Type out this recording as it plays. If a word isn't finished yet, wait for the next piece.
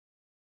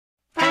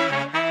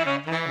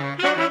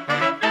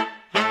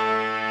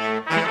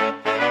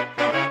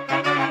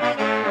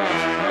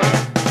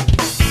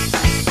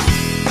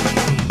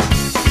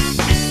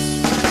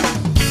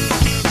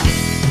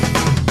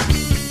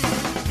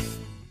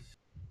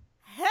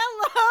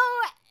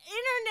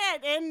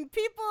and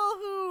people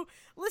who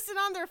listen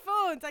on their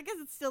phones. I guess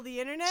it's still the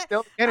internet.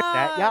 Still the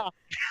internet, yeah.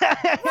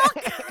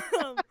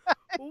 Welcome,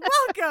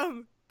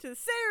 welcome to the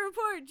Say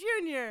Report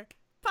Junior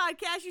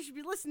podcast. You should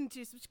be listening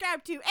to,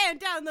 subscribe to, and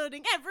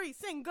downloading every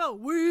single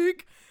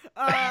week.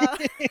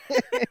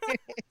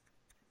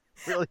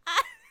 Really,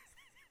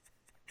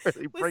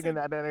 really bringing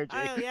that energy.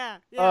 Yeah.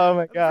 Oh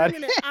my God.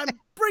 I'm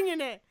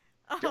bringing it.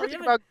 Do you ever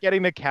think about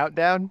getting the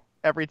countdown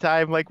every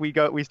time like we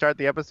start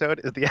the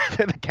episode? Is the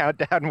the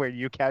countdown where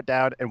you count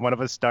down and one of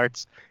us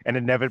starts and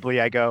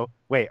inevitably I go,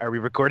 wait, are we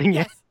recording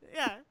yet? Yes,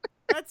 yeah.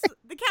 That's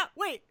the count.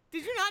 Wait,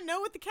 did you not know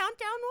what the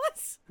countdown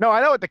was? No,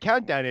 I know what the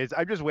countdown is.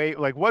 I'm just wait.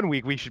 Like 1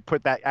 week, we should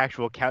put that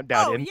actual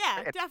countdown in.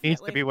 Yeah, It definitely.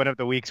 needs to be one of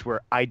the weeks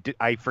where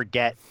I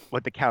forget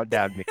what the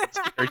countdown means.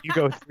 Or you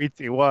go 3,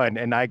 2, 1,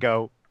 and I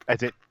go,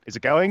 is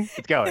it going?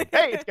 It's going.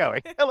 Hey, it's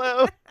going.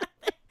 Hello.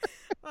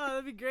 Oh,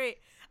 that'd be great.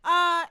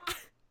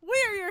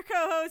 We're your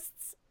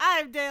co-hosts.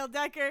 I'm Dale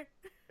Decker.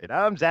 And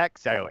I'm Zach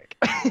Sarwick.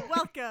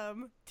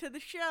 Welcome to the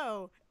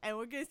show. And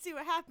we're going to see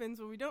what happens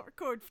when we don't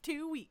record for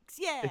 2 weeks.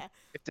 Yeah.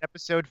 It's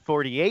episode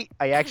 48.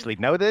 I actually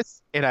know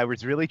this, and I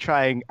was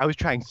trying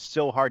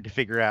so hard to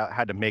figure out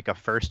how to make a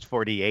first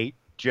 48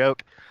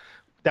 joke.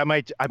 I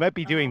might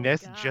be doing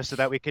this just so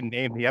that we can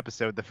name the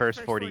episode the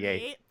first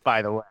 48,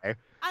 by the way.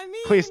 I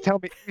mean, please tell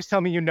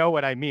me you know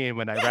what I mean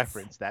when I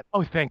reference that.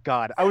 Oh, thank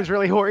God. I was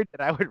really worried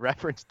that I would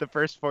reference the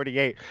first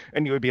 48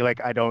 and you would be like,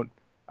 I don't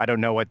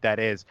know what that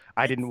is.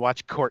 I didn't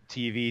watch Court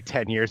TV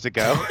 10 years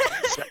ago.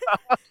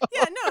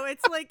 Yeah, no,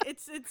 it's like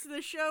it's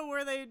the show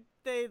where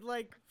they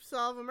like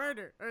solve a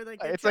murder or like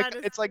it's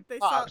like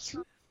cops.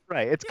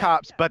 Right, it's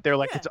cops, but they're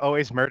like, it's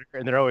always murder,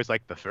 and they're always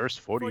like, the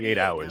first 48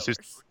 hours is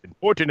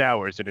important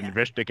hours in an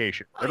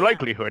investigation. The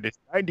likelihood is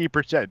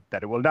 90%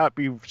 that it will not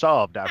be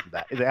solved after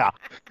that. Yeah.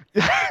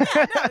 No,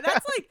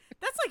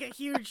 that's like a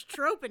huge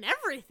trope and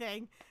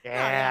everything.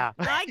 Yeah.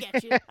 No,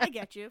 I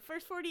get you.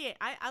 First 48.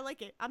 I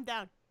like it. I'm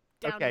down.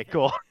 Okay,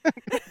 cool.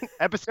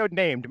 Episode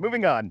named.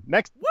 Moving on.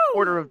 Next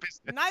order of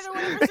business. Neither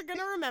one of us are going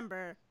to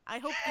remember. I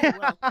hope you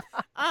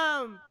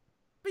will.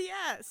 But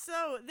yeah,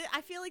 so I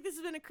feel like this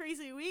has been a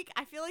crazy week.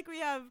 I feel like we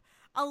have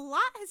a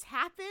lot has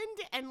happened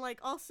and like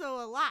also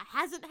a lot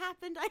hasn't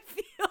happened, I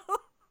feel.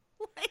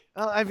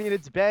 Well, I mean, I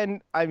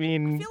feel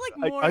like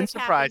more has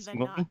happened than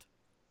not.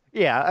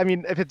 Yeah, I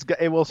mean,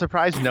 it will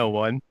surprise no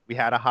one. We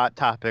had a hot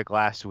topic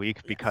last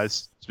week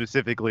because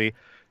specifically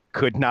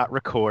could not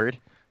record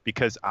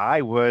because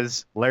I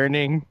was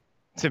learning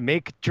to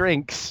make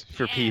drinks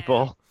for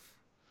people.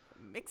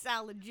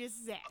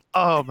 Mixologist Zach.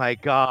 Oh my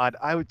God.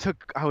 I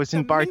was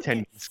in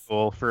bartending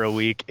school for a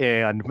week,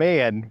 and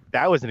man,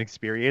 that was an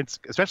experience,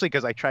 especially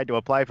because I tried to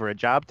apply for a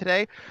job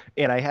today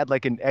and I had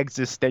like an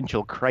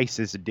existential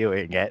crisis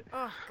doing it.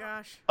 Oh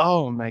gosh.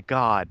 Oh my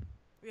God.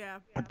 Yeah.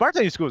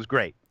 Bartending school is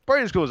great.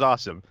 Bartending school is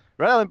awesome.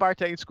 Rhode Island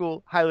Bartending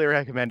School, highly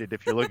recommended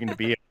if you're looking to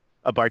be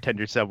a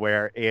bartender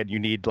somewhere and you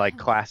need like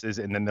classes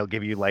and then they'll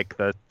give you like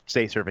the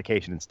state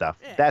certification and stuff.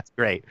 Yeah. That's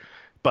great.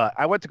 But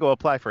I went to go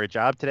apply for a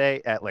job today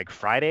at like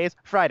Fridays,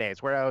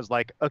 where I was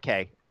like,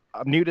 okay,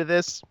 I'm new to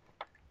this.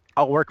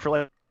 I'll work for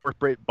like a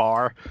corporate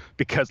bar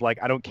because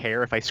like I don't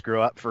care if I screw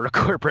up for a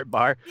corporate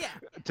bar,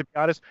 to be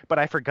honest. But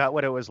I forgot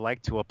what it was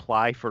like to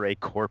apply for a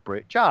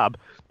corporate job.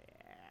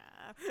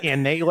 Yeah.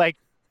 And they like,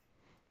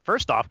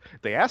 first off,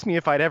 they asked me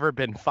if I'd ever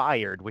been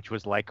fired, which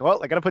was like,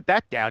 well, I got to put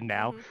that down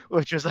now,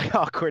 which was like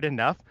awkward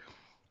enough.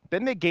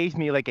 Then they gave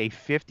me like a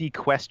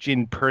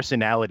 50-question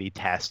personality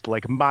test,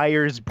 like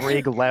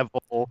Myers-Briggs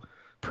level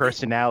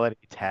personality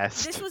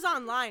test. This was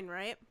online,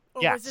 right?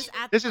 Or yes. Was this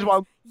at this is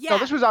what. No,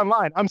 this was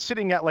online. I'm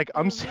sitting at like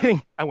I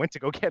went to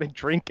go get a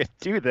drink and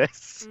do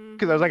this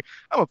because I was like,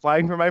 I'm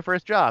applying for my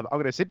first job. I'm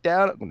gonna sit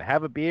down, I'm gonna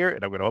have a beer,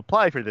 and I'm gonna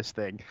apply for this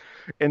thing.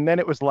 And then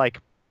it was like,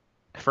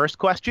 first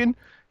question: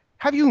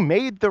 have you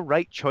made the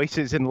right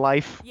choices in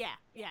life? Yeah.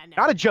 No.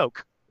 Not a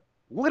joke.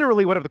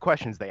 Literally, one of the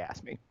questions they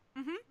asked me.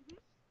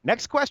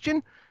 Next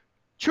question,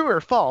 true or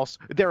false,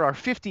 there are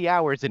 50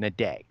 hours in a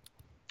day.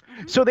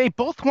 So they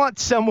both want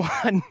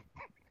someone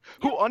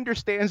who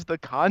understands the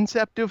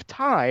concept of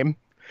time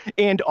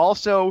and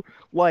also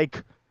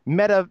like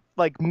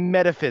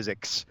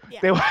metaphysics.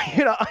 Yeah. They want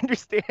you to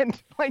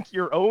understand like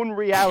your own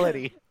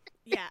reality.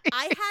 Yeah,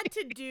 I had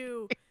to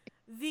do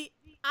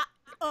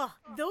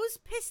those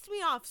pissed me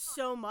off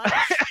so much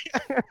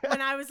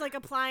when I was like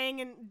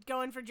applying and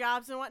going for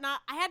jobs and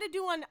whatnot. I had to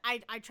do one. I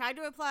tried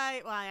to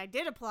apply. Well, I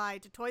did apply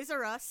to Toys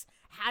R Us.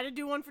 Had to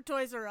do one for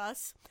Toys R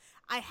Us.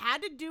 I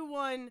had to do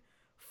one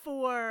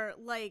for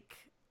like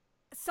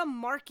some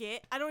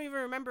market. I don't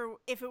even remember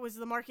if it was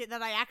the market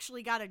that I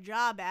actually got a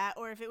job at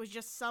or if it was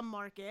just some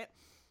market.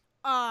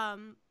 Had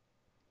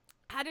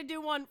to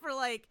do one for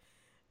like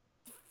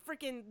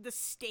freaking the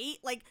state.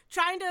 Like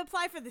trying to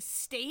apply for the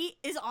state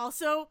is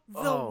also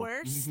the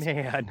worst,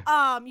 man.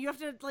 You have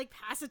to like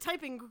pass a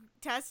typing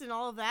test and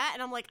all of that,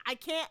 and I'm like, I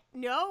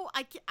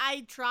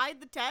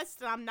tried the test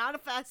and I'm not a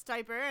fast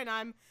typer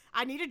and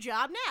I need a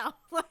job now.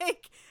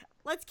 Like,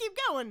 let's keep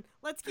going,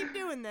 let's keep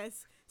doing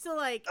this. So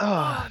like,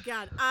 oh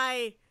god,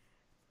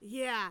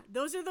 Yeah,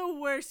 those are the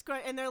worst.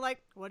 And they're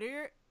like, what are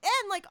your.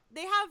 And, like,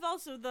 they have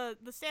also the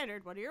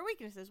standard, what are your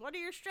weaknesses? What are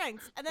your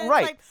strengths? And then it's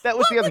Right. like, That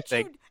was what the other would you.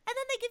 thing. And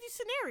then they give you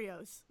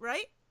scenarios,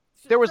 right?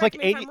 There was Correct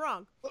like me if 80. I'm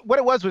wrong. What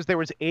it was there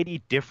was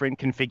 80 different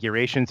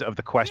configurations of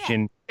the Yeah.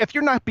 question. If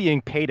you're not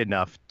being paid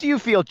enough, do you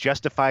feel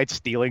justified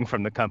stealing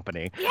from the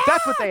company? Yeah!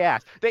 That's what they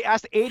asked. They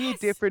asked 80 Yes!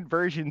 different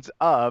versions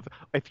of,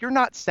 if you're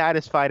not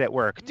satisfied at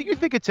work, do you Mm-hmm.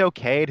 think it's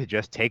okay to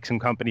just take some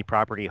company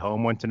property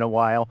home once in a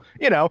while?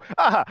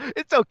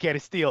 It's okay to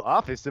steal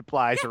office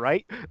supplies, Yeah.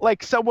 right?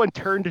 Like someone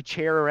turned a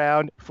chair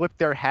around, flipped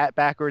their hat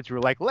backwards, were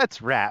like,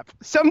 let's rap.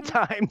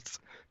 Mm-hmm.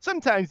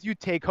 Sometimes you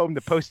take home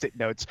the post-it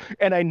notes,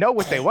 and I know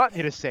what they want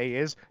you to say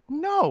is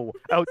no.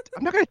 Oh,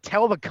 I'm not going to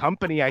tell the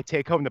company I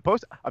take home the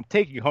post. I'm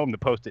taking home the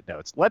post-it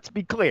notes. Let's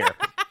be clear.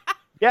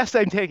 Yes,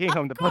 I'm taking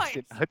home Of the course.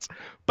 post-it notes,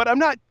 but I'm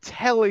not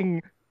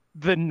telling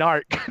the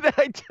narc that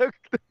I took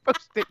the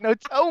post-it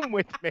notes home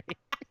with me.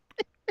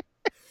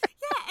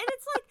 Yeah, and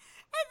it's like,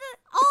 and then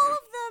all of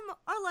them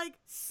are like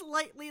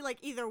slightly like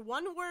either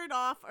one word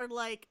off or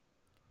like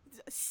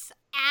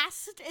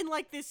asked in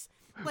like this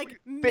like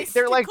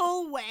They're like,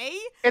 mystical way.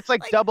 it's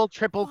like Like, double,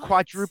 triple, what?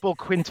 quadruple,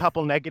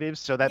 quintuple negatives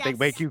so that they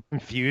make Yes. you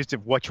confused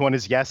of which one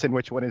is yes and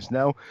which one is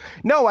no.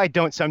 No, I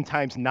don't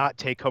sometimes not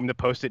take home the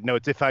post-it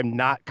notes if I'm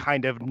not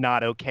kind of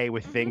not okay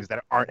with Mm-hmm. things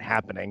that aren't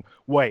happening.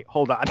 Wait,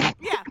 hold on.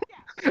 Yeah.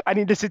 I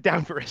need to sit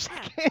down for a Yeah.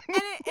 second.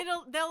 And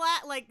they'll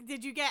like,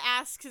 did you get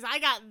asked? Because I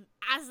got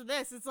asked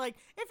this. It's like,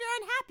 if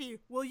you're unhappy,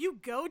 will you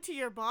go to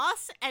your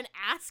boss and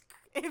ask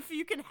if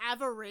you can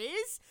have a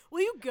raise?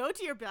 Will you go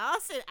to your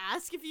boss and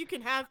ask if you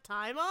can have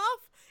time off?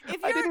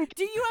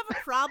 Do you have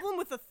a problem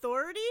with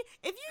authority?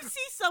 If you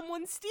see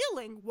someone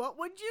stealing, what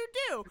would you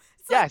do?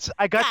 It's like, Yes,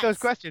 I got those guys.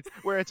 questions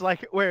where it's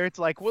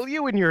like, will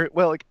you and your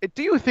like,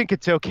 do you think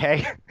it's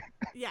okay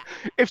Yeah.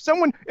 if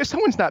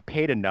someone's not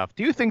paid enough?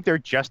 Do you think they're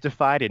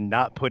justified in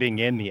not putting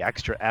in the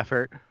extra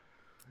effort?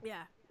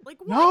 Yeah. Like,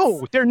 what?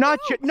 No, they're not.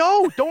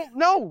 No. No, don't.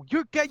 No,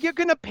 you're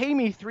gonna pay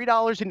me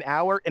 $3 an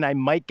hour, and I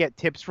might get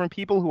tips from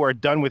people who are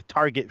done with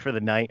Target for the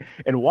night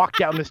and walk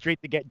down the street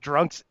to get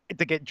drunk at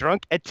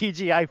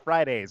TGI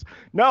Fridays.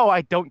 No,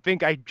 I don't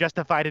think I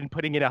justified in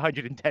putting in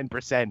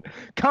 110%.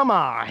 Come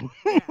on.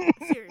 Yeah,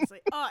 seriously.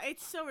 Oh,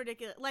 it's so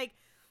ridiculous. Like,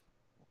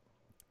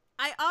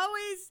 I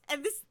always,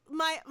 and this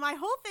my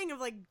whole thing of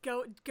like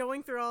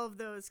going through all of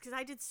those, because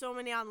I did so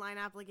many online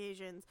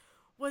applications,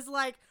 was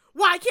like,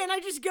 why can't I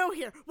just go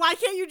here? Why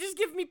can't you just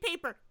give me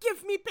paper?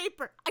 Give me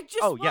paper. I just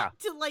Oh, want yeah.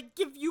 to like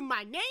give you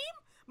my name,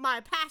 my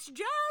past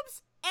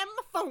jobs, and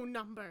my phone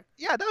number.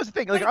 Yeah, that was the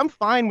thing. Like, Like, I'm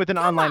fine with an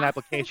come online on.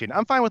 application.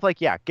 I'm fine with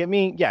like, yeah,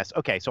 yes,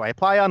 okay. So I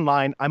apply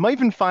online. I'm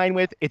even fine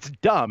with it's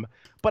dumb,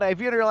 but I've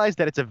realized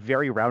that it's a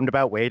very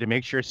roundabout way to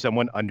make sure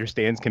someone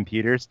understands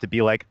computers to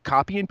be like,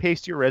 copy and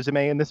paste your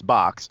resume in this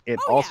box and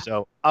Oh, yeah.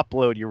 also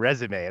upload your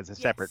resume as a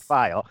separate Yes.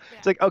 file. Yeah.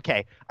 It's like,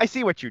 okay, I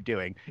see what you're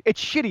doing.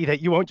 It's shitty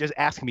that you won't just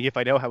ask me if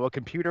I know how a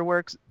computer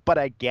works, but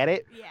I get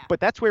it. Yeah.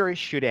 But that's where it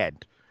should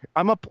end.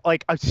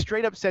 Like, a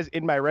straight up says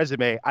in my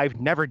resume,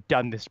 I've never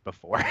done this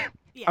before.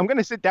 Yeah. I'm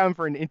gonna sit down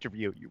for an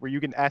interview where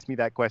you can ask me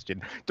that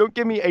question. Don't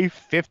give me a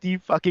 50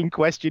 fucking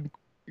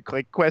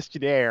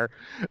questionnaire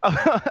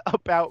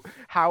about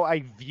how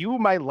I view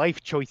my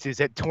life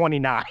choices at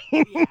 29.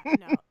 Yeah,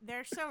 no,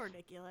 they're so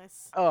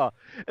ridiculous. Oh,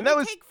 and And that they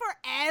was take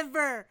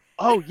forever.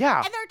 oh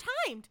yeah. And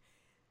they're timed.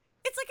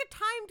 It's like a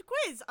timed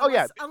quiz. Oh,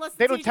 yeah. Unless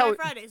They the don't TGI tell-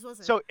 Fridays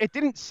wasn't. So it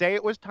didn't say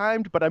it was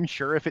timed, but I'm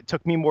sure if it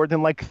took me more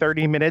than like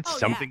 30 minutes, Oh, yeah.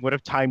 something would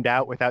have timed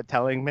out without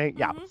telling me.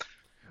 Yeah. Mhm.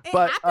 It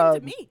But, happened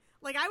to me.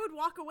 Like, I would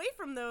walk away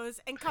from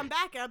those and come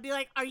back, and I'd be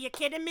like, are you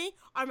kidding me?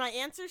 Are my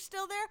answers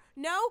still there?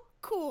 No?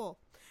 Cool.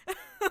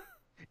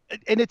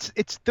 And it's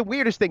the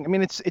weirdest thing. I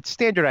mean, it's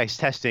standardized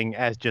testing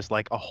as just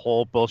like a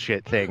whole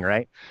bullshit thing,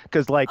 right?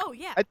 Because like Oh,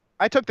 yeah.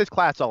 I took this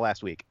class all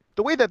last week.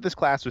 The way that this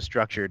class was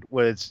structured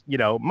was,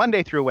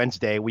 Monday through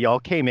Wednesday, we all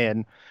came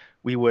in.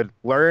 We would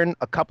learn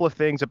a couple of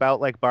things about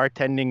like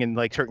bartending and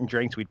like certain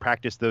drinks. We'd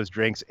practice those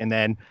drinks, and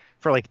then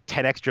for like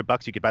 10 extra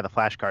bucks, you could buy the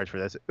flashcards for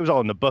this. It was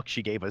all in the book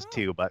she gave us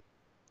too, but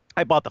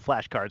I bought the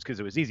flashcards because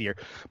it was easier.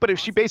 But if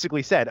she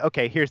basically said,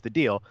 okay, here's the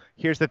deal.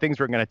 Here's the things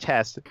we're going to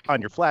test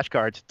on your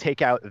flashcards.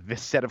 Take out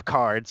this set of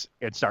cards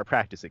and start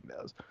practicing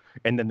those.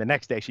 And then the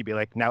next day she'd be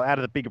like, now out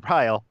of the bigger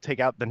pile, take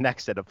out the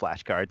next set of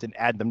flashcards and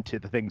add them to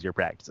the things you're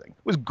practicing. It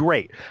was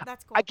great.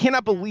 That's cool. I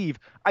cannot believe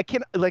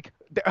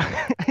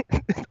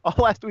all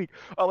last week,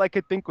 all I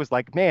could think was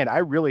like, man, I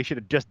really should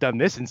have just done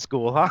this in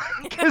school, huh?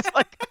 Because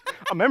like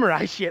I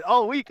memorized shit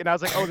all week, and I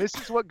was like, oh, this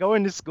is what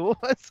going to school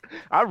was.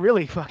 I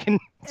really fucking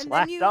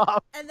slacked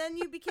off. And then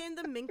you became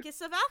the Minkus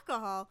of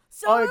alcohol.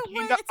 So Oh,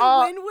 it's a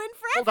win-win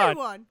for hold on.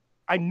 everyone.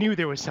 I knew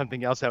there was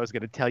something else I was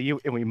going to tell you,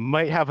 and we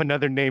might have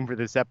another name for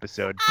this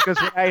episode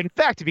because what I in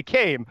fact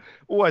became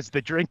was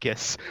the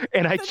Drinkus,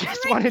 and I The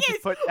just wanted to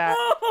Drinkus! put that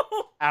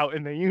Whoa! out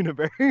in the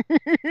universe.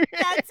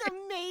 That's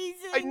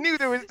amazing. I knew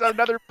there was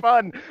another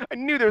pun. I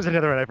knew there was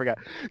another one I forgot.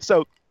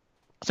 So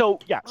So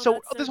yeah, Oh, so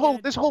that's so this whole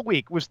good. this whole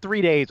week was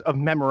 3 days of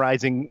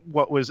memorizing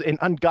what was an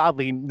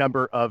ungodly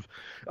number of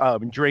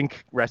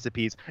drink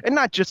recipes, and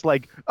not just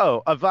like,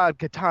 oh, a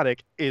vodka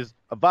tonic is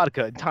a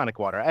vodka and tonic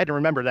water. I had to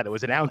remember that it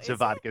was an Oh, ounce of is it?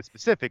 vodka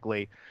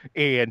specifically,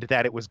 and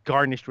that it was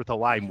garnished with a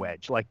lime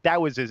wedge. Like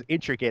that was as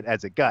intricate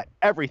as it got.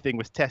 Everything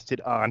was tested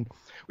on.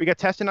 We got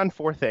tested on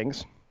four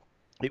things.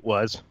 It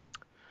was,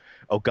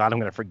 oh God, I'm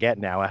gonna forget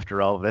now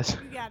after all of this.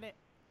 You got it.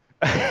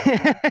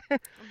 It I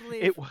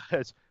believe.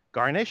 was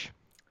garnish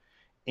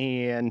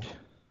and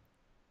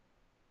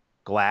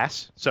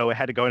glass, so it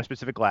had to go in a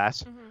specific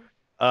glass.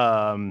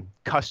 Hmm.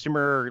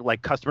 Customer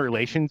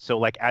relations, so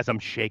like as I'm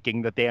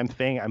shaking the damn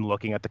thing, I'm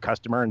looking at the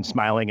customer and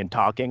smiling and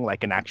talking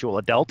like an actual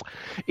adult.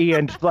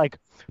 And like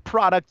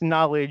product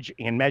knowledge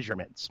and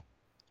measurements.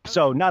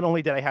 So Okay. not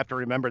only did I have to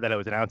remember that it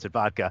was an ounce of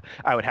vodka,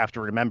 I would have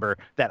to remember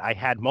that I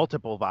had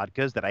multiple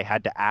vodkas, that I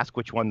had to ask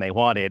which one they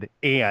wanted,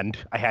 and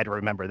I had to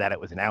remember that it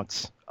was an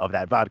ounce of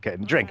that vodka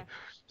and drink. Okay.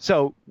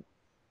 So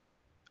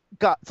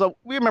so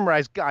we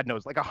memorized, God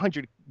knows, like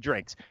 100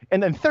 drinks.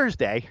 And then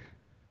Thursday,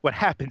 what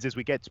happens is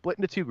we get split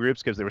into two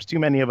groups because there was too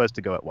many of us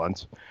to go at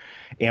once.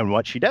 And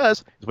what she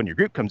does is when your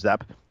group comes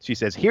up, she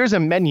says, here's a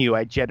menu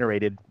I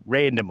generated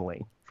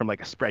randomly from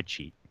like a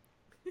spreadsheet.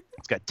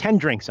 It's got 10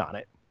 drinks on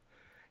it.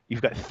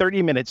 You've got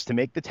 30 minutes to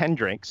make the 10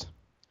 drinks.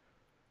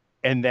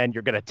 And then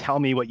you're going to tell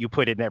me what you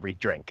put in every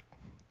drink.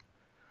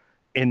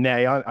 And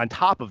then on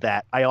top of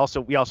that,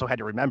 we also had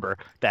to remember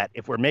that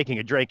if we're making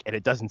a drink and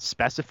it doesn't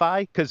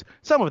specify, because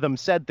some of them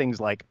said things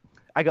like,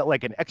 I got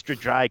like an extra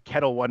dry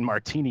Kettle One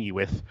martini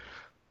with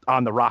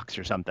on the rocks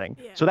or something.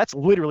 Yeah. So that's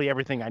literally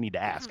everything I need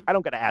to ask. I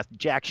don't got to ask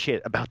jack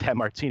shit about that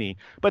martini.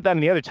 But then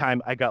the other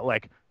time I got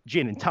like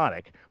gin and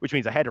tonic, which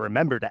means I had to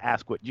remember to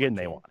ask what gin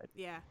they wanted.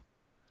 Yeah.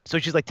 So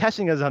she's like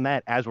testing us on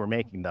that as we're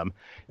making them.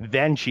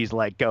 Then she's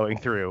like going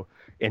through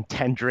in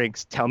 10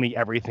 drinks, tell me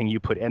everything you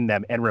put in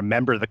them and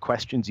remember the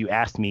questions you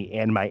asked me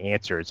and my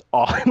answers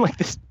all in like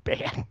this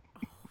band.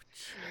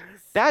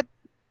 Jeez. That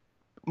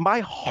my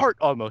heart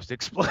almost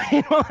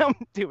exploded while I'm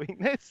doing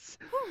this.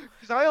 Whew.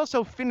 Because I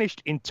also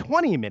finished in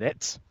 20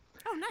 minutes,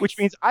 Oh, nice. which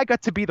means I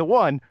got to be the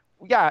one.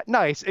 Yeah,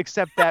 nice.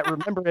 Except that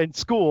remember in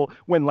school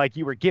when like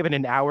you were given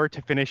an hour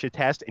to finish a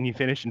test and you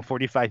finished in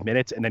 45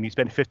 minutes and then you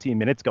spent 15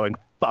 minutes going,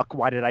 fuck,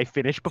 why did I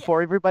finish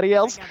before everybody I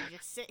else? gotta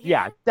just sit here.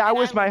 Yeah, that and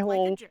was I my look like a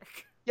whole jerk.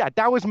 yeah,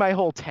 that was my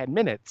whole 10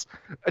 minutes.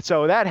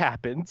 So that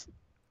happens.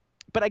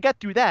 But I got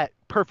through that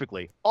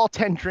perfectly. All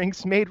 10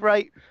 drinks made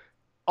right,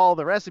 all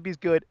the recipes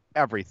good,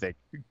 everything.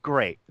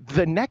 Great.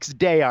 The next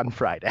day on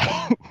Friday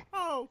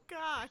Oh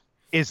God.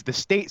 is the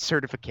state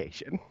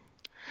certification,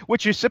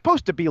 which is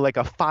supposed to be like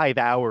a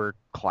 5-hour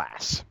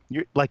class.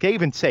 Like they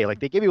even say,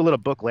 like they give you a little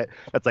booklet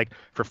that's like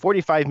for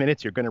 45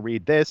 minutes you're going to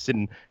read this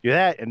and do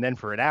that, and then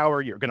for an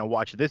hour you're going to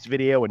watch this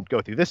video and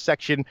go through this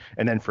section,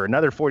 and then for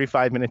another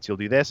 45 minutes you'll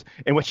do this.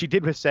 And what she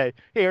did was say,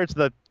 here's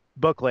the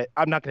booklet.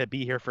 I'm not going to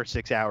be here for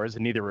 6 hours,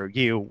 and neither are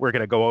you. We're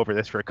going to go over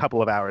this for a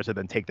couple of hours and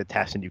then take the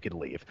test, and you can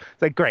leave.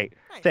 It's like, great,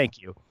 Nice.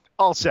 thank you.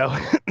 Also,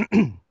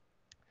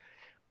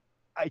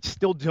 I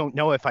still don't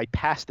know if I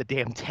passed the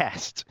damn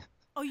test.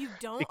 Oh, you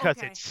don't? Because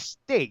Okay. it's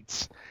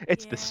states.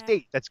 It's the Yeah.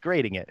 state that's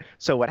grading it.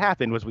 So what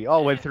happened was we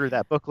all went through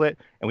that booklet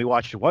and we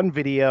watched one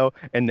video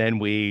and then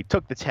we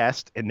took the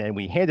test and then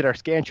we handed our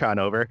Scantron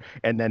over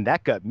and then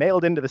that got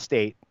mailed into the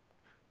state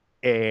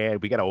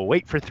and we got to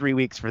wait for 3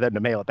 weeks for them to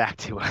mail it back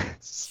to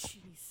us.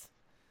 Jeez.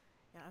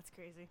 Yeah, that's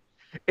crazy.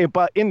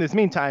 But in this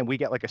meantime, we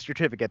get like a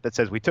certificate that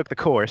says we took the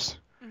course.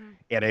 Mhm.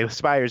 And it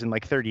expires in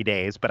like 30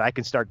 days, but I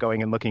can start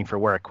going and looking for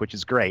work, which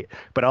is great.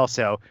 But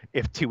also,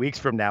 if 2 weeks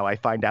from now I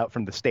find out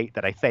from the state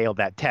that I failed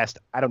that test,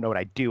 I don't know what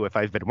I'd do if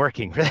I've been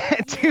working for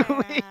that 2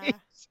 Yeah.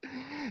 weeks.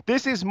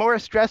 This is more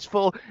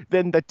stressful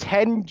than the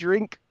 10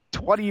 drink,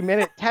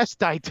 20-minute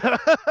test I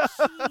took.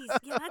 Jeez.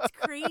 Yeah, that's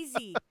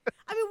crazy.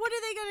 I mean, what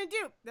are they gonna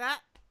do? That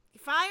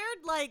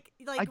fired? Like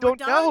I we're don't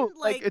done? know.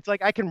 Like it's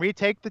like I can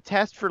retake the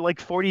test for like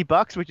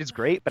 $40, which is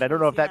great, but I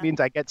don't know if that Yeah. means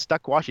I get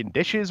stuck washing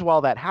dishes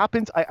while that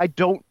happens. I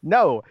don't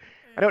know.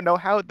 I don't know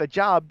how the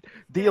job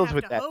deals have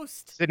with to that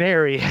host.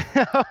 scenario.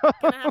 Gonna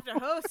have to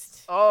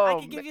host. I Oh,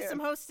 could give you man. some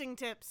hosting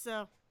tips,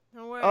 so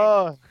don't worry.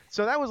 Oh,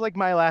 so that was like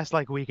my last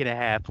like week and a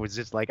half was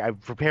just like I'm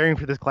preparing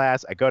for this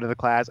class. I go to the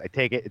class, I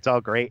take it, it's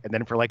all great, and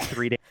then for like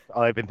 3 days,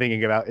 all I've been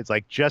thinking about is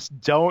like just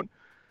don't.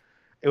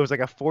 It was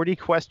like a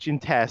 40-question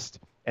test,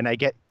 and I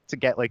get to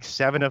get like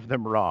 7 of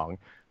them wrong.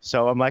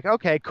 So I'm like,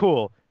 okay,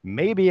 cool.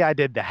 Maybe I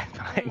did that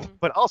fine. Mm.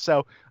 But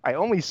also, I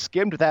only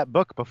skimmed that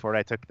book before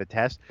I took the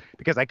test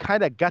because I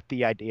kind of got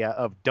the idea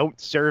of don't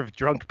serve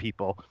drunk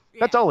people.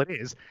 That's Yeah. all it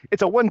is.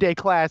 It's a 1-day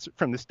class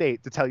from the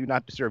state to tell you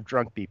not to serve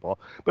drunk people.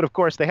 But of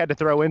course, they had to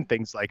throw in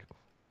things like,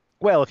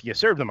 well, if you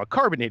serve them a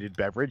carbonated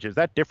beverage, is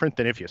that different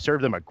than if you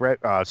serve them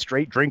a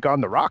straight drink on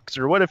the rocks?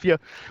 Or what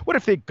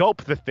if they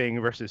gulp the thing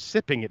versus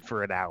sipping it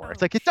for an hour? Oh,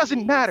 It's like, it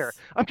doesn't matter. jeez.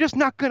 I'm just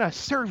not going to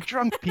serve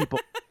drunk people.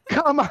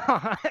 Come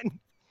on.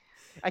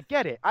 I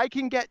get it. I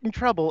can get in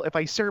trouble if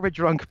I serve a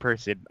drunk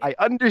person. I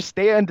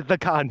understand the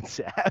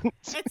concept.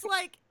 It's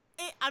like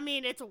I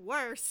mean, it's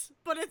worse,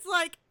 but it's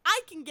like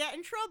I can get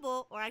in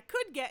trouble, or I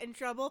could get in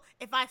trouble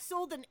if I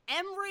sold an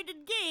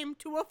M-rated game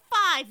to a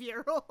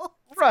 5-year-old or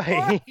a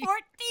Right.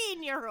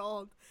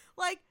 14-year-old.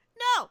 Like,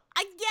 no,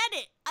 I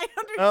get it. I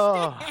Oh.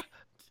 understand.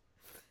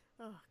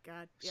 Oh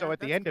God. So Yeah, at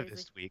the that's end of crazy.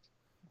 this week,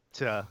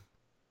 to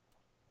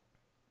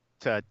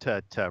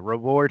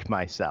reward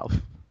myself,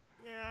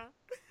 Yeah.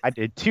 I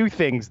did 2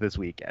 things this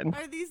weekend.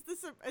 Are these the?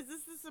 Is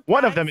this the surprise?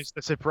 One of them is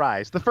the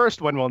surprise. The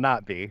first one will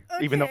not be,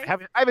 even though Okay.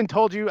 I haven't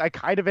told you. I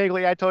kind of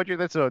vaguely I told you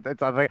this, so that's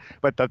not.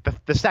 But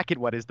the second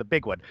one is the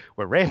big one.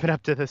 We're ramping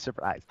up to the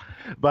surprise.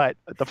 But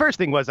the first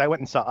thing was I went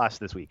and saw Us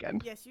this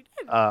weekend. Yes, you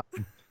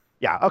did.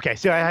 Yeah. Okay.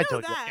 So I I know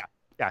told you. that. Yeah.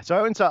 Yeah. So I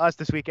went and saw Us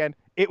this weekend.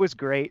 It was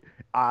great.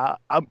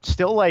 I'm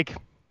still like,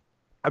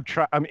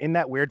 I'm in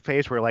that weird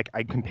phase where like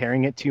I'm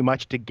comparing it too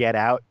much to Get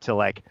Out to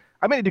like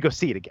I'm ready to go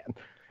see it again.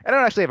 I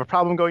don't actually have a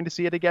problem going to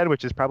see it again,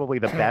 which is probably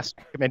the best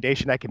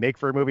recommendation I can make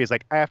for a movie. Is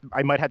like I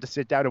might have to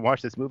sit down and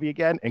watch this movie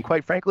again, and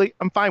quite frankly,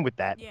 I'm fine with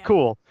that. Yeah.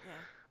 Cool.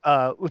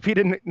 Yeah.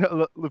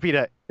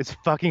 Lupita is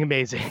fucking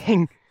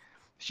amazing.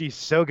 She's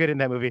so good in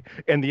that movie.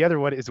 And the other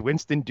one is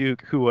Winston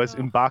Duke, who was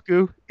Oh.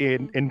 M'Baku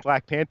in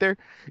Black Panther,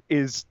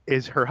 is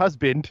her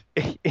husband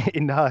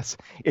in Us,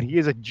 and he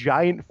is a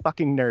giant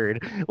fucking nerd.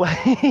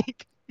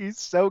 Like he's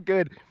so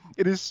good.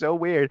 It is so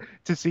weird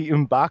to see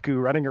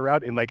M'Baku running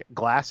around in like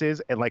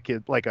glasses and like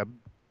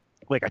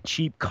a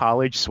cheap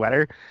college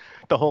sweater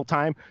the whole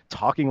time,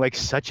 talking like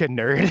such a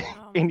nerd.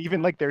 Oh, And my even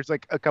God. like there's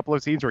like a couple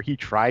of scenes where he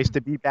tries to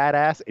be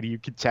badass and you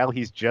can tell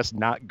he's just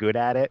not good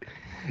at it.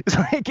 It's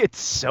like it's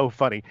so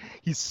funny.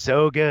 He's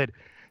so good.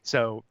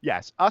 So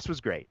yes, Us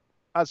was great.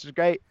 Us was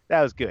great.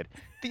 That was good.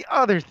 The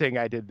other thing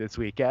I did this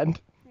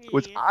weekend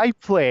was Yeah. I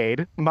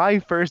played my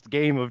first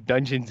game of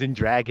Dungeons and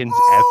Dragons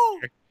Oh!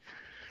 ever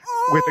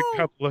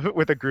Oh!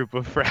 with a group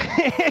of friends.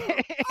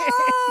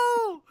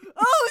 Oh!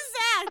 Oh,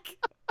 Zach!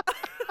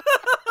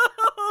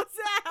 Oh,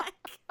 Zach!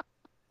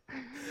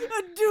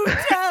 Do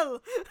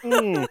tell!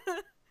 Mm.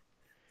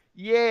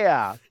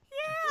 Yeah.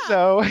 Yeah.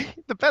 So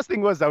the best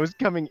thing was I was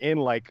coming in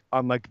like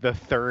on like the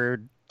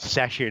third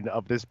session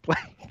of this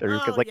playthrough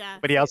because Oh, like yeah.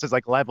 everybody else is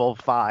like level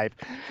 5,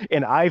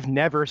 and I've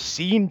never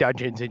seen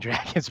Dungeons and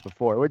Dragons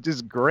before, which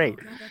is great.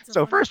 Oh, God, that's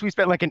So funny. first we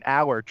spent like an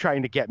hour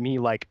trying to get me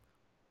like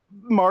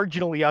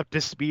marginally up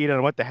to speed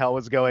on what the hell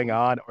was going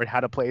on or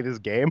how to play this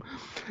game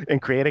and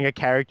creating a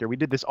character. We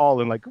did this all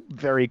in like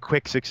very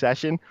quick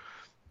succession.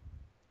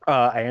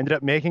 I ended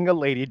up making a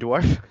lady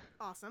dwarf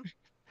Awesome.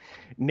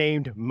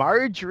 named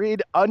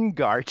Margaret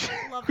Ungart,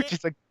 Love which it.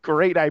 is a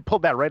great. I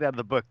pulled that right out of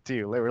the book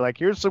too. They were like,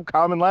 "Here's some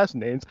common last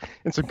names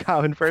and some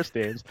common first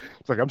names."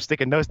 It's like I'm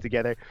sticking those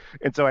together,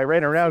 and so I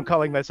ran around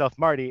calling myself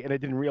Marty, and I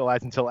didn't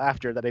realize until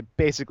after that I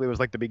basically was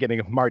like the beginning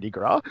of Mardi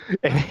Gras,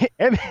 and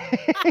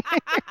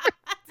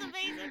That's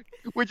amazing.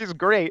 which is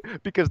great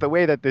because the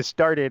way that this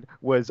started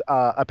was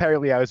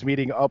apparently I was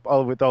meeting up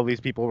with all these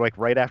people like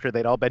right after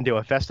they'd all been to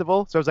a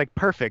festival. So I was like,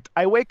 perfect.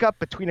 I wake up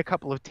between a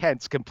couple of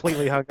tents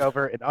completely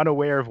hungover and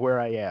unaware of where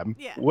I am.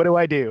 Yeah. What do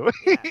I do?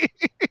 Yeah.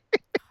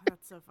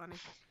 That's so funny.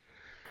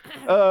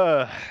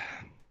 uh,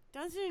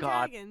 Dungeons and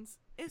God. Dragons.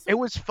 it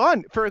was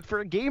fun for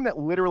a game that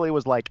literally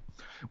was like,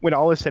 when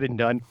all is said and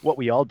done, what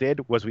we all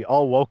did was we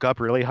all woke up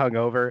really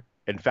hungover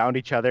and found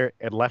each other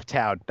and left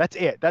town. That's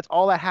it. That's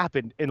all that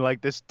happened in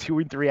like this 2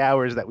 and 3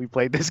 hours that we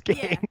played this game.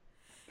 Yeah.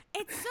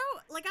 It's so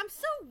like I'm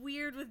so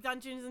weird with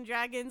Dungeons and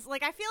Dragons.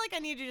 Like I feel like I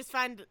need to just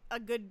find a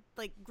good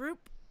like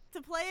group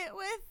to play it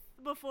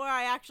with before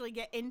I actually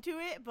get into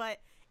it. But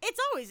it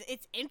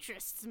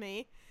interests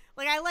me.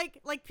 Like I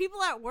like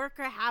people at work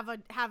have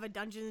a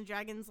Dungeons and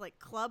Dragons like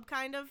club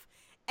kind of,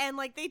 and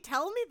like they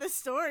tell me the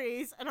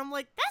stories, and I'm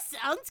like, that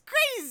sounds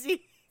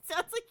crazy.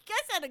 Sounds like you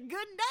guys had a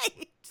good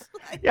night.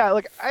 Like, Yeah,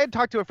 like I had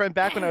talked to a friend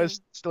back when I was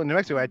still in New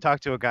Mexico. I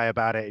talked to a guy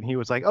about it, and he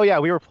was like, "Oh yeah,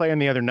 we were playing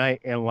the other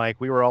night, and like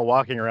we were all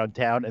walking around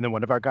town, and then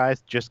one of our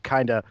guys just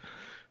kind of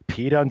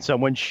peed on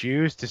someone's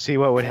shoes to see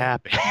what would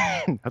happen."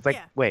 I was like,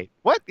 Yeah. "Wait,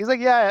 what?" He's like,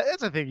 "Yeah,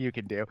 that's a thing you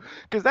can do,"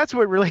 because that's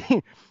what really,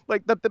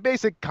 like the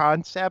basic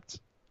concept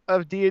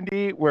of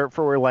D&D, where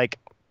like,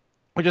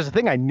 which is a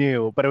thing I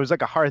knew, but it was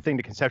like a hard thing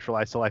to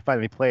conceptualize till I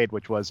finally played,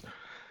 which was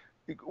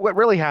what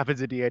really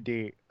happens in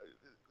D&D.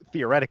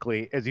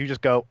 Theoretically, is you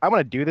just go, I want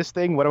to do this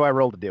thing. What do I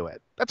roll to do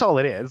it? That's all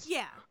it is.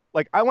 yeah.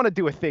 Like, I want to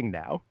do a thing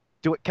now.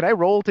 Do it. Can I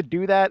roll to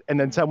do that? And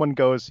then Mhm. someone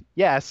goes,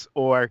 yes,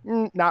 or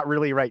not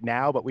really right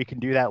now, but we can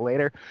do that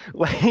later.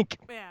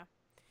 Yeah.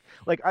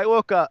 Like I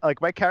woke up, like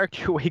my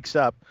character wakes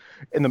up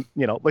in the,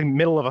 like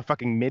middle of a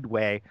fucking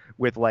midway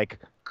with like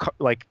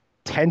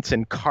tents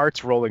and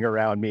carts rolling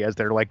around me as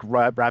they're like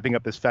wrapping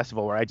up this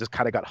festival where I just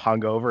kind of got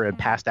hung over and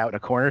passed out in a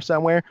corner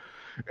somewhere.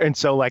 And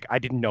so like I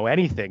didn't know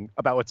anything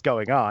about what's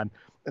going on.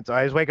 And so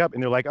I just wake up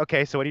and they're like,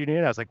 okay, so what do you need?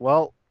 And I was like,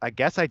 well, I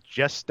guess I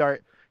just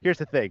start. Here's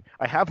the thing.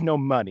 I have no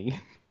money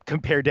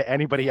compared to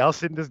anybody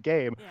else in this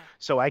game. Yeah.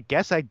 So I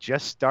guess I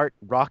just start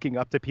rocking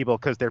up to people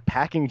because they're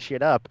packing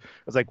shit up. I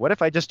was like, what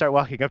if I just start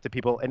walking up to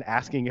people and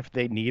asking if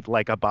they need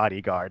like a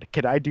bodyguard?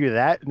 Can I do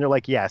that? And they're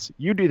like, yes,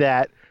 you do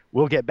that.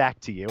 We'll get back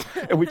to you.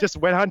 And we just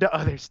went on to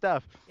other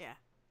stuff. Yeah.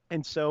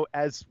 And so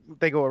as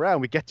they go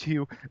around, we get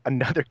to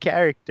another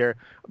character.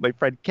 My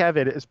friend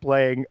Kevin is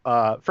playing.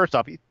 First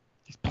off,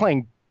 he's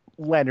playing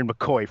Leonard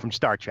McCoy from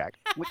Star Trek.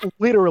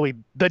 Literally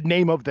the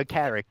name of the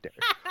character,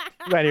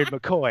 Leonard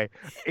McCoy.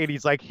 And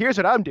he's like, "Here's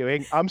what I'm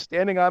doing. I'm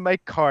standing on my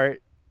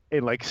cart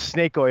in like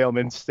snake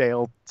oilman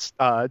style.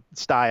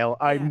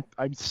 Yeah.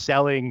 I'm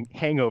selling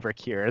hangover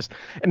cures."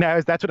 And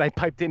that's when I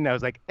piped in. And I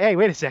was like, "Hey,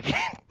 wait a second.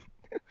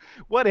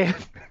 What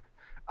if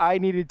I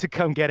needed to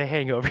come get a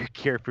hangover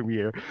cure from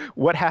you?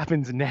 What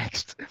happens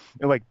next?"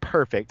 And like,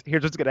 perfect.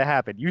 Here's what's gonna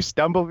happen. You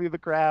stumble through the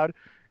crowd,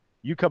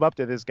 you come up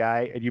to this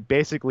guy, and you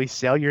basically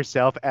sell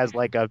yourself as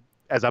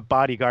a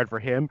bodyguard for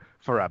him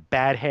for a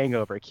bad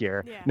hangover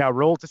cure. Yeah. Now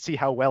roll to see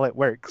how well it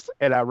works.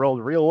 And I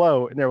rolled real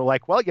low, and they were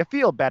like, "Well, you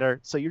feel better,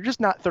 so you're just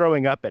not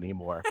throwing up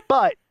anymore,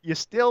 but you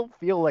still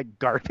feel like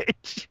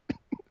garbage."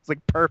 It's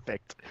like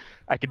perfect.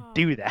 I could Oh,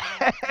 do God,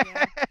 that.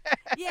 yeah.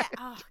 Yeah.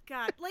 Oh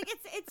God. Like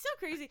it's so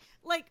crazy.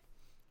 Like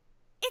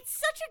it's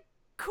such a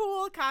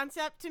cool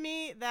concept to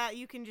me that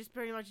you can just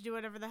pretty much do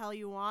whatever the hell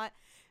you want.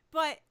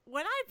 But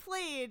when I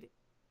played,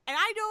 and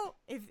I don't,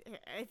 if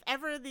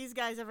ever these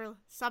guys ever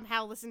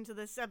somehow listen to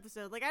this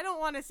episode, like I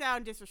don't want to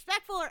sound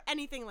disrespectful or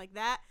anything like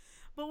that.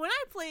 But when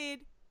I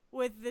played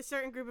with this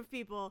certain group of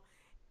people,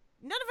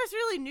 none of us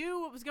really knew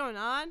what was going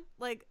on.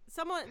 Like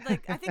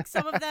I think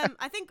some of them,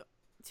 I think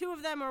two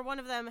of them or one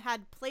of them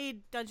had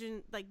played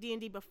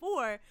D&D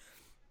before,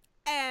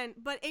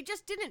 but it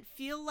just didn't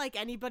feel like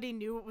anybody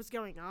knew what was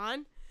going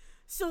on.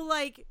 So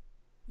like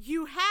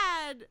you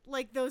had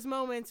like those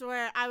moments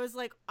where I was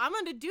like, "I'm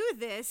going to do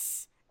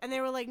this." And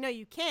they were like, "No,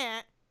 you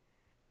can't."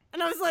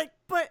 And I was like,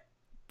 but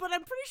I'm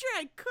pretty sure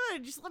I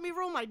could. Just let me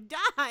roll my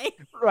die.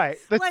 Right.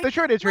 Like, The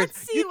short answer is let's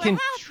see what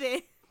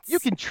happens. you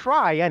can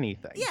try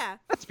anything. Yeah.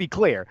 Let's be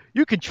clear.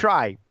 You can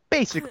try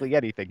basically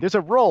anything. There's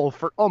a role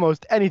for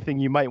almost anything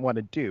you might want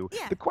to do.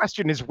 Yeah. The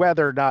question is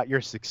whether or not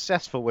you're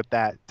successful with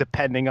that,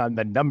 depending on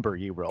the number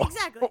you roll.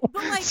 Exactly.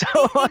 But like So,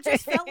 it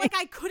just felt like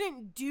I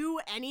couldn't do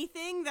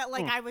anything that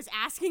like I was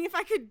asking if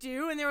I could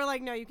do, and they were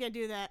like, "No, you can't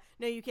do that.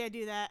 No, you can't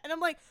do that." And I'm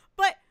like,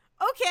 "But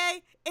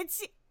okay,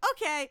 it's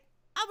okay.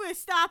 I'm gonna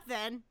stop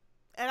then."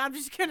 And I'm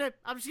just gonna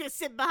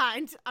sit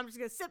behind. I'm just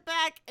gonna sit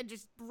back and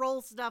just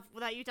roll stuff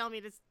without you telling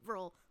me to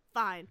roll.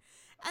 Fine.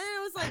 And then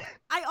it was like,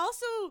 I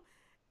also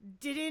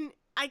didn't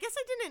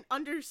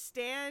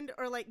understand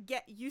or like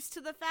get used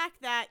to the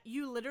fact that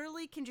you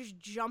literally can just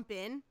jump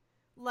in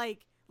like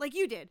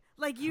you did.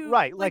 Like you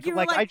right. you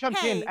were I jumped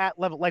 "Hey." in at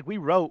level, like we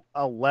wrote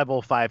a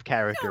level 5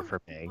 character No,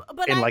 for me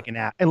but in like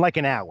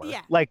an hour.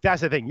 Yeah. Like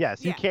that's the thing.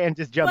 Yes, you Yeah. can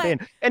just jump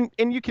But- in,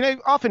 and you can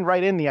often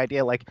write in the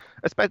idea, like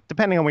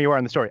depending on where you are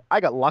in the story. I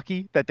got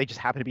lucky that they just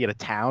happened to be in a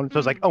town, so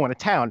it's like, oh, in a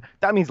town,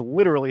 that means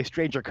literally a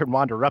stranger could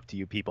wander up to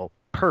you. People,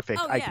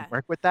 perfect. Oh, I yeah. can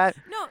work with that.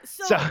 No,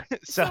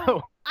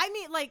 So I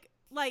mean like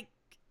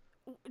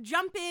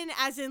jump in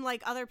as in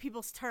like other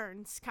people's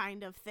turns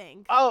kind of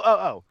thing.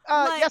 Like,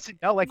 yes and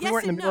no. Like we yes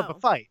weren't in and the middle no. of a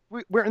fight.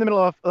 We're in the middle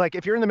of, like,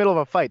 if you're in the middle of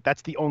a fight,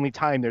 that's the only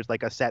time there's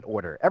like a set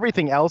order.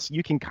 Everything else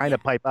you can kind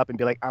of pipe up and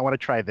be like, "I want to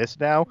try this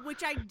now."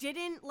 Which I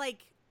didn't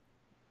like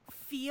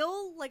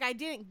feel like I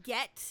didn't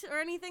get or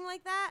anything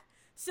like that.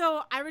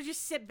 So I would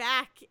just sit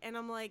back and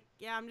I'm like,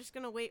 "Yeah, I'm just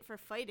gonna wait for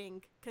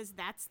fighting because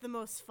that's the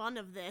most fun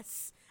of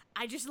this."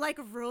 I just like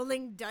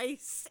rolling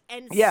dice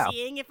and Yeah.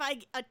 seeing if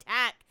I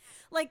attack.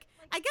 Like,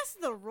 I guess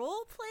the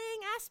role-playing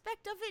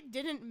aspect of it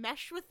didn't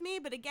mesh with me,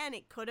 but again,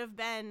 it could have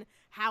been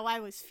how I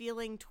was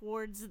feeling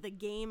towards the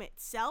game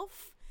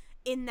itself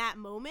in that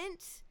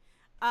moment.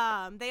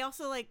 They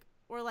also, like,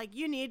 were like,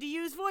 "You need to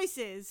use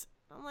voices."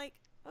 I'm like,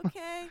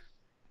 okay.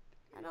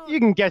 I don't You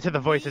can get to the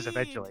voices need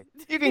eventually.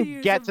 to You can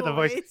use get a to the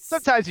voice. voice.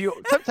 Sometimes you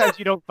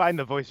don't find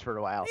the voice for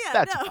a while. Yeah,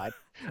 That's no.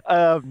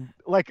 fine.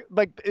 Like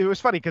it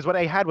was funny because what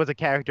I had was a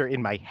character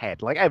in my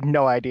head. Like I have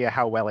no idea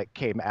how well it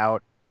came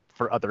out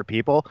for other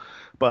people.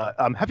 But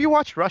have you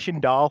watched Russian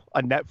Doll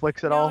on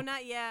Netflix at No, all?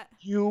 not yet.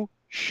 You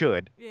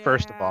should.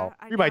 First of all,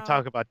 Yeah, I we might know.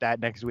 talk about that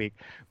next week.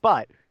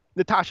 But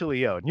Natasha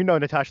Lyonne, you know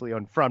Natasha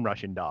Lyonne from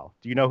Russian Doll.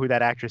 Do you know who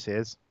that actress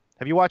is?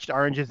 Have you watched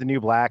Orange Is the New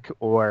Black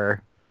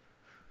or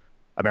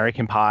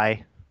American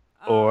Pie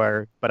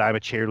or But I'm a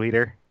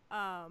Cheerleader?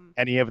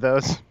 Any of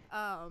those?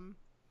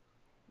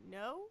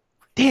 No.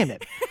 Damn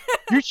it.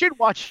 You should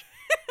watch,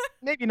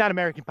 maybe not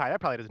American Pie. That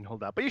probably doesn't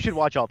hold up, but you should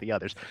watch all the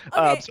others.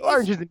 Okay, So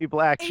Orange Is the New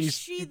Black. Is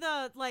she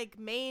the like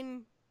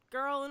main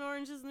girl in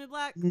Orange Is the New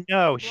Black?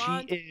 No,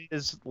 blonde? she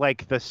is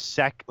like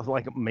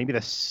maybe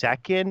the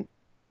second,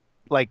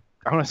 like,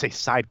 I want to say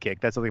sidekick.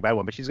 That's something bad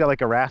one, but she's got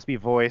like a raspy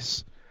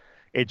voice,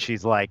 and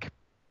she's like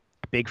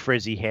big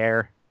frizzy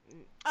hair,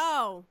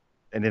 Oh.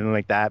 and anything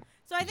like that.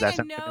 So I Does that think I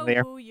sound know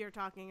familiar? who you're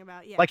talking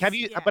about. Yes. Like, have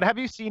you? yeah. But have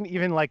you seen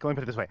even like? Let me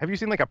put it this way: have you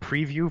seen like a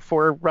preview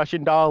for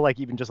Russian Doll? Like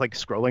even just like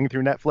scrolling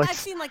through Netflix. I've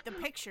seen like the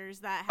pictures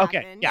that happen.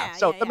 Okay, yeah.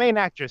 So the main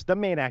actress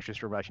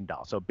for Russian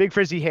Doll. So big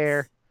frizzy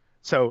hair,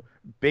 so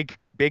big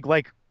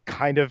like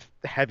kind of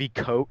heavy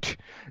coat,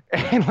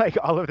 and like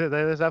all of the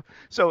other stuff.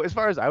 So as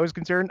far as I was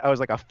concerned, I was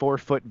like a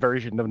 4-foot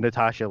version of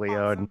Natasha Lyonne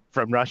Awesome.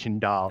 from Russian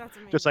Doll. That's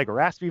Just like amazing.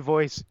 raspy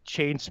voice,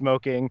 chain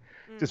smoking,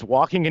 just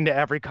walking into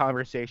every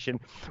conversation.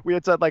 We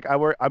had said like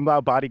I'm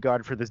a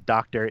bodyguard for this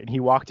doctor, and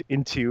he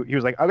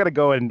was like, I'm gonna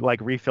go and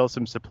like refill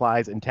some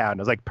supplies in town.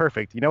 I was like,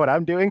 perfect. You know what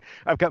I'm doing?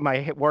 I've got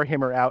my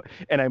Warhammer out,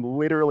 and I'm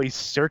literally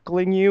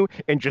circling you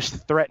and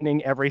just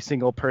threatening every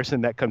single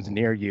person that comes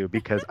near you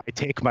because I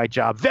take my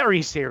job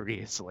very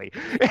seriously.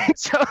 And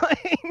so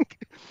like.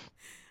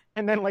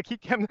 And then like he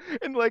came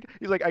and like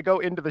he's like I go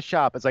into the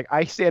shop. It's like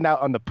I stand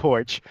out on the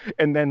porch,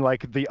 and then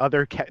like the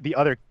other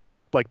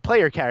like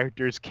player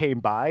characters came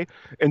by,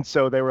 and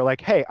so they were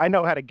like, "Hey, I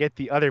know how to get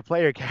the other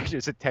player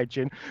characters'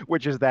 attention,"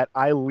 which is that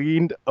I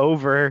leaned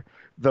over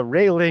the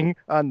railing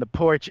on the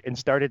porch and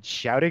started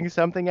shouting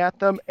something at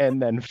them, and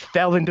then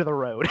fell into the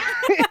road.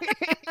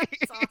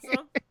 That's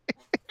awesome.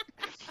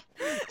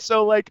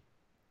 So like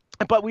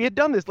but we had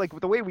done this like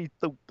the way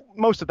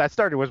most of that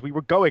started was we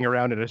were going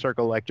around in a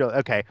circle like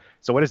okay,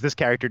 so what is this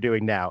character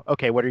doing now?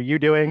 Okay, what are you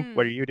doing?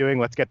 What are you doing?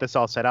 Let's get this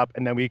all set up.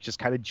 And then we just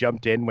kind of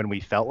jumped in when we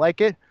felt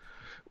like it.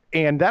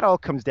 And that all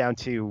comes down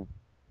to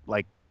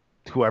like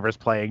whoever's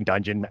playing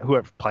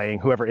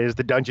whoever is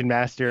the dungeon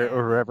master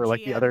or whoever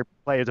like the other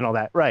players and all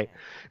that, right?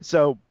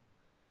 So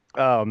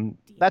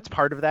that's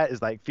part of that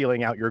is like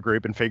feeling out your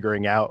group and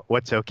figuring out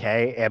what's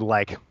okay. And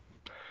like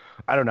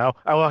I don't know.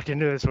 I walked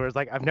into this where it's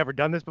like, I've never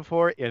done this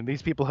before, and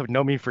these people have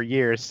known me for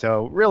years.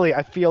 So really,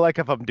 I feel like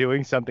if I'm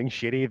doing something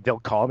shitty, they'll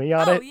call me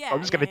on it. I'm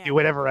just gonna do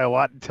whatever I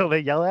want until they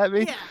yell at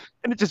me,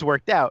 and it just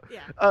worked out.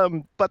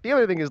 But the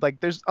other thing is like,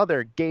 there's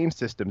other game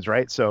systems,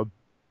 right? So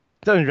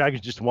Dungeons and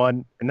Dragons just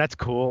one, and that's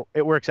cool.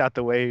 It works out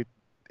the way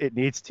it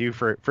needs to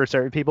for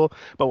certain people.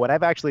 But what I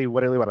really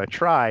want to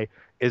try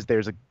is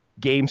there's a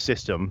game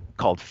system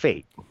called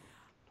Fate.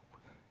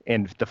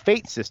 And the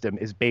Fate system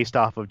is based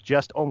off of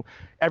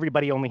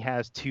everybody only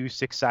has 2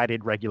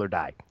 6-sided regular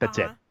die. That's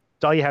it.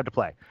 That's all you have to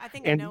play.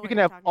 And you can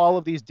have all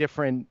of these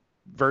different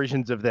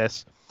versions of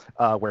this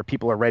where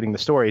people are writing the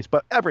stories,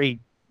 but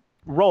every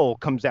roll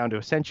comes down to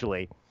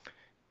essentially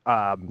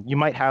you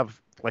might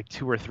have like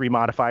 2 or 3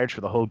 modifiers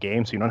for the whole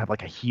game, so you don't have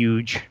like a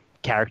huge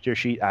character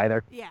sheet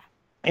either. Yeah.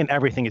 And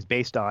everything is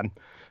based on,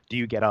 do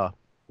you get a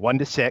 1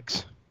 to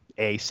 6,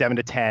 a 7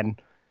 to 10,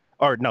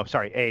 or no,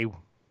 sorry,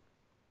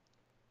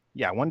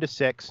 1 to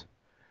 6,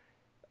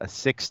 a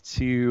 6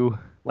 to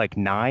like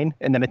 9,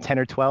 and then a 10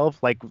 or 12,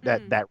 like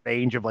that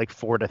range of like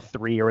 4 to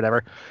 3 or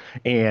whatever.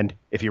 And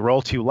if you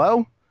roll too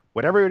low,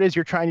 whatever it is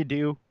you're trying to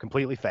do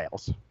completely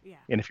fails. Yeah.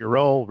 And if you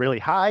roll really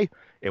high,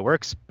 it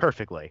works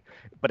perfectly.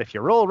 But if you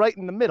roll right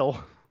in the middle,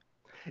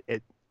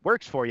 it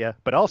works for you,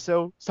 but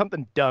also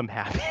something dumb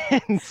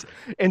happens.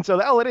 And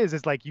so all it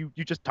is like you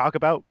just talk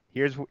about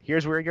here's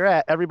where you're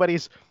at.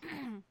 Everybody's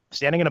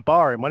standing in a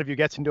bar and one of you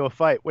gets into a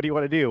fight. What do you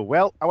want to do?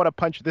 Well, I want to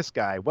punch this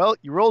guy. Well,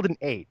 you rolled an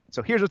 8.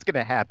 So here's what's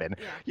going to happen.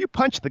 Yeah. You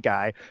punch the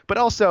guy, but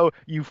also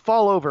you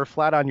fall over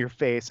flat on your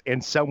face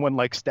and someone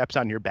like steps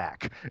on your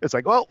back. It's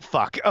like, well,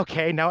 fuck.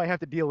 Okay, now I have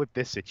to deal with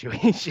this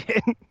situation.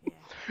 Yeah.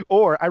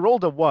 Or I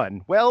rolled a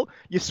 1. Well,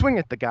 you swing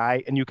at the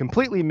guy and you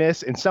completely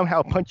miss and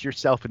somehow punch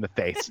yourself in the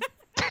face.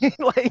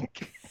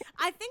 Like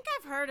I think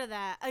I've heard of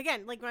that.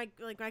 Again, like my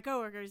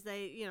coworkers,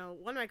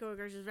 one of my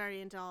coworkers is very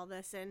into all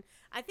this, and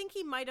I think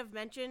he might have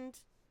mentioned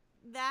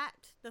that,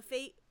 the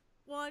Fate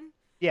one.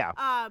 Yeah.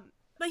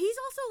 But he's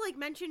also like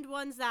mentioned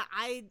ones that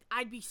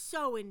I'd be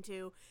so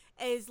into,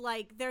 is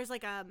like there's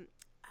like a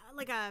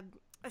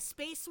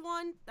space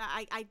one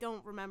that I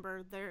don't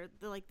remember the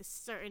like the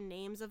certain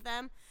names of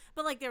them,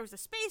 but like there was a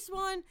space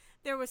one,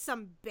 there was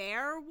some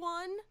bear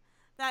one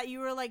that you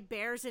were like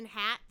bears in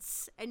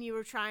hats and you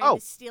were trying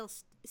to steal.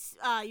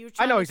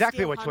 I know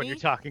exactly which one you're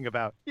talking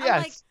about.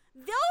 Yes. Like,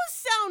 those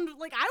sound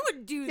like I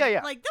would do.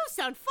 Yeah. Like those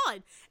sound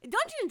fun.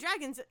 Dungeons and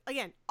Dragons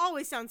again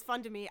always sounds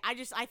fun to me. I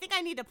think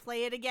I need to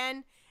play it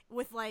again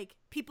with like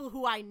people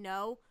who I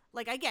know.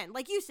 Like again,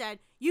 like you said,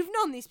 you've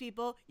known these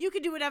people. You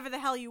could do whatever the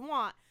hell you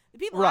want. The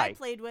people I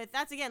played with,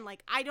 that's again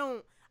like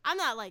I'm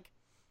not like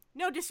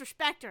no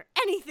disrespect or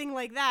anything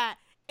like that.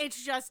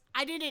 It's just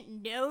I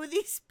didn't know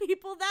these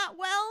people that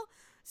well.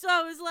 So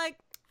I was like,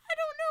 I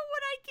don't know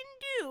what I can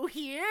do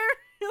here.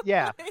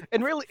 Yeah.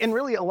 And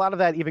really a lot of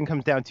that even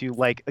comes down to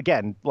like,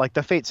 again, like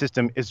the Fate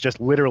system is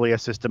just literally a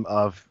system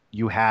of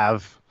you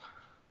have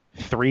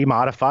 3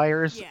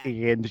 modifiers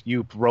and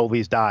you roll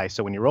these die.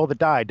 So when you roll the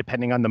die,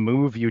 depending on the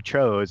move you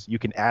chose, you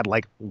can add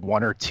like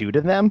 1 or 2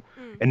 to them.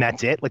 And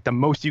that's it. Like the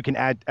most you can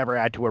ever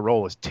add to a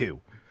roll is 2.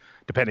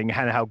 Depending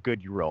on how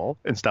good you roll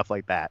and stuff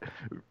like that.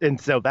 And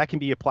so that can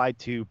be applied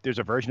to, there's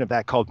a version of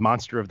that called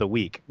Monster of the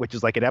Week, which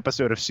is like an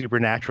episode of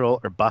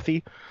Supernatural or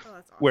Buffy,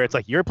 where it's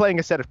like you're playing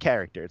a set of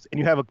characters and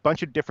you have a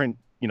bunch of different,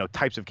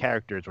 types of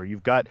characters where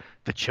you've got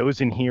the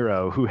chosen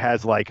hero who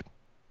has like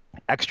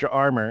extra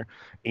armor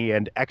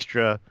and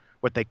extra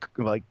what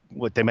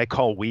they might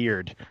call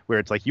weird, where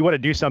it's like you want to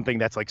do something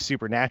that's like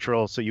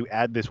supernatural, so you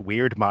add this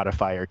weird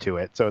modifier to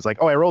it. So it's like,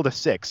 oh, I rolled a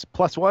 6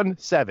 + 1,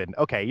 7.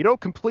 Okay, you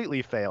don't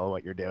completely fail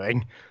what you're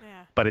doing,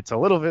 but it's a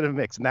little bit of a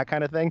mix and that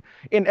kind of thing.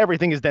 And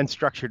everything is then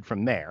structured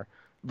from there.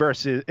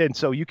 And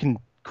so you can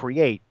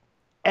create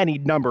any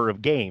number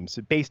of games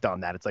based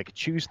on that. It's like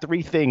choose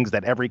three things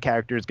that every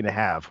character is going to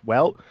have.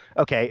 Well,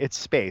 okay, it's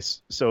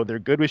space, so they're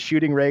good with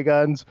shooting ray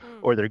guns, Mm.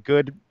 or they're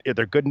good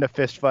in a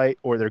fist fight,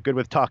 or they're good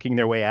with talking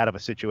their way out of a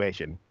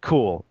situation.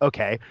 Cool.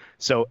 Okay,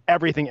 so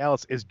everything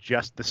else is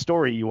just the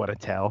story you want to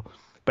tell.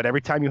 But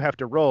every time you have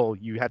to roll,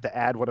 you have to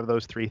add one of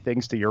those three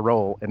things to your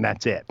roll, and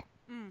that's it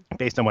Mm.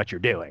 based on what you're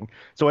doing.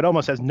 So it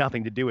almost has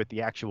nothing to do with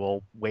the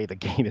actual way the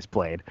game is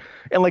played.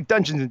 And like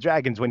Dungeons and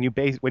Dragons, when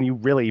you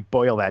really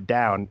boil that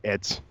down,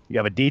 it's you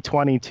have a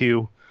D20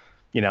 to,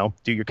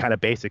 do your kind of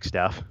basic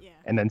stuff. Yeah.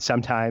 And then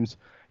sometimes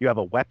you have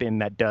a weapon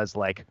that does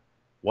like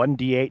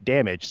 1d8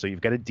 damage, so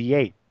you've got a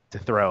d8 to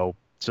throw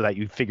so that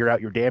you figure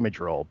out your damage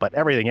roll. But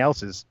everything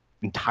else is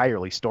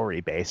entirely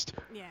story based.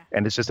 Yeah.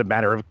 And it's just a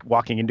matter of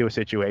walking into a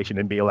situation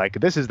and be like,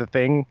 this is the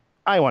thing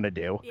I want to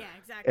do. Yeah,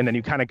 exactly. And then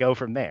you kind of go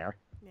from there.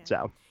 Yeah.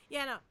 So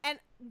Yeah, no. And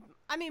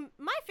I mean,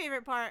 my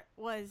favorite part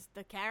was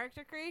the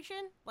character creation.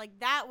 Like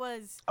that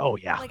was oh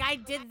yeah. like I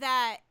did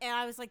that and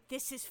I was like,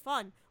 this is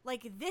fun.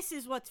 Like this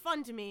is what's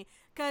fun to me,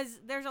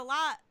 because there's a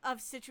lot of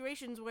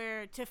situations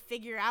where to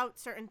figure out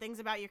certain things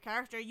about your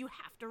character, you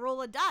have to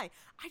roll a die.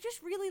 I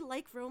just really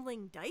like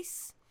rolling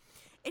dice.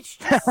 It's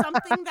just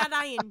something that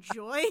I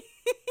enjoy.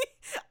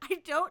 I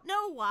don't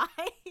know why.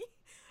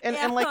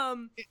 And like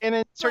and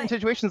in certain but-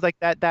 situations like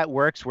that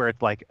works where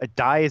it's like a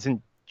die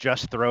isn't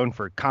just thrown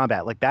for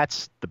combat. Like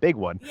that's the big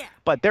one. Yeah.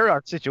 But there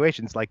are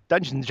situations like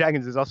Dungeons and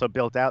Dragons is also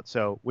built out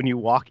so when you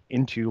walk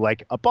into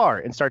like a bar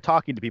and start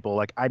talking to people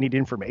like I need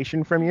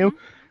information from you,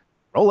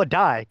 roll a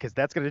die because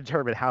that's going to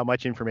determine how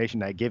much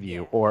information I give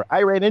you. Yeah. Or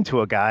I ran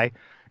into a guy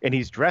and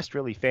he's dressed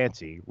really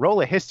fancy. Roll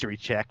a history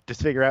check to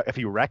figure out if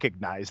you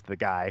recognize the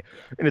guy.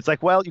 And it's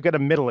like, well, you got a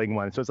middling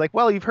one. So it's like,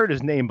 well, you've heard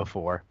his name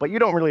before, but you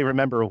don't really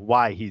remember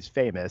why he's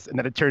famous. And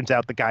then it turns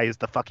out the guy is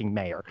the fucking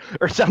mayor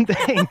or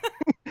something.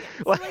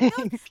 So, like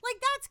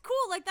that's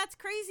cool. Like that's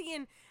crazy.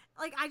 And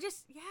like I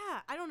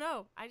don't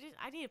know. I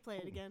need to play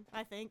it again.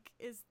 I think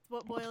is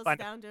what boils find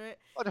down to it.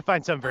 I'll have to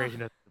find some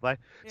version of the play.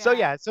 So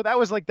yeah, so that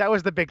was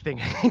the big thing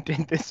I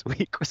did this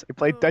week was I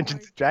played Oh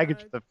Dungeons my and Dragons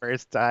God. for the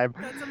first time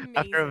That's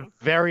after a amazing.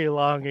 very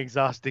long,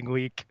 exhausting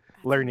week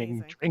learning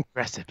amazing. drink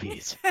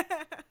recipes.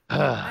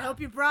 I hope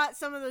you brought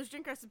some of those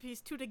drink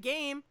recipes to the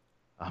game.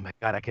 Oh my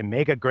God, I can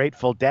make a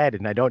Grateful Dead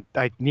and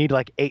I need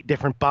like 8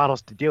 different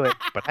bottles to do it,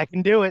 but I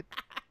can do it.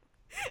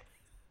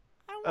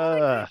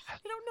 I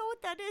don't know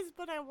what that is,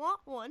 but I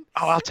want one.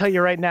 Oh, I'll tell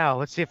you right now.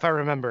 Let's see if I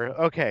remember.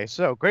 Okay,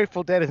 so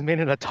Grateful Dead is made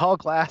in a tall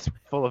glass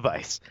full of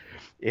ice.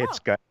 It's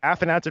Oh. got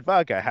half an ounce of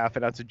vodka, half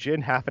an ounce of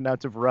gin, half an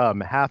ounce of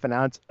rum, half an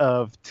ounce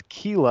of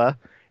tequila,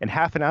 and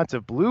half an ounce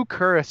of blue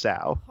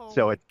curacao. Oh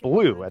So my it's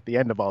blue God. at the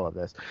end of all of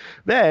this.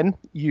 Then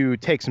you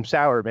take some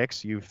sour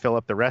mix, you fill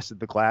up the rest of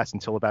the glass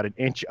until about an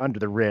inch under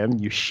the rim.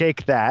 You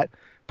shake that,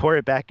 pour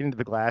it back into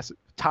the glass,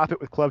 top it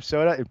with club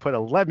soda, and put a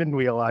lemon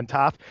wheel on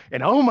top.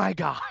 And oh my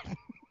God.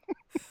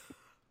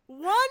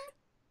 One,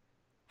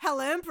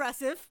 hella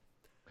impressive.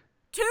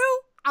 Two,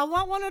 I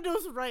want one of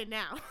those right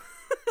now.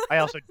 I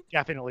also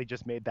definitely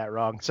just made that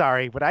wrong.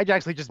 Sorry. What I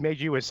actually just made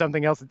you was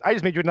something else. I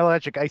just made you an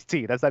electric iced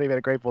tea. That's not even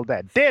a Grateful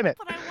Dead. Damn it.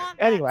 But I want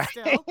Anyway.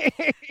 that still.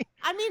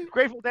 I mean,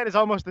 Grateful Dead is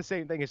almost the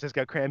same thing. It's just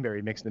got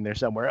cranberry mixed in there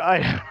somewhere.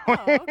 oh,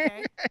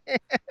 okay.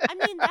 I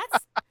mean, I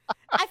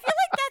feel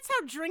like that's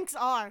how drinks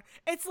are.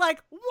 It's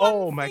like one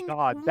Oh my thing,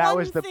 God, that one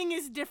was the- thing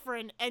is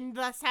different and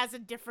thus has a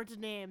different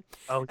name.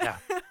 Oh, yeah.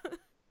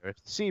 There's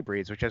the Sea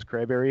Breeze, which has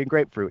cranberry and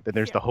grapefruit. Then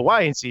there's Yeah. the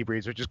Hawaiian Sea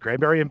Breeze, which is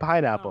cranberry and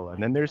pineapple. Oh And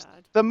my then there's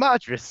God. the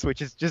Madras,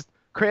 which is just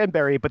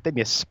cranberry, but then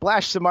you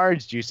splash some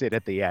orange juice in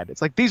at the end.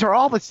 It's like these are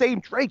all the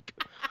same drink.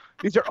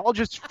 These are all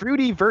just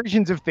fruity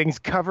versions of things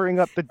covering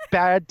up the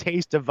bad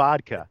taste of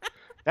vodka.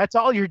 That's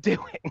all you're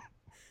doing.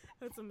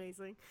 That's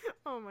amazing.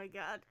 Oh my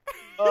God.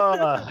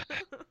 Ugh.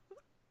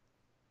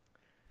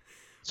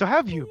 So how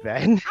have you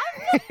been?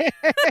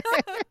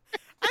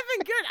 I've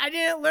been good. I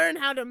didn't learn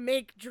how to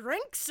make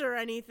drinks or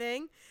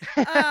anything.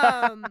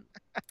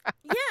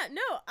 Yeah,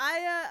 no,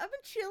 I've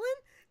been chilling.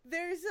 I've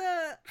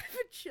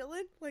been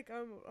chilling. Like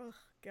oh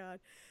God.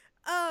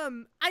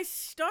 I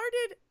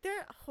started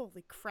there.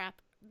 Holy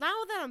crap! Now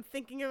that I'm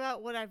thinking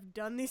about what I've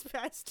done these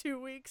past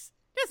 2 weeks,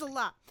 there's a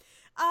lot.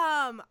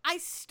 I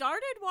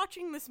started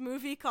watching this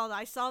movie called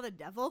I Saw the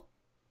Devil,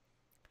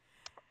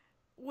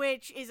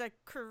 which is a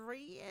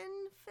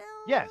Korean film.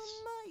 Yes.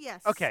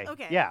 Yes. Okay.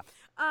 Okay. Yeah.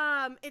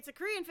 It's a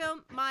Korean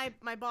film. My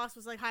boss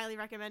was like highly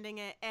recommending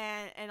it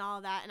and all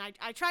of that, and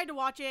I tried to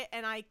watch it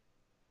and I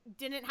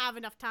didn't have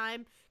enough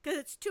time because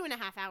it's 2.5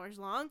 hours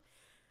long.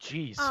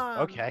 Jeez. Um,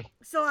 Okay.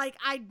 So like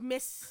I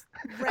misread.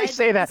 I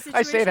say that. the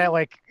I say that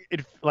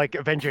situation. like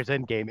Avengers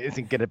Endgame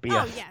isn't gonna be Oh,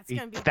 a yeah, it's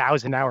gonna be-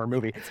 1,000-hour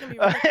movie. It's gonna be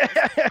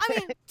ridiculous. I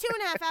mean,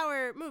 2.5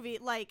 hour movie.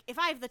 Like, if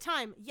I have the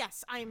time,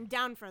 yes, I'm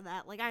down for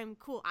that. Like, I'm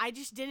cool. I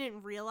just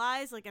didn't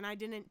realize, like, and I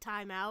didn't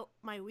time out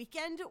my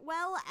weekend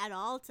well at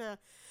all to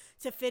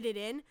fit it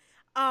in.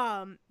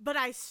 But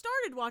I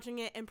started watching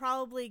it and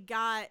probably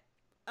got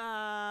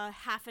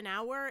half an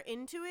hour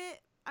into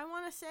it. I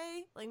want to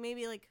say, like,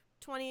 maybe like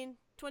 20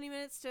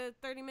 minutes to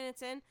 30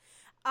 minutes in.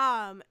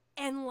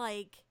 And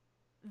like,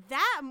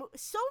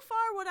 so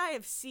far what I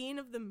have seen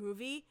of the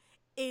movie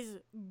is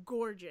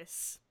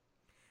gorgeous.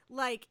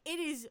 Like, it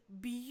is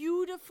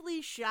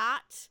beautifully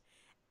shot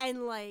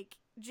and, like,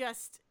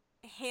 just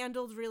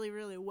handled really,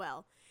 really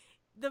well.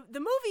 The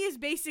movie is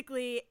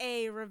basically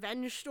a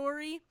revenge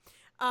story,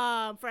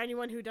 for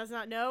anyone who does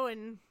not know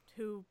and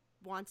who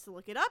wants to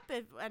look it up,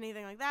 if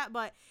anything like that.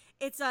 But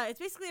it's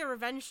basically a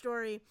revenge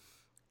story,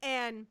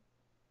 and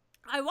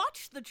I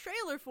watched the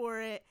trailer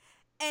for it,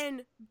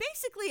 and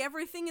basically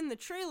everything in the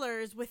trailer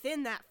is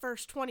within that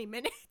first 20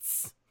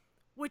 minutes,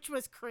 which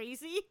was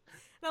crazy.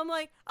 And I'm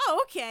like,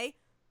 oh, okay.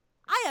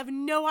 I have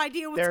no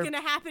idea what's going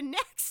to happen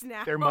next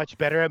now. They're much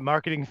better at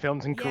marketing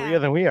films in Yeah. Korea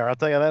than we are, I'll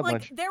tell you that like,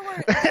 much. There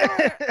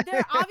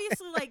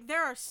obviously, like,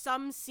 there are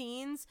some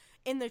scenes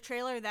in the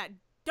trailer that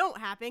don't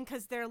happen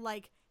because they're,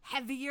 like,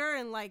 heavier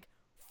and, like,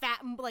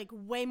 like,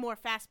 way more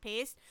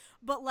fast-paced.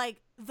 But,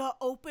 like, the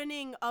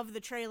opening of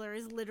the trailer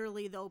is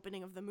literally the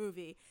opening of the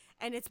movie.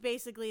 And it's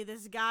basically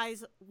this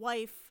guy's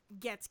wife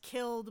gets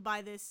killed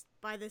by this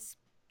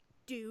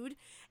dude,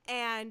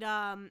 and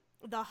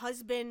the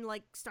husband,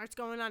 like, starts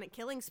going on a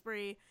killing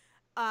spree,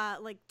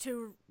 like,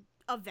 to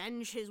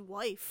avenge his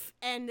wife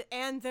and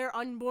their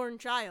unborn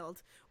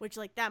child, which,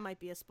 like, that might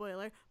be a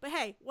spoiler, but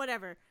hey,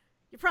 whatever.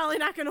 You're probably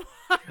not gonna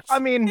watch. I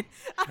mean,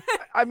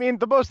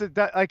 the most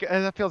that, like,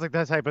 that feels like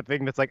that type of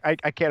thing that's like,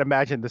 I can't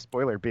imagine the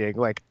spoiler being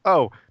like,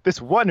 oh,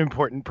 this one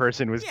important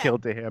person was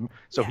killed to him,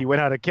 so he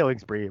went on a killing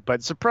spree,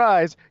 but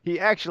surprise, he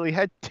actually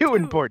had two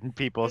important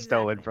people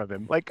stolen from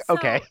him. Like,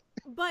 okay.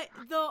 But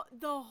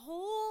the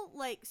whole,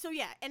 like, so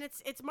yeah, and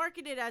it's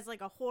marketed as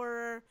like a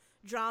horror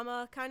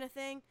drama kind of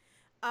thing,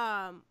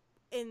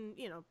 in,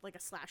 you know, like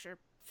a slasher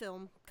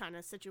film kind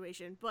of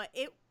situation, but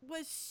it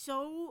was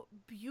so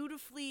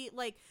beautifully,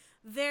 like,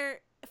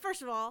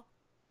 first of all,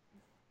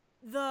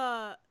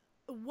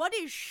 what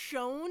is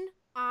shown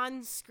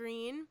on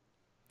screen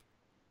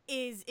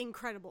is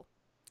incredible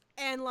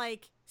and,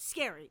 like,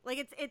 scary. Like,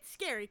 it's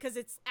scary because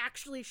it's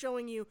actually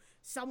showing you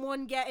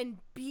someone getting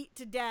beat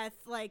to death,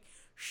 like,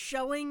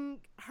 showing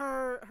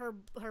her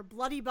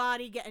bloody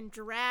body getting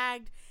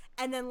dragged,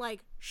 and then, like,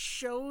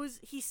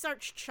 he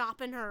starts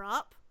chopping her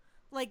up.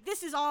 Like,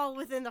 this is all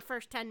within the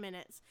first 10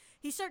 minutes.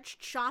 He starts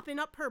chopping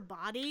up her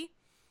body,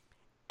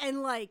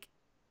 and, like,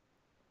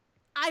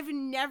 I've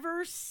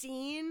never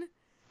seen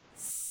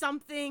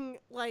something,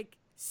 like,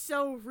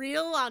 so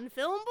real on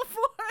film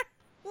before.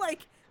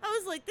 Like, I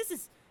was like,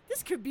 this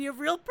could be a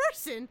real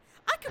person.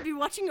 I could be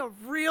watching a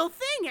real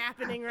thing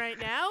happening right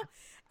now.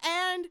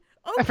 And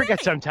okay. I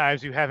forget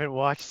sometimes you haven't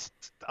watched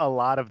a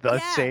lot of the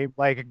same,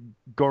 like,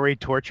 gory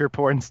torture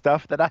porn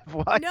stuff that I've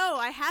watched. No,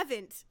 I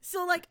haven't.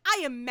 So, like,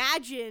 I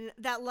imagine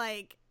that,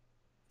 like,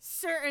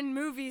 certain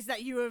movies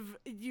that you've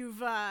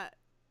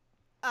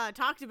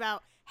talked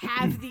about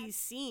have these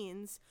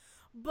scenes,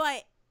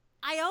 but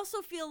I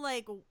also feel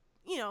like,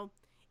 you know,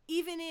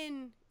 even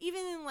in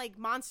like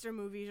monster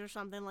movies or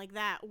something like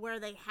that, where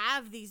they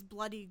have these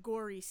bloody,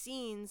 gory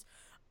scenes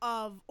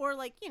or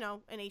like, you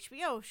know, an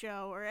HBO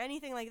show or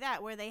anything like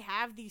that, where they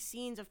have these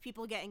scenes of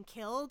people getting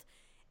killed,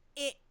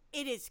 it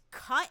is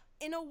cut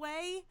in a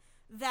way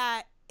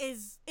that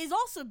is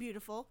also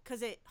beautiful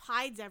because it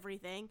hides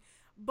everything,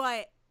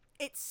 but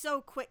it's so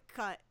quick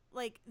cut.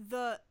 Like,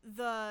 the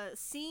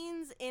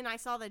scenes in I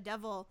Saw the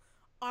Devil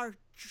are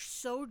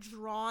so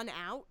drawn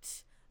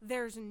out.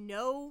 There's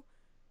no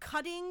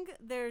cutting.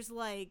 There's,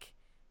 like,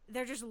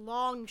 they're just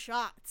long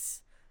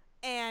shots,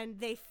 and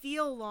they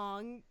feel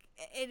long.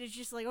 It is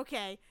just like,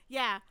 okay,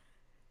 yeah,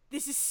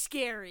 this is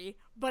scary,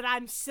 but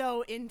I'm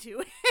so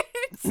into it.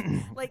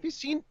 Like, have you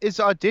seen,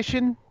 is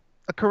Audition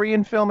a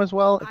Korean film as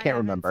well? I can't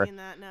remember. Seen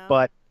that, no.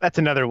 But that's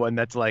another one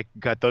that's, like,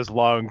 got those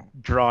long,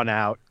 drawn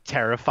out,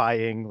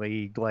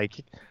 terrifyingly,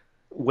 like,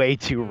 way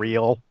too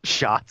real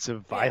shots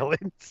of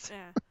violence.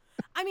 Yeah.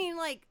 I mean,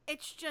 like,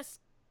 it's just,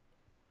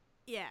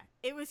 yeah,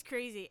 it was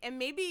crazy. And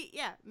maybe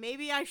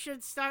I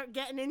should start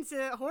getting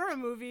into horror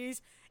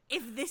movies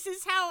if this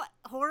is how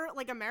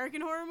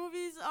American horror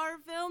movies are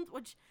filmed,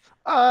 which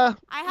I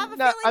have a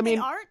feeling they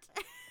aren't.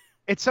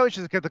 It's so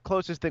interesting because the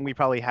closest thing we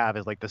probably have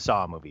is, like, the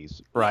Saw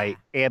movies, right?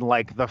 Yeah. And,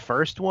 like, the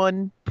first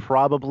one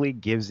probably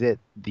gives it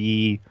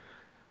the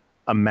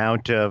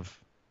amount of,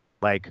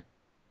 like,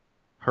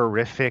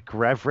 horrific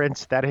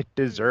reverence that it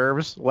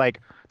deserves.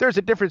 Like, there's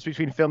a difference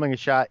between filming a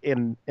shot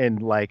in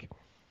like,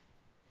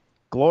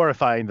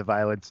 glorifying the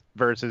violence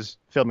versus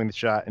filming the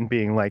shot and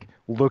being like,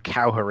 look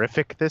how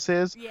horrific this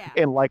is. Yeah.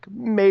 And, like,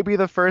 maybe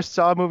the first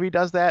Saw movie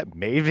does that,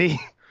 maybe.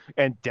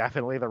 And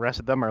definitely the rest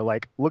of them are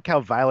like, look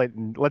how violent,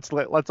 and let's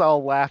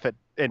all laugh at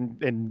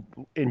and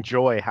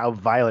enjoy how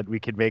violent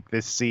we can make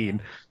this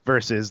scene,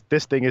 versus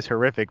this thing is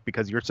horrific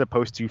because you're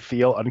supposed to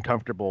feel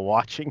uncomfortable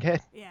watching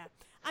it. Yeah.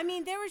 I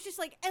mean, there was just,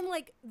 like, and,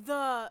 like,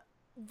 the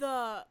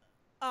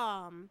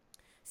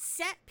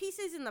set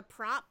pieces and the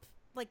prop,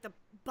 like, the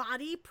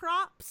body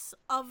props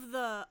of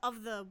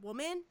the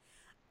woman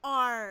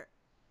are,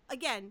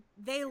 again,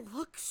 they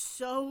look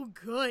so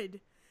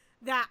good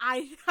that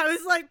I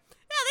was like,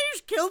 yeah, they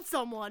just killed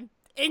someone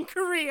in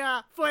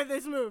Korea for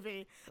this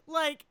movie.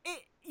 Like,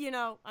 it, you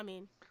know, I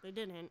mean, they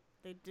didn't.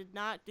 They did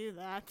not do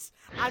that.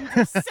 I'm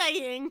just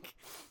saying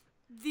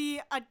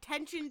the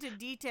attention to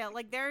detail.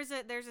 Like there's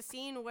a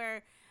scene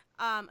where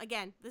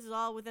again, this is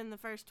all within the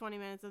first 20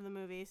 minutes of the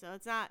movie, so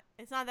it's not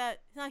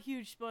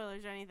huge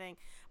spoilers or anything.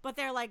 But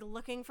they're like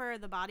looking for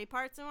the body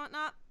parts and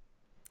whatnot.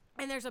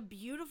 And there's a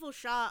beautiful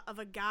shot of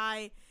a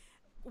guy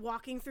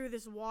walking through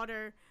this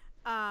water,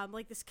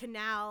 like this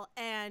canal,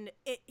 and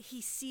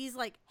he sees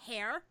like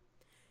hair,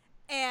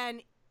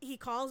 and he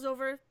calls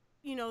over,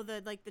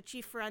 the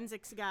chief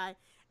forensics guy,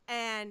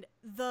 and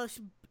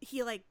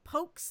he like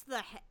pokes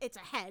it's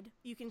a head.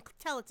 You can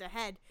tell it's a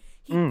head.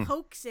 He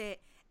pokes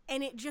it,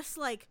 and it just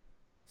like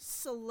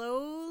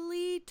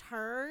slowly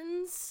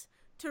turns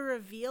to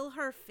reveal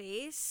her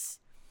face,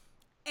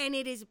 and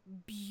it is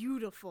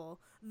beautiful.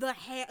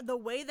 The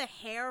way the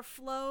hair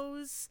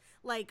flows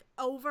like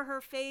over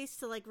her face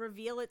to like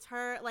reveal it's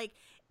her, like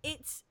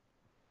it's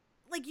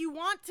like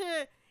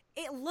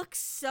it looks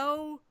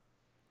so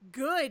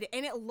good,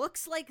 and it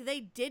looks like they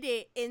did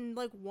it in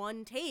like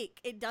one take.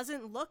 It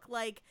doesn't look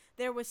like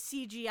there was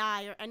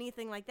CGI or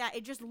anything like that.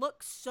 It just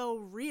looks so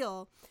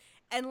real.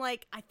 And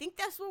like I think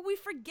that's what we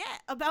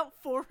forget about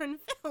foreign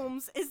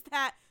films, is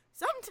that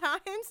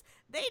sometimes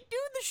they do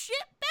the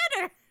shit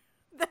better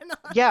than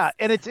us. Yeah,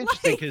 and it's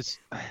interesting because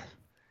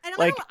and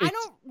like, I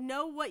don't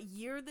know what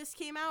year this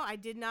came out.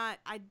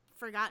 I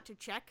forgot to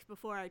check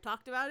before I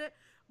talked about it.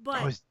 But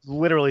I was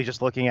literally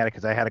just looking at it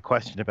because I had a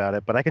question about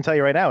it. But I can tell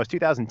you right now, it's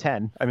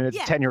 2010. I mean, it's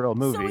a 10-year-old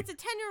movie. So it's a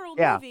 10-year-old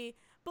movie.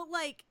 But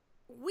like,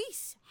 we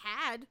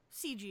had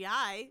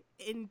CGI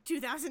in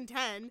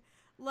 2010.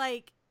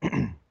 Like,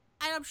 and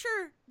I'm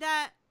sure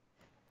that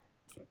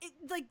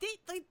the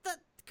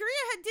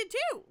Korea did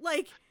too.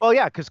 Like, well,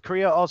 yeah, because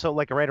Korea also,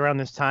 like, right around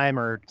this time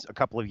or a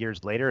couple of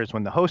years later is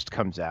when The Host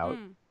comes out,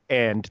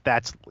 and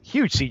that's a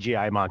huge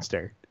CGI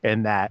monster.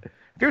 And that, have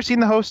you ever seen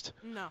The Host?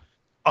 No.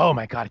 Oh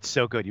my God, it's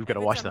so good. You've got to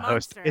watch The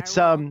Host. It's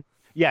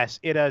yes,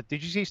 did you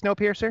see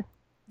Snowpiercer?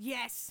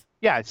 Yes.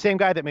 Yeah, same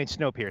guy that made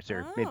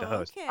Snowpiercer made The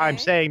Host. Okay. I'm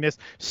saying this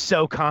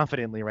so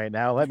confidently right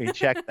now. Let me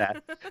check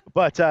that.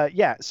 But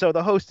yeah, so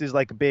The Host is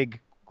like a big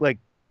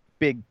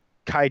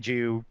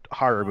kaiju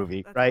horror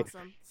movie, right?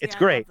 Awesome. See, it's I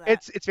great. love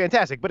that. It's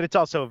fantastic, but it's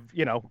also,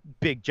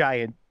 big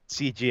giant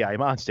CGI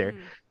monster.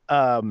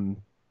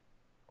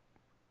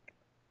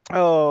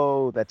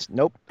 Oh,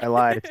 nope, I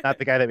lied. It's not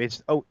the guy that made.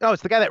 Oh, no,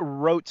 it's the guy that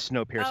wrote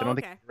Snowpiercer. I don't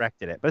think he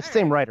directed it, but it's the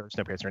same writer of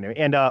Snowpiercer anyway.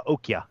 And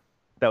Okja,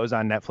 that was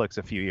on Netflix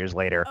a few years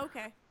later.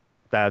 Okay.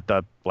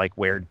 The like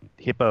weird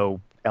hippo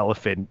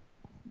elephant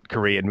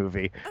Korean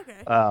movie.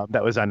 Okay.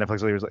 That was on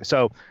Netflix years later.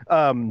 So,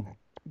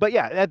 but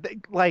yeah,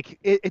 like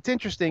it's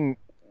interesting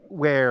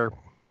where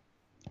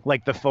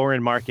like the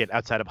foreign market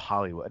outside of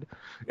Hollywood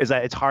is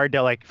that it's hard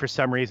to, like, for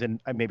some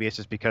reason, maybe it's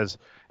just because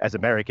as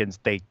Americans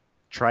they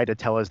try to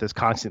tell us this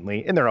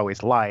constantly, and they're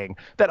always lying,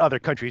 that other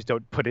countries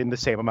don't put in the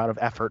same amount of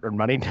effort or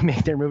money to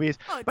make their movies.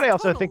 But I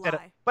also think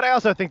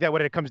that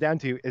what it comes down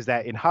to is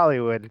that in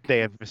Hollywood they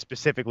have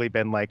specifically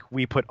been like,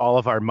 we put all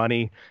of our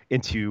money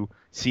into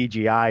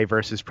CGI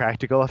versus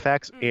practical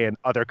effects, and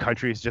other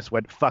countries just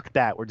went, fuck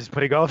that, we're just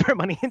putting all of our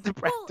money into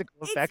practical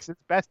effects as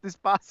best as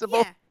possible.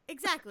 Yeah,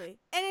 exactly.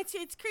 And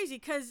it's crazy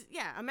because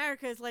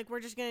America is like, we're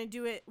just gonna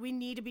do it, we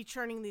need to be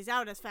churning these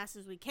out as fast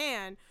as we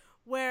can,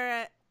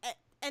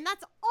 and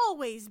that's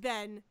always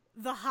been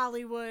the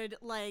Hollywood,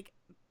 like,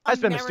 that's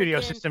been the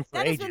studio system for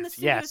ages. That has been the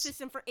studio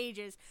system for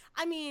ages.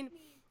 I mean,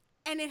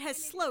 and it has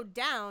slowed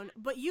down,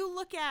 but you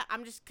look at,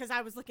 because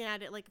I was looking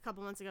at it like a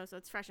couple months ago, so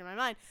it's fresh in my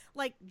mind,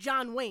 like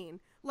John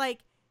Wayne. Like,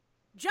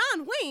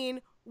 John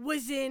Wayne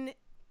was in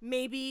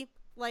maybe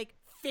like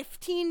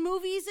 15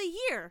 movies a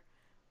year,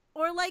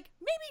 or like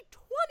maybe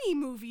 20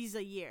 movies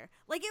a year.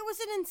 Like, it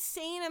was an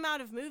insane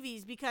amount of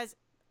movies because,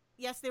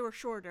 yes, they were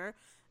shorter,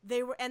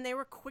 they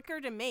were quicker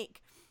to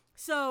make.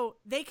 So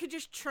they could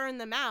just churn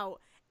them out.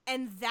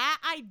 And that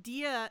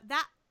idea,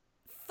 that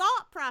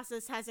thought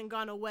process hasn't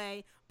gone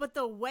away, but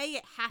the way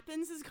it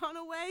happens has gone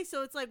away.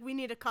 So it's like, we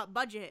need to cut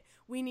budget.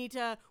 We need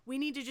to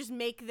just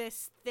make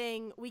this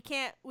thing. We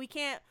can't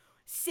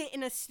sit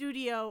in a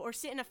studio or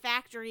sit in a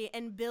factory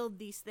and build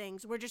these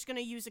things. We're just going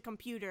to use a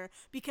computer,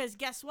 because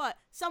guess what?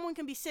 Someone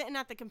can be sitting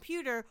at the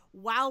computer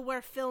while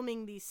we're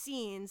filming these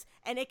scenes,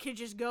 and it could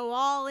just go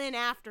all in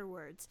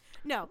afterwards.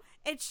 No,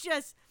 it's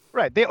just...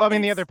 Right. The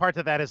other part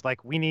of that is,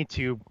 like, we need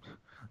to,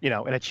 in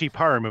a cheap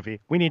horror movie,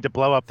 we need to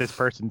blow up this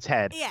person's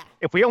head. Yeah.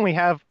 If we only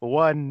have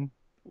one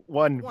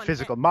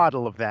physical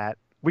model of that,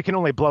 we can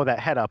only blow that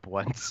head up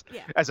once.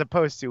 Yeah. As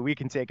opposed to, we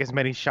can take as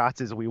many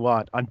shots as we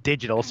want on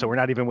digital, so we're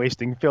not even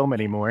wasting film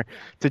anymore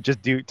to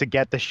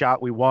get the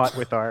shot we want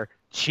with our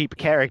cheap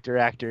character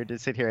actor to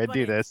sit here and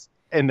do this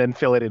and then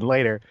fill it in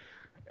later.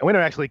 And we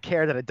don't actually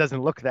care that it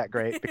doesn't look that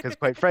great, because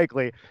quite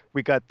frankly,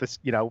 we got this,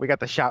 we got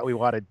the shot we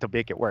wanted to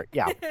make it work.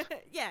 Yeah.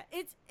 Yeah,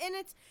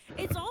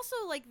 it's also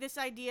like this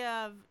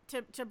idea of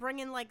to bring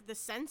in like the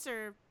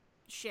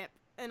censorship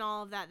and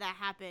all of that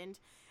happened,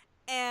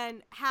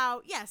 and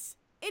how, yes,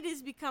 it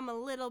has become a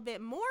little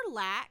bit more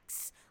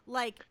lax.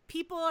 Like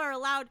people are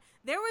allowed.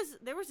 There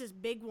was this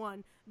big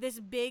one, this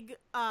big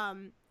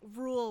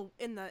rule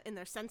in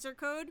their censor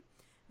code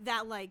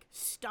that like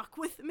stuck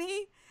with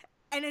me,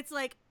 and it's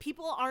like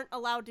people aren't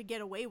allowed to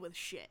get away with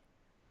shit.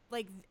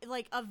 Like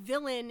a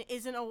villain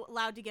isn't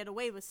allowed to get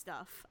away with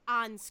stuff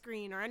on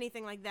screen or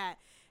anything like that.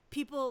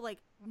 People, like,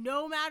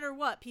 no matter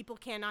what, people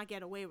cannot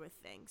get away with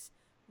things.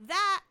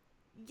 That,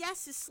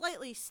 yes, is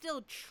slightly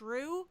still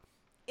true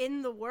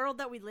in the world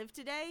that we live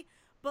today,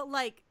 but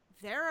like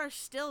there are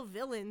still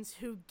villains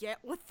who get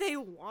what they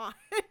want.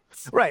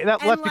 Right.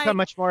 That's And become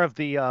much more of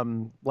the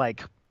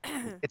like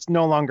it's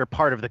no longer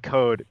part of the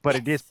code, but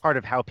it is yes. part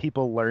of how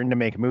people learn to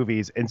make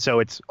movies. And so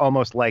it's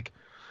almost like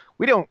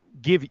we don't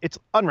give it's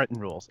unwritten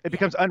rules. It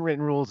becomes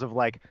unwritten rules of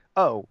like,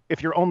 oh,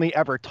 if you're only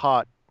ever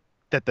taught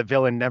that the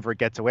villain never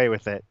gets away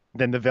with it,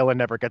 then the villain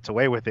never gets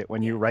away with it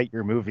when you write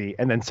your movie.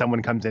 And then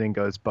someone comes in and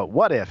goes, but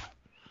what if?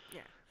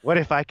 Yeah. What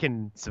if I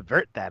can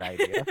subvert that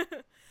idea?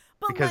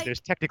 But Because like, there's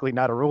technically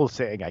not a rule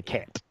saying I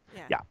can't.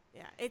 Yeah.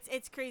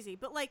 It's crazy.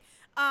 But like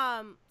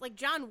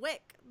John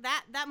Wick,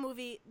 that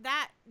movie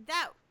that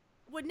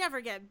would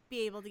never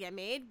be able to get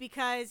made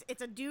because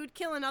it's a dude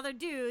killing other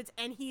dudes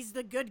and he's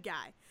the good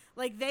guy.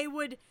 Like they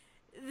would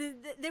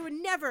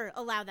never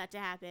allow that to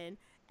happen.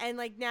 And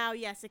like now,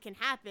 yes, it can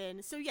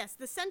happen. So yes,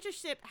 the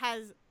censorship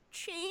has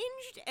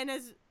changed and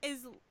is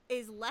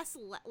less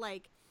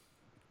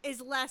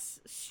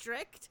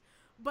strict,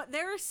 but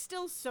there is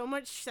still so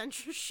much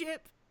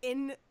censorship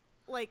in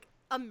like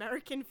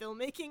American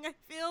filmmaking. I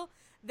feel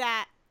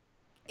that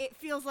it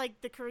feels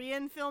like the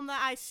Korean film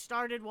that I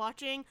started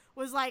watching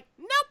was like,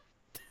 nope.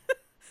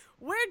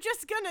 We're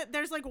just gonna,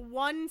 there's like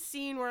one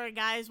scene where a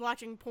guy is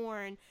watching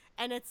porn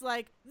and it's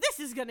like, this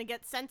is gonna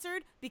get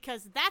censored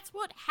because that's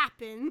what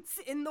happens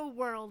in the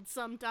world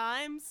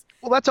sometimes.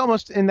 Well, that's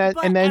almost in that,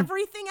 But and then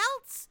everything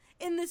else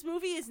in this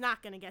movie is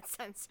not gonna get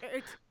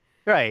censored.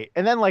 right,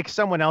 and then like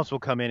someone else will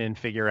come in and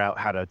figure out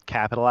how to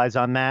capitalize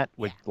on that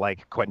with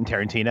like Quentin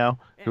Tarantino,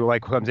 who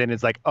like comes in and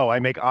is like, oh, I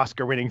make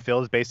Oscar-winning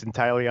films based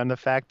entirely on the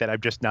fact that I'm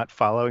just not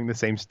following the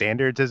same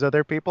standards as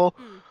other people.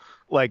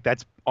 Like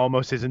that's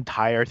almost his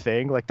entire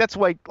thing. Like that's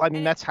why I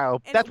mean that's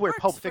where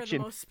Pulp Fiction,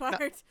 for the most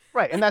part.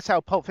 right, and that's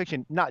how Pulp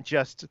Fiction, not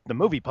just the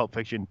movie Pulp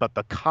Fiction, but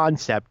the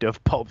concept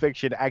of Pulp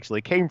Fiction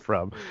actually came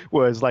from,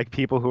 was like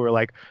people who were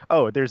like,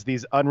 oh, there's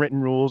these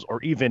unwritten rules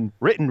or even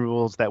written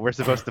rules that we're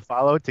supposed to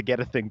follow to get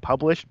a thing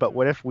published, but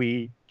what if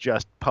we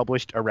just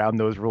published around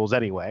those rules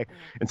anyway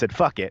and said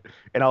fuck it,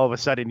 and all of a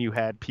sudden you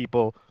had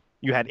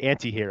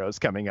anti-heroes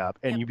coming up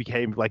and you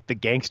became like the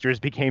gangsters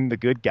became the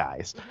good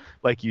guys,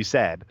 like you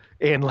said,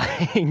 and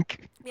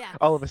like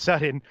all of a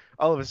sudden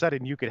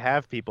you could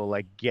have people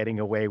like getting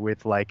away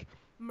with like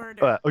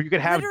murder, or you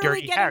could have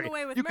literally Dirty getting Harry.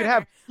 away with You could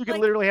murder. like,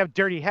 literally have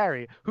Dirty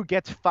Harry, who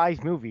gets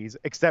 5 movies,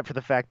 except for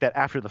the fact that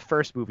after the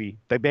first movie,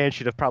 the man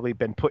should have probably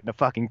been put in a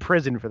fucking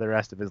prison for the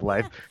rest of his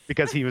life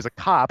because he was a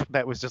cop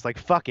that was just like,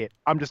 fuck it,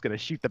 I'm just gonna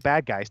shoot the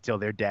bad guys till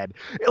they're dead.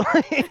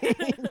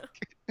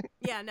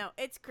 Yeah, no,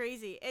 it's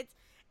crazy. It's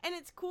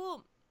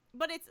cool,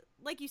 but it's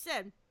like you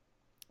said,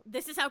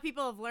 this is how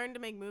people have learned to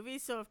make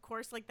movies. So of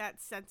course, like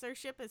that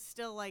censorship is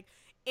still like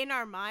in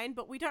our mind,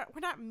 but we're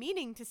not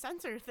meaning to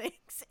censor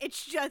things.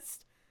 It's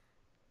just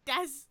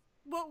that's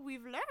what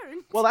we've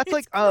learned. Well, that's it's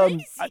like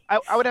crazy.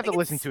 I would have Like, to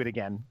listen to it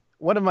again.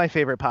 One of my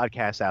favorite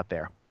podcasts out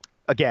there.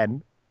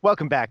 Again,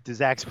 welcome back to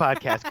Zach's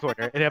Podcast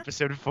Corner in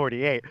episode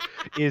 48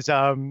 is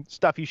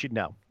Stuff You Should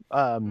Know.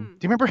 Do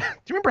you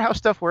remember how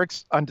stuff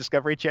works on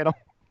Discovery Channel?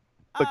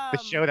 Like the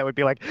show that would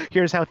be like,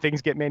 here's how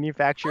things get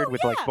manufactured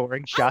with like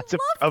boring shots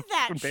of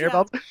conveyor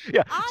belts.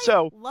 Yeah.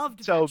 I loved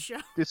that show.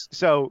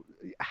 So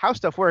How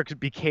Stuff Works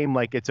became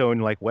like its own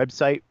like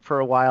website for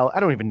a while. I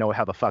don't even know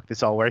how the fuck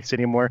this all works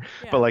anymore,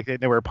 but like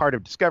they were a part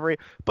of Discovery.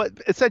 But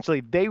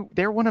essentially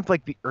they're one of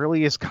like the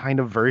earliest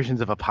kind of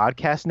versions of a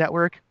podcast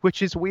network,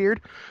 which is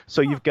weird.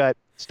 So you've got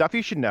Stuff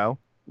You Should Know,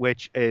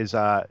 which is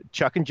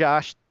Chuck and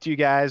Josh, two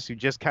guys who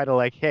just kind of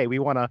like, hey, we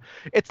want to,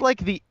 it's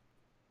like the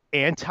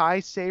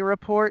anti-Say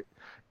Report,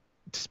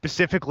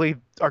 specifically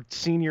our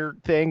senior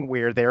thing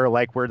where they're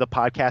like, we're the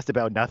podcast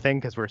about nothing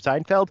because we're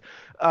Seinfeld.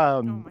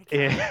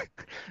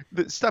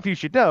 The Stuff You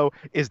Should Know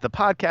is the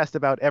podcast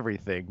about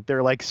everything.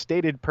 Their like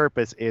stated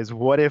purpose is,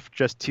 what if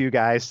just two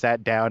guys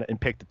sat down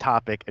and picked a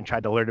topic and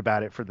tried to learn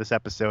about it for this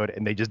episode,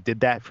 and they just did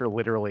that for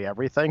literally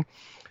everything.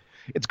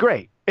 It's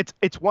great.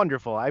 It's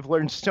wonderful. I've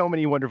learned so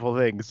many wonderful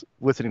things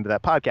listening to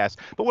that podcast.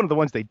 But one of the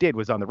ones they did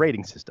was on the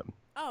rating system.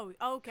 Oh,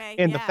 okay.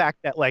 And the fact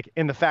that like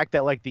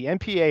the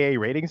MPAA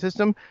rating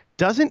system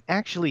doesn't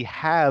actually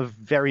have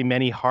very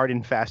many hard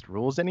and fast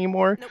rules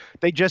anymore. Nope.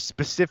 They just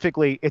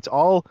specifically, it's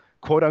all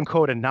quote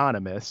unquote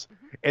anonymous,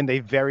 and they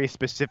very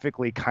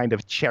specifically kind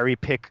of cherry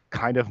pick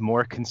kind of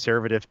more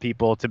conservative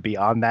people to be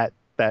on that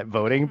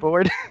voting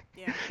board.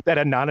 That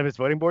anonymous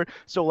voting board.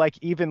 So like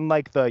even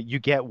like you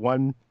get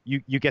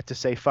to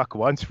say fuck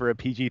once for a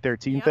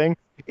PG-13 thing.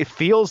 It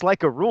feels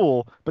like a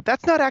rule, but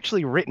that's not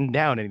actually written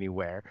down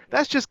anywhere.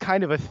 That's just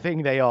kind of a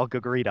thing they all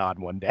agreed on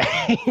one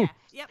day.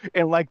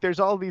 And like there's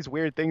all these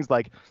weird things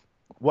like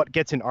what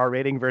gets an R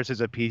rating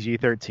versus a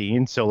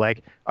PG-13. So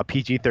like a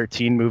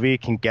PG-13 movie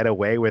can get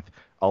away with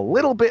a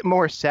little bit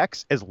more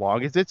sex as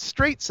long as it's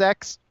straight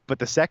sex, but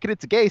the second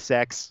it's gay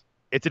sex,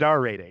 it's an R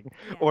rating.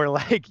 Yeah. Or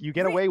like you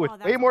get Right. away with Oh,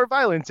 way that's more awful.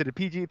 violence in a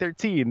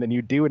PG-13 than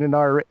you do in an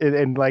R,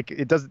 and like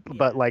it doesn't. Yeah.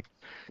 But like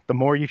the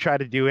more you try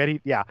to do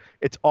yeah,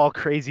 it's all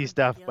crazy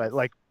stuff. But Ridiculous.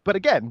 like, but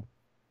again,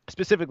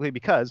 specifically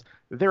because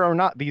there are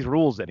not these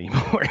rules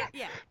anymore.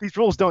 Yeah. These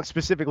rules don't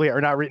specifically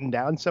are not written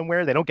down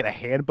somewhere. They don't get a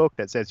handbook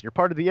that says you're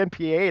part of the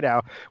MPAA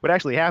now. What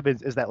actually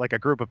happens is that like a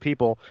group of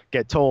people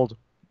get told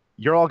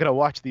you're all going to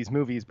watch these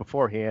movies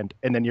beforehand,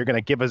 and then you're going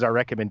to give us our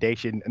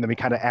recommendation, and then we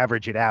kind of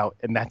average it out,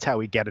 and that's how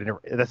we get it.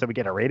 That's how we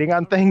get a rating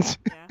on things.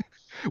 Yeah.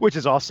 Which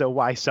is also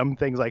why some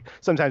things like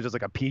sometimes it's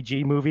like a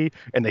PG movie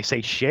and they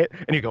say shit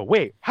and you go,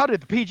 wait, how did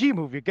the PG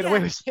movie get away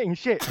Yeah. with saying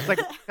shit? It's like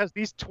because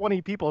these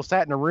 20 people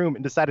sat in a room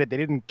and decided they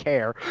didn't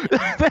care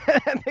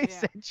and they Yeah.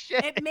 said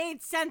shit. It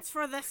made sense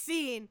for the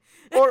scene.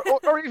 Or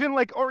even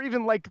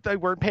like they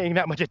weren't paying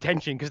that much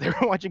attention because they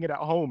were watching it at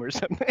home or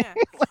something. Yeah.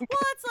 Well,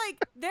 it's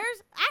like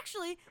there's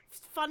actually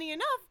funny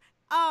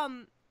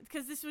enough,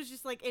 because this was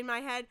just like in my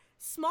head.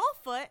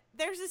 Smallfoot,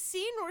 there's a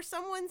scene where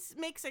someone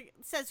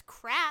says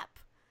crap,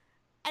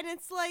 and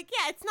it's like,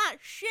 yeah, it's not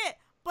shit,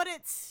 but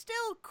it's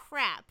still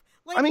crap.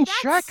 Like, I mean,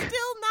 that's Shrek.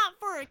 still not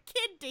for a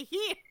kid to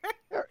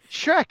hear.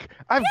 Shrek,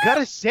 I've got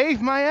to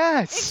save my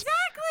ass.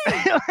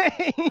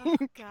 Exactly.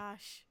 Oh,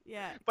 gosh.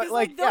 Yeah. But, Because,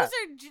 like, those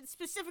are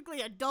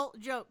specifically adult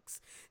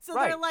jokes. So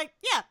they're Right. like,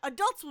 yeah,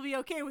 adults will be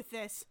okay with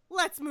this.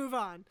 Let's move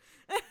on.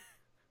 It's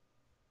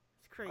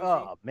crazy.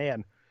 Oh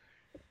man.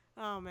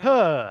 Oh, man.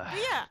 Huh. But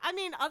yeah, I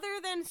mean, other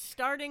than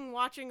starting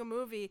watching a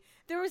movie,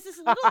 there was this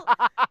little,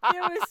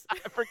 there was,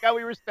 I forgot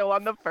we were still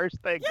on the first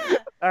thing. yeah,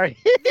 All right.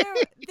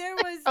 there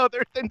was,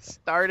 Other than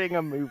starting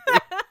a movie.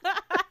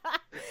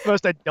 It's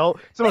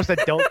the most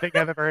adult thing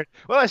I've ever heard.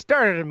 Well, I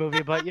started a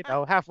movie, but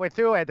halfway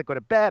through I had to go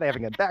to bed. I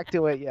haven't gotten back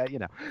to it. Yeah,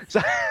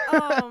 So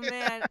oh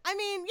man, I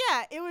mean,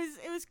 yeah, it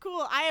was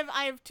cool. I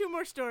have two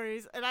more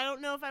stories, and I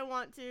don't know if I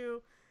want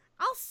to.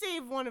 I'll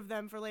save one of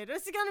them for later.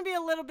 This is gonna be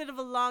a little bit of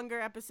a longer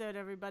episode,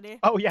 everybody.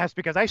 Oh yes,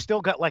 because I still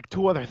got like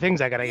two other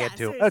things I gotta Yeah, get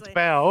to. That's seriously.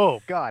 bad.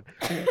 Oh God.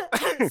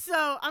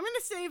 So I'm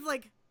gonna save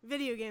like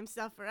video game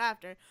stuff for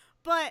after.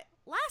 But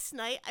last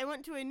night I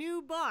went to a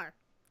new bar.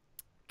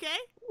 Okay,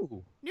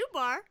 Ooh, new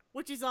bar,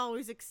 which is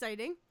always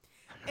exciting.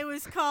 It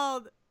was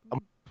called. it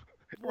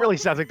really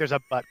sounds like there's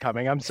a butt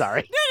coming. I'm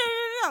sorry.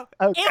 No.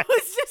 Okay. It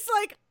was just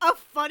like a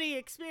funny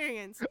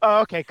experience. Oh,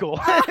 okay, cool.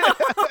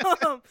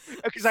 Um,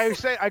 Because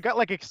I got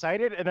like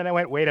excited and then I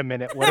went, wait a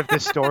minute, what if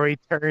this story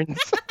turns?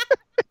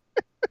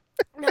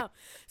 No.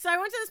 So I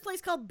went to this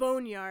place called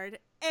Boneyard,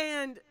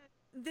 and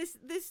this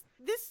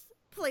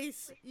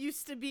place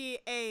used to be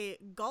a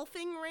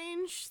golfing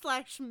range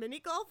 / mini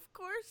golf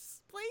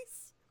course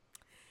place,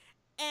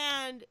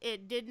 and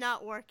it did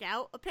not work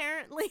out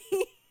apparently.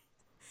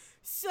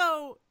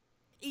 So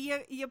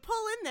you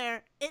pull in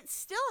there, it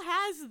still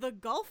has the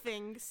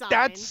golfing sign.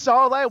 That's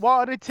all I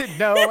wanted to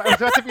know. I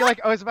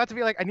was about to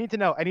be like, I need to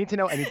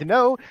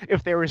know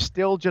if there were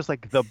still just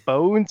like the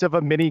bones of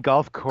a mini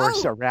golf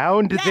course Oh,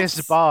 around this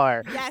yes.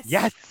 bar. Yes.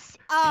 Yes.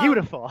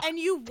 Beautiful. And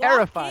you walk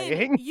Terrifying.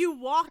 in. You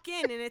walk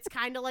in, and it's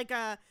kind of like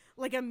a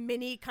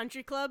mini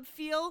country club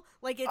feel.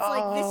 Like it's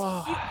like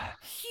this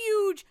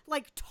huge,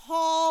 like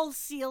tall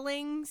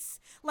ceilings,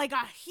 like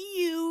a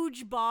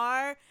huge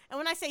bar. And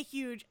when I say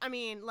huge, I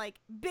mean like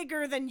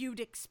bigger than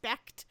you'd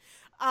expect.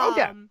 Oh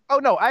yeah. Oh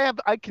no, I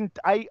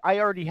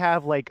already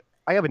have like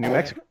I have a New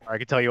Mexico bar I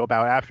can tell you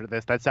about after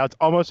this. That sounds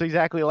almost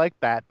exactly like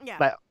that.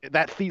 Yeah.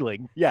 That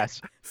feeling.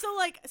 Yes.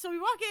 So we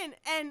walk in,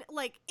 and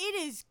like it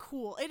is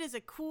cool. It is a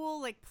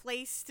cool like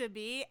place to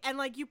be, and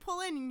like you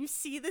pull in and you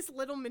see this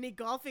little mini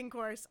golfing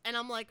course, and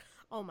I'm like,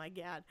 oh my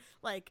god,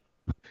 like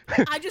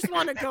I just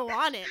want to go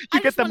on it.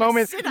 You get the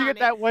moment. Sit You on get it.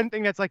 that one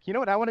thing that's like, you know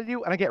what I want to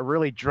do, and I get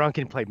really drunk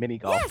and play mini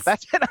golf. Yes.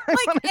 That's what I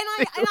Like, wanna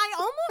and do. I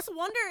almost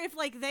wonder if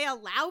like they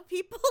allow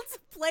people to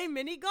play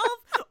mini golf,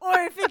 or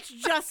if it's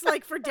just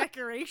like for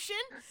decoration.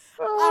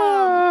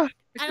 I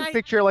and just I-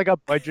 picture like a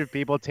bunch of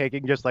people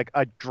taking just like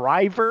a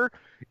driver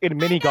and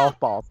mini golf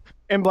balls.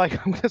 And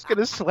like, I'm just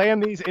gonna slam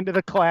these into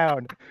the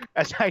clown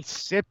as I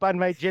sip on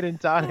my gin and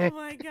Oh tonic.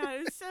 my god,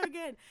 it was so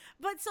good.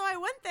 But so I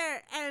went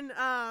there, and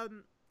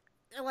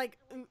like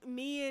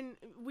me and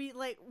we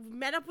like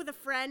met up with a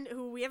friend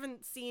who we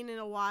haven't seen in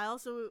a while.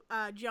 So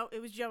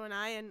it was Joe and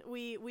I, and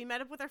we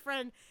met up with our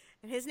friend,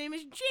 and his name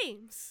is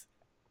James,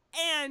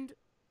 and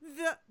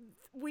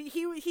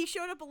he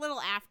showed up a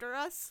little after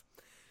us.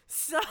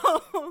 So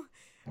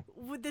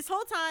with this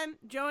whole time,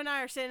 Joe and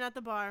I are sitting at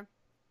the bar,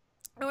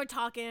 and we're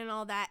talking and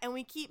all that, and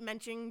we keep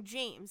mentioning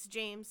James.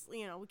 James,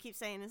 we keep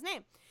saying his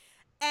name.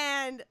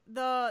 And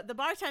the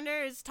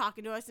bartender is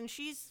talking to us, and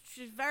she's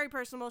very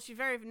personable. She's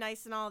very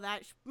nice and all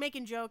that. She's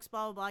making jokes,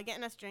 blah, blah, blah,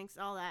 getting us drinks,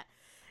 all that.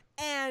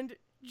 And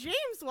James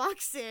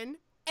walks in,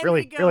 and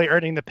we go, Really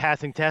earning the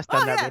passing test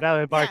on Oh, that yeah, Rhode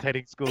Island yeah.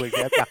 bartending school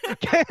again.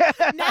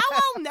 Yeah. now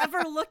I'll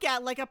never look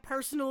at like a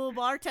personal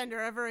bartender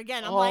ever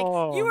again. I'm Oh,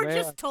 like, you were man.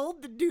 just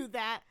told to do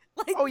that.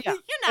 Like, Oh yeah,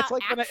 you're not it's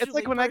like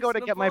actually when I go to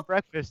get my personable.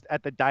 breakfast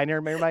at the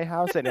diner near my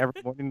house, and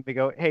every morning they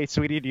go, "Hey,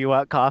 sweetie, do you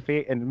want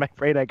coffee?" And in my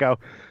brain I go,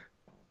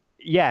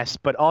 "Yes,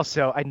 but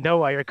also I know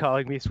why you're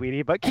calling me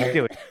sweetie, but keep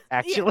doing it, Yeah,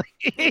 actually."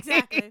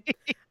 exactly.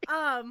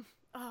 Oh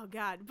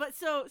God. But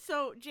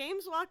so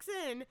James walks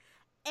in,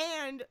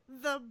 and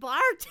the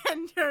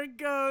bartender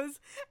goes,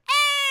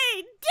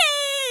 "Hey,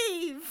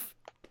 Dave!"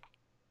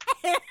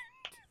 And,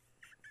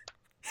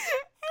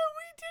 and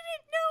we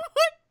didn't know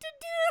what to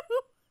do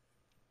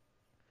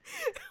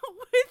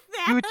with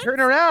You that. turn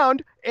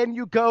around and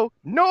you go,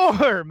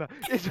 "Norm,"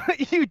 is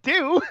what you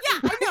do. Yeah,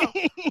 I know.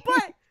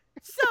 But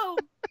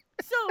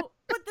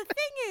but the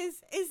thing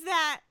is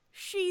that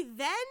she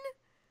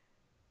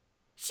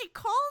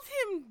called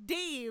him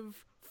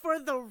Dave for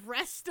the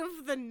rest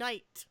of the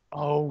night.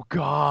 Oh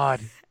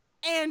God.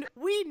 And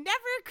we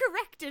never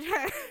corrected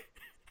her.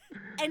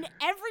 And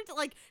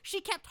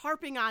she kept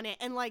harping on it,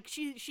 and like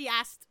she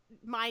asked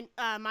mine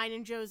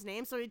and Joe's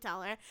name, so we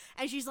tell her,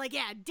 and she's like,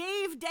 yeah,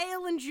 Dave,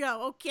 Dale, and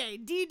Joe, okay,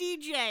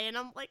 DDJ, and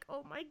I'm like,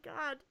 oh my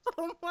god,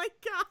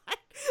 like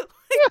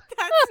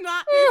that's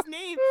not his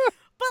name,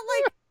 but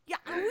like, yeah,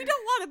 we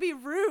don't want to be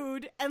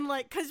rude, and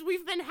like, cause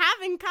we've been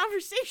having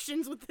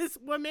conversations with this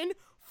woman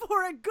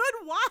for a good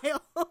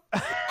while, and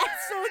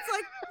so it's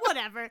like,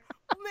 whatever,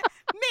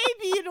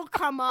 maybe it'll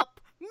come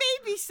up,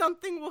 maybe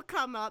something will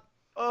come up.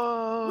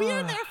 Oh. We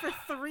are there for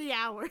 3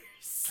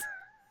 hours.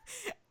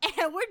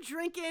 And we're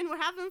drinking, we're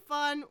having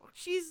fun.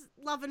 She's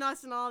loving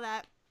us and all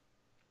that.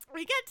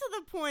 We get to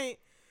the point,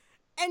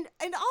 and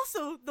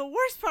also the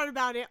worst part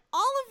about it,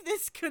 all of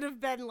this could have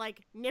been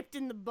like nipped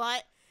in the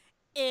butt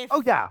if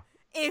Oh yeah.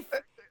 if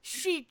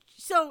she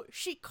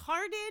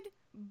carded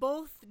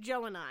both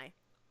Joe and I.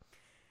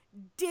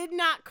 Did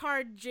not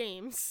card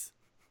James.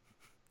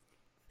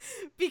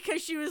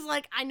 Because she was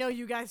like, I know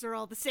you guys are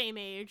all the same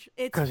age.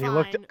 It's fine. He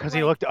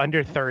looked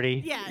under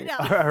 30. Yeah, no.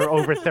 Or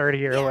over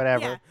 30 or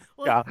whatever. Yeah.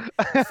 Well,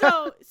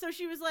 Yeah. so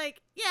she was like,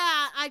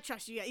 yeah, I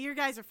trust you. You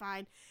guys are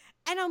fine.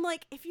 And I'm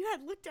like, if you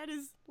had looked at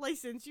his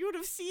license, you would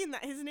have seen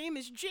that his name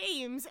is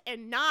James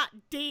and not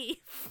Dave.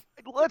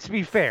 Let's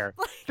be fair.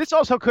 This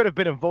also could have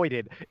been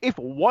avoided if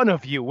one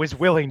of you was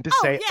willing to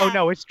say, yeah. "Oh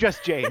no, it's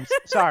just James.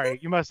 Sorry,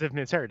 you must have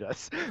misheard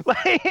us." Well,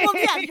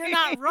 yeah, you're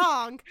not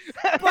wrong.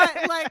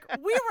 But like,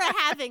 we were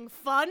having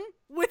fun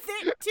with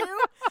it too.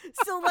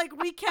 So like,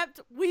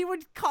 we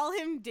would call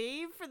him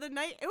Dave for the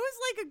night. It was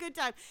like a good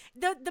time.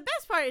 The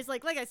best part is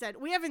like I said,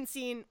 we haven't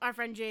seen our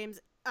friend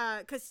James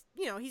because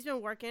he's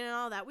been working and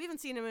all that. We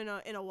haven't seen him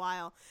in a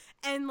while,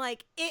 and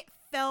like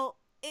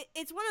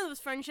it's one of those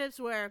friendships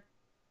where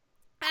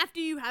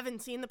after you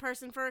haven't seen the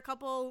person for a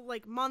couple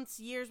like months,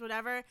 years,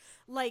 whatever,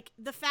 like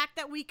the fact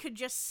that we could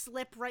just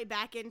slip right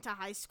back into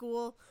high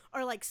school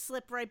or like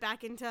slip right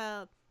back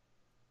into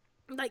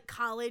like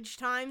college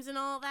times and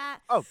all that.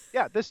 Oh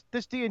yeah, this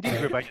D&D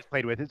group I just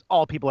played with is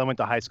all people I went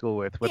to high school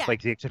with Yeah.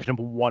 like the exception of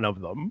one of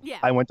them. Yeah.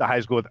 I went to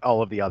high school with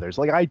all of the others.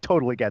 Like I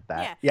totally get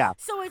that. Yeah.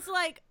 So it's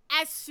like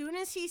as soon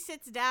as he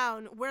sits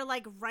down, we're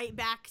like right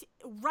back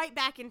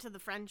into the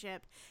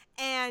friendship.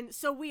 And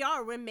so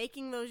we're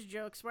making those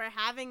jokes. We're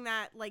having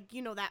that like,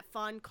 that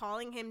fun,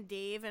 calling him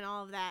Dave and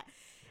all of that.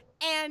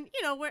 And,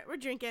 we're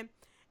drinking.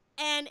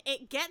 And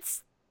it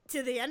gets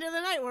to the end of the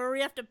night where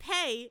we have to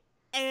pay,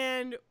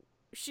 and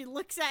she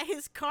looks at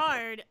his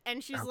card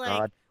and she's like,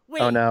 God.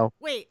 wait, Oh no.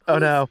 Wait, Oh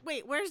no.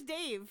 Wait, where's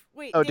Dave?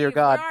 Wait, Oh Dave, dear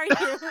God. where are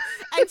you?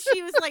 And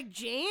she was like,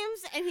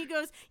 James? And he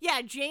goes,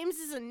 yeah, James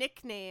is a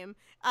nickname.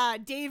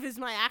 Dave is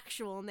my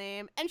actual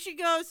name. And she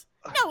goes,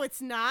 no,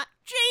 it's not.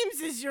 James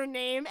is your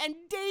name and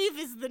Dave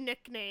is the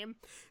nickname.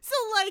 So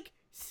like,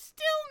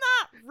 still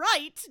not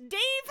right.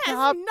 Dave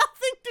has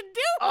nothing to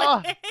do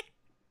with it.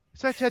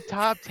 Such a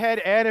top 10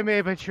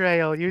 anime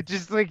betrayal. You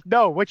just like,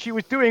 no, what she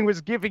was doing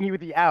was giving you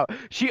the out.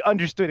 She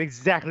understood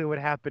exactly what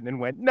happened and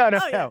went, no.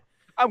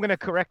 I'm going to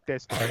correct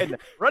this and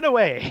run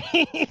away.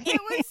 It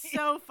was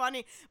so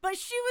funny. But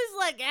she was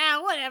like,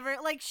 yeah, whatever.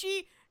 Like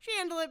she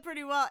handled it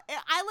pretty well.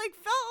 I like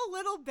felt a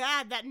little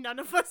bad that none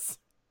of us,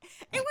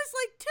 it was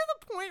like to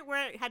the point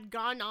where it had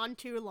gone on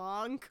too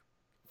long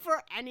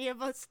for any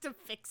of us to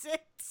fix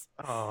it.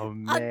 Oh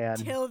man.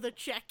 Until the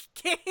check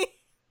came.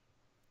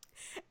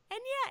 And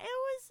yeah, it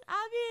was,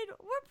 I mean,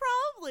 we're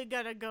probably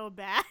gonna go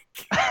back.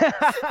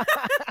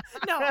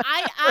 No,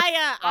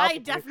 I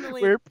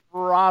definitely. We're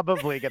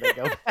probably gonna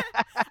go back.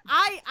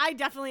 I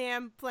definitely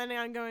am planning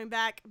on going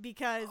back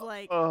because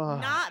like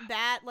not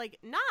bad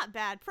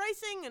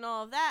pricing and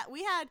all of that.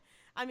 We had,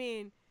 I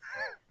mean,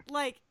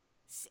 like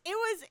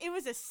it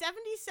was a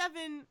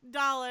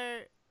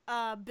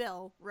 $77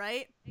 bill,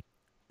 right?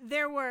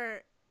 There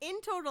were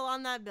in total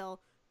on that bill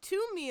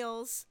 2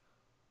 meals,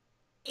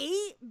 8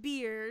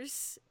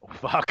 beers. Oh,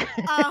 fuck.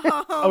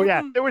 Oh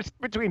yeah, there was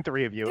between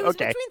 3 of you. It was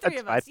okay, between 3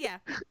 of us, yeah.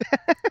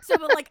 So,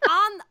 but like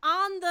on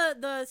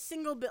the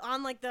single bill,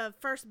 on like the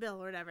first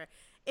bill or whatever,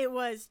 it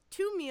was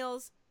 2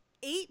 meals,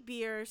 8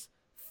 beers,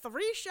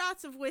 3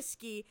 shots of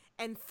whiskey,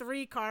 and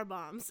 3 car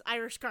bombs,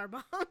 Irish car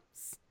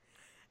bombs,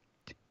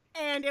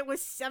 and it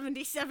was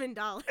 $77.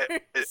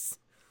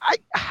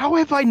 How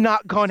have I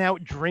not gone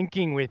out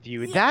drinking with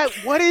you? Yeah.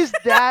 What is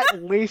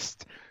that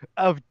list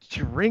of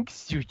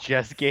drinks you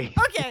just gave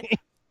Okay, me?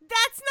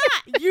 that's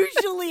not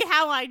usually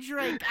how I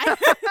drink.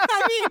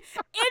 I mean,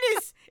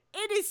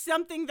 it is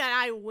something that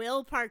I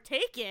will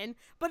partake in,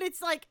 but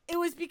it's like it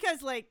was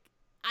because like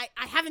I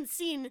haven't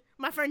seen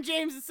my friend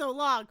James in so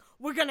long.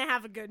 We're gonna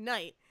have a good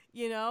night,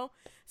 you know?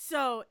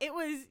 So it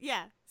was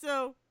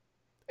so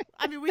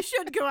I mean we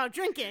should go out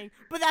drinking,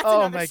 but that's Oh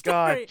another my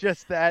God, story.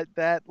 just that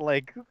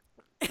like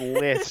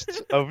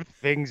list of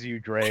things you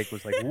drank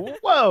was like,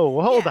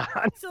 whoa, hold Yeah.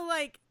 on. So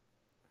like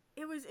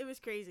it was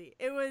crazy.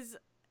 It was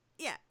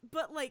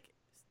but like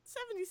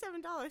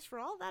 $77 for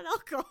all that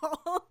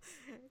alcohol.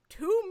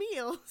 2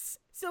 meals.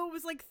 So it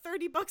was like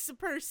 $30 a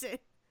person.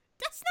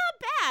 That's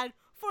not bad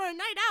for a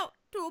night out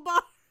to a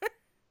bar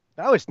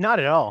No, it's not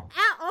at all.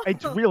 at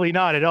It's all. really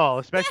not at all,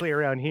 Yeah, especially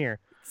around here.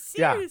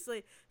 Yeah.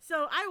 seriously.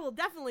 So I will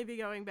definitely be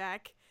going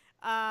back.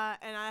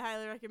 And I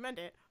highly recommend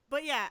it.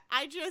 But yeah,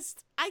 I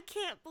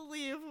can't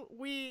believe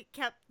we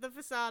kept the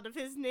facade of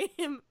his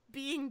name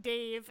being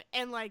Dave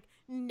and like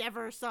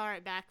never saw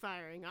it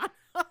backfiring on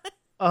us.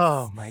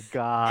 Oh my And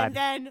God.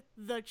 then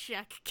the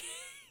check came.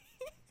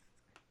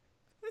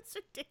 It's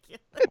ridiculous.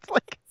 It's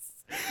like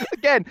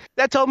again,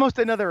 that's almost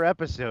another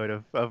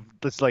episode of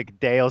this like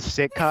Dale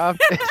sitcom.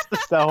 It's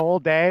just the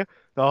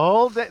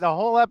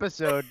whole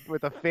episode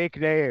with a fake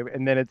name,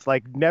 and then it's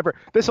like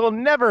this will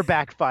never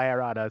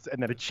backfire on us,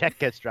 and then a check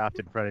gets dropped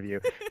in front of you,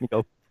 and you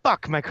go,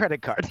 "Fuck my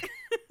credit card."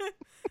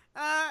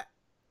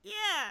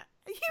 Yeah.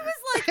 He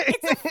was like,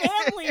 it's a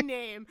family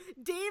name.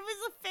 Dave is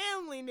a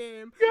family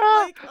name. Yeah,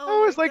 Like, I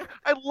oh was my like,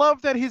 I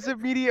love that his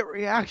immediate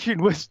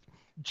reaction was,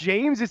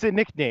 "James is a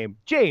nickname.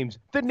 James,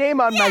 the name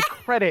on my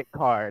credit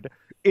card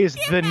is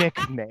the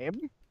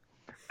nickname."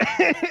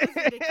 It was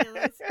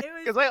ridiculous. It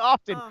was, Because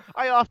oh,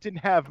 I often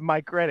have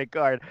my credit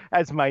card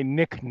as my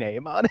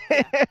nickname on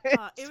yeah. it.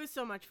 It was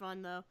so much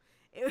fun, though.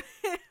 It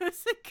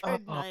was a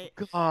good Oh night.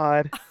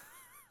 God.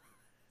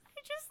 I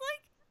just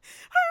like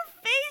her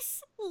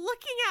face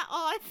looking at.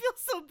 Oh, I feel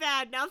so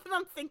bad now that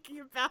I'm thinking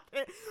about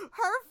it.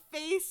 Her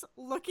face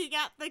looking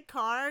at the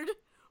card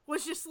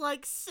was just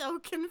like so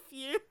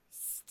confused.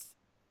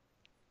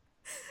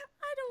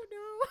 I don't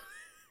know.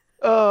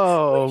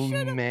 Oh We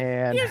should have.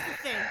 man. Here's the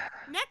thing.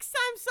 Next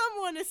time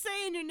someone is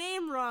saying your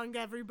name wrong to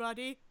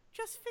everybody,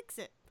 just fix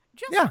it.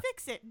 Just Yeah.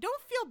 fix it.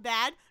 Don't feel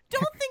bad.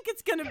 Don't think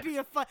it's gonna be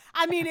a fun.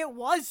 I mean, it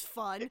was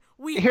fun.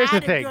 We Here's the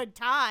had a thing. good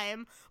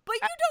time, but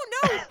you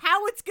don't know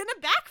how it's gonna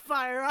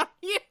backfire on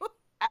you.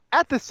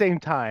 At the same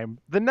time,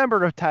 the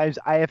number of times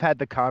I have had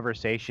the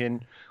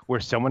conversation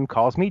where someone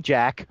calls me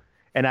Jack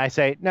and I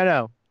say,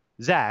 no,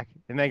 Zach.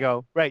 And they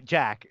go, right,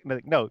 Jack. And they're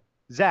like, no,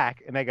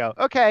 Zach. And they go,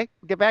 okay,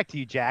 we'll get back to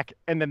you, Jack.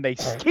 And then they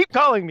keep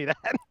calling me that.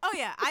 Oh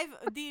yeah,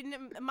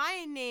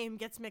 my name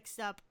gets mixed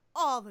up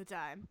all the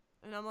time,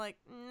 and I'm like,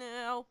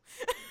 no,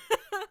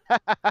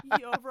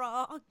 you're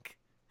wrong.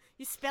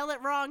 You spell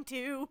it wrong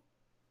too.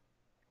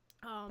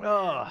 Oh man.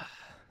 Oh,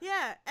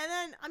 Yeah, and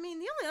then I mean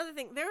the only other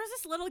thing, there was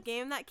this little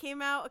game that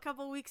came out a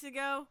couple weeks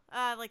ago,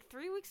 like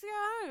 3 weeks ago.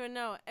 I don't even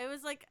know. It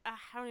was like I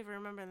don't even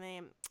remember the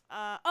name.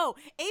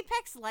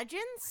 Apex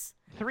Legends.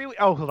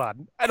 Oh, hold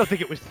on. I don't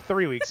think it was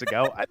 3 weeks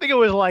ago. I think it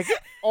was like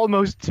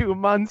almost 2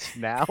 months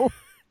now.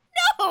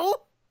 No,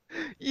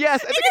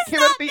 Yes, I think has it came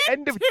out not at the been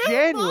end of 2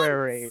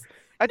 January. months.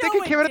 I think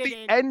No, it came it out at the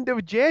didn't. end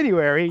of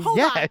January. Hold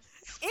Yes. on.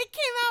 It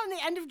came out in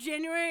the end of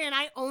January, and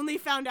I only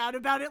found out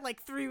about it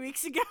like 3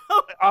 weeks ago.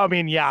 I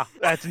mean, yeah,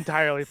 that's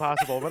entirely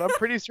possible, but I'm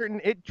pretty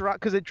certain it dropped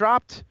because it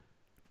dropped.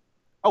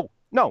 Oh,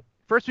 no,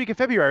 first week of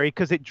February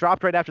because it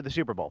dropped right after the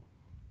Super Bowl.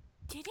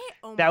 Did it?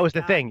 Oh That my was the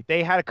God. thing.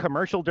 They had a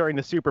commercial during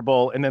the Super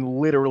Bowl, and then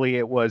literally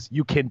it was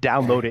you can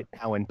download it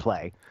now and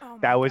play. Oh my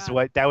That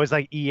God. was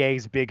like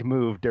EA's big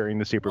move during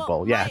the Super Well,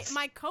 Bowl. Yes.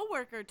 my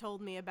coworker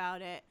told me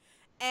about it,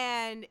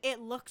 and it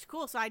looked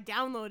cool, so I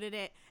downloaded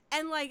it.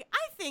 And like, I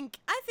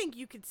think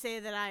you could say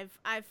that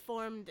I've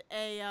formed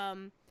a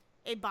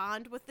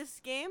bond with this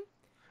game.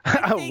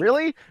 I Oh, think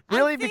really? I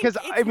Really? think Because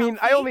I it's mean,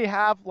 I healthy. only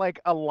have like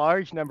a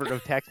large number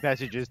of text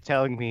messages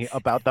telling me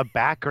about the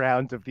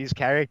backgrounds of these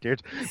characters,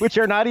 which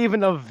are not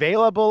even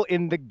available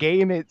in the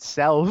game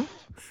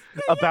itself,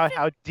 about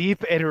how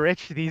deep and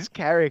rich these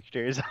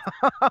characters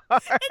are.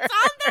 It's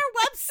on their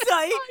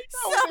website,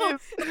 know so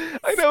it is.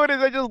 I know it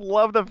is. I just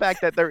love the fact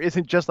that there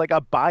isn't just like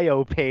a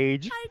bio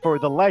page I for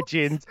the know.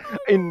 legends I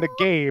in the know.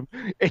 game.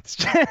 It's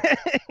just...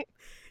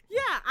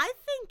 Yeah, I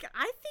think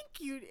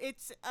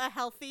it's a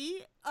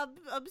healthy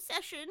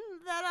obsession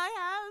that I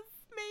have.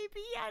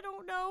 Maybe I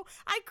don't know.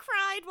 I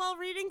cried while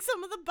reading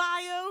some of the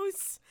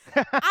bios.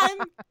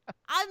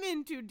 I'm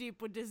in too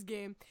deep with this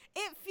game.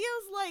 It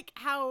feels like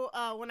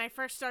how when I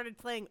first started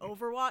playing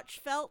Overwatch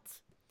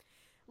felt.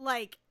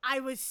 Like I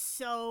was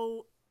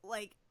so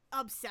like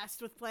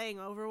obsessed with playing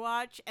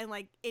Overwatch and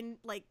like in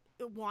like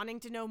wanting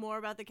to know more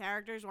about the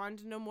characters, wanting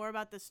to know more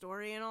about the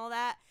story and all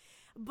that.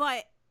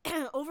 But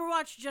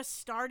Overwatch just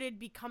started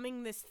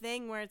becoming this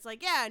thing where it's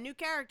like, yeah, new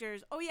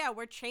characters. Oh yeah,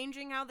 we're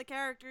changing how the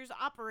characters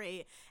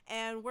operate,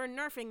 and we're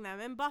nerfing them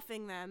and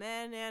buffing them,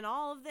 and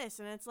all of this.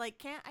 And it's like,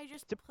 can't I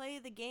just play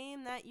the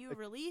game that you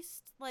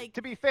released? Like,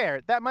 To be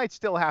fair, that might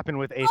still happen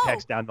with oh,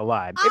 Apex down the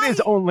line. It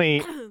is I,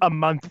 only a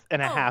month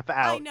and a oh, half I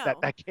out that know,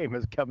 that game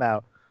has come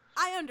out.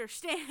 I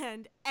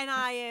understand, and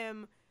I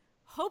am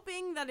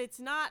hoping that it's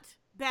not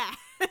bad.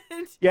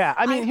 Yeah,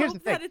 I mean, I here's the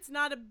hope thing. that it's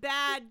not a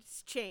bad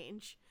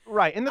change.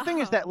 Right, and the thing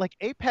is that like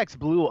Apex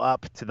blew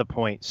up to the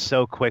point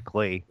so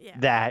quickly Yeah.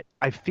 that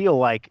I feel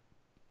like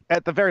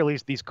at the very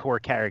least these core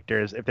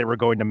characters, if they were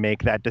going to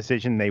make that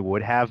decision, they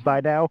would have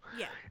by now.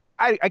 Yeah.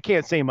 I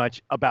can't say much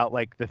about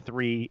like the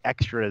three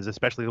extras,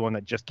 especially the one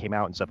that just came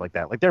out and stuff like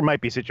that. Like there might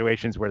be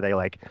situations where they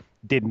like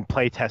didn't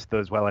play test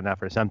those well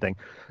enough or something.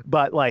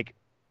 But like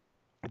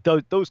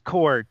those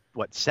core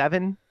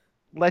seven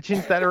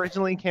legends that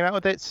originally came out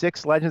with it,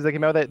 six legends that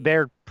came out with it,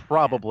 they're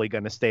probably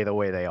going to stay the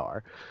way they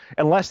are,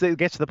 unless it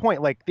gets to the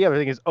point. Like the other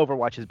thing is,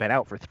 Overwatch has been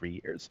out for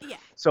 3 years, Yeah.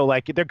 so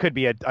like there could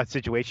be a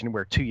situation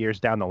where 2 years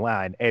down the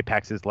line,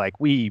 Apex is like,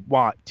 we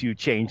want to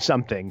change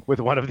something with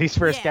one of these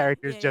first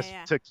characters just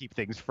to keep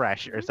things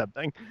fresh or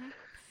something.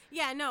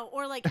 Yeah, no,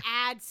 or like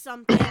add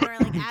something or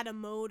like add a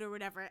mode or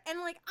whatever. And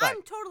like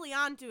I'm totally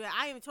onto it.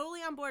 I am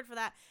totally on board for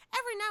that.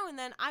 Every now and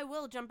then I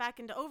will jump back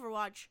into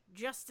Overwatch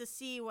just to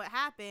see what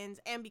happens,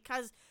 and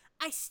because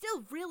I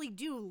still really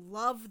do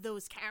love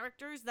those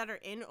characters that are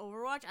in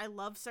Overwatch. I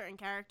love certain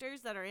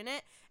characters that are in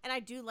it, and I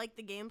do like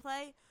the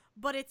gameplay,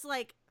 but it's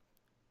like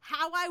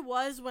how I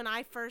was when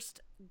I first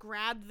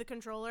grabbed the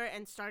controller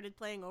and started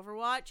playing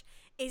Overwatch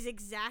is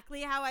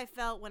exactly how I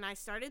felt when I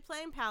started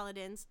playing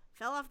Paladins,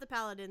 fell off the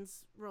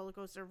Paladins roller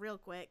coaster real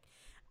quick,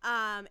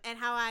 and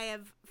how I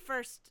have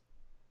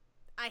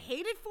I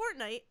hated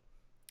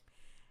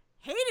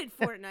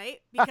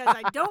because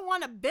I don't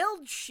want to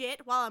build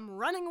shit while I'm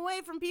running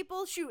away from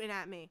people shooting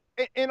at me.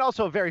 And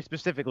also, very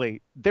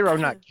specifically, there are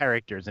not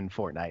characters in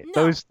Fortnite.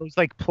 No. Those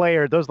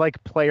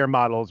player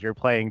models you're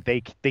playing,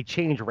 they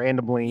change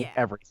randomly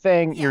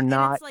everything. Yeah, you're and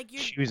not it's like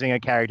choosing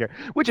a character,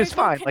 which there's is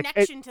fine. No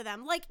connection to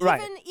them. Like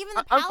right. even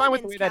the I'm fine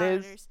with the way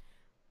Paladins that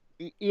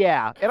is.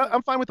 Yeah, and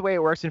I'm fine with the way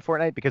it works in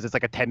Fortnite because it's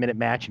like a 10-minute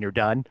match and you're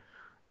done.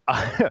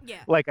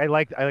 Yeah.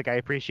 I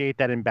appreciate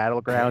that in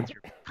Battlegrounds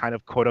you're kind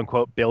of quote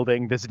unquote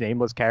building this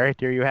nameless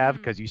character you have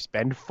because you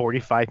spend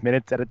 45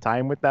 minutes at a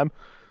time with them.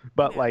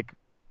 But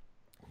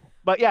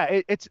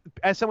it's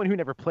as someone who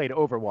never played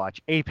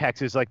Overwatch,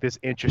 Apex is like this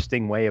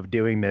interesting way of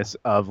doing this,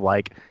 of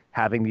like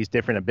having these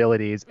different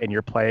abilities and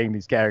you're playing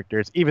these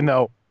characters, even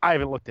though I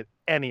haven't looked at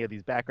any of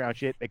these background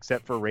shit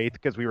except for Wraith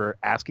because we were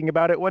asking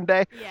about it one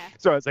day. Yeah.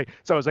 So I was like,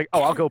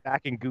 oh, I'll go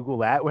back and Google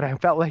that when I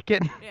felt like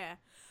it. Yeah.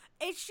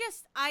 It's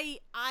just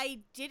I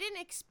didn't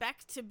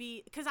expect to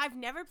be, because I've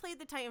never played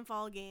the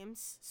Titanfall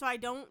games, so I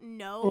don't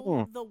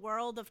know the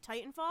world of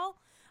Titanfall.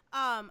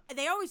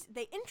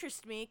 They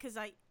interest me because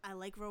I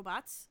like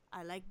robots,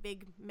 I like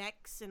big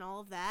mechs and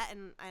all of that,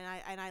 and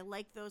I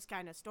like those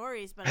kind of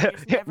stories, but I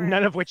just never...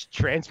 None of which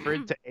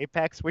transferred to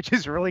Apex, which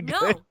is really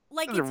good. No,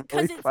 like it's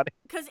really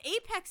because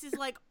Apex is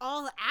like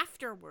all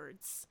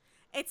afterwards.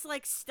 It's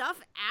like stuff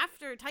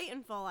after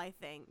Titanfall, I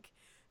think.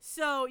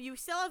 So you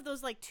still have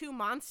those like two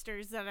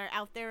monsters that are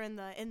out there in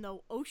the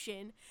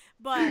ocean,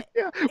 but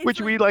which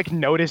we like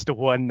noticed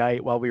one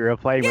night while we were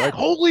playing. We're like,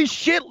 holy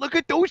shit! Look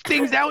at those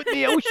things out in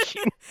the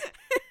ocean.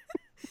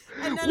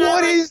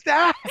 What is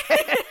that?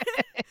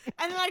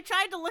 And then I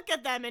tried to look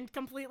at them and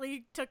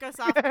completely took us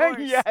off course.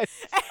 Yes.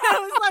 And I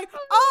was like,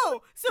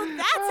 oh, so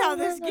that's how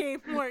this game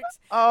works.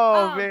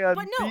 Oh man.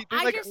 But no,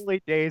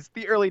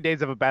 the early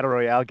days of a battle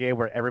royale game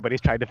where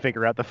everybody's trying to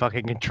figure out the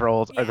fucking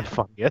controls are the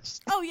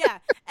funniest. Oh yeah.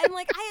 And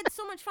like I had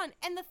so much fun.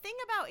 And the thing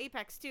about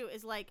Apex too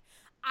is like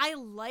I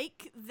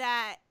like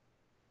that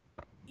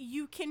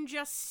you can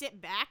just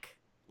sit back.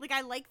 Like,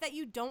 I like that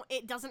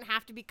it doesn't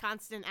have to be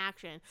constant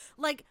action.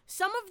 Like,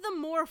 some of the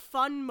more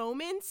fun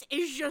moments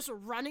is just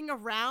running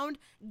around,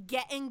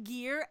 getting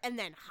gear, and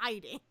then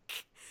hiding.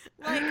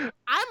 Like,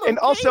 I'm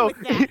okay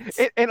with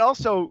that. And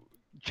also,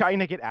 trying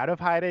to get out of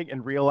hiding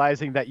and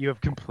realizing that you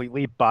have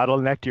completely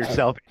bottlenecked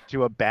yourself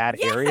into a bad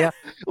area.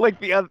 Like,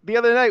 the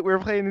other night, we were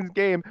playing this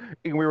game,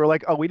 and we were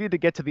like, oh, we need to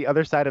get to the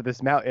other side of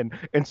this mountain.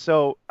 And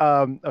so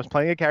I was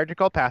playing a character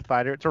called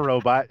Pathfinder. It's a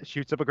robot,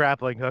 shoots up a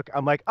grappling hook.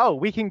 I'm like, oh,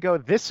 we can go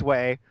this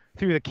way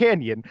through the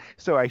canyon.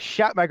 So I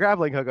shot my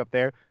grappling hook up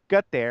there,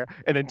 got there,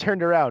 and then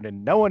turned around,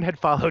 and no one had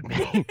followed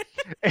me.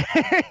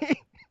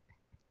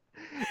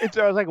 And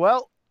so I was like,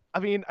 well,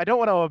 I mean, I don't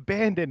want to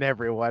abandon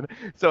everyone.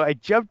 So I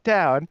jumped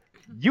down.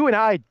 You and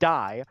I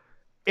die.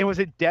 And was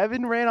it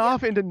Devin ran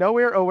off into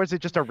nowhere, or was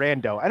it just a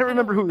rando? I don't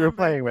remember who we were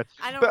playing with.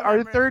 But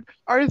our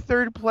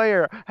third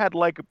player had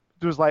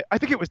was like, I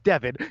think it was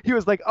Devin. He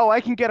was like, oh, I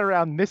can get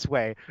around this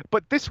way.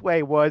 But this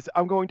way was,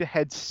 I'm going to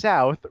head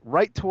south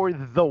right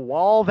toward the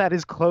wall that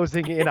is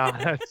closing in on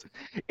us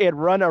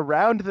and run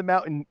around the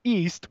mountain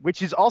east,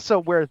 which is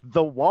also where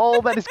the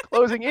wall that is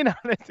closing in on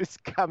us is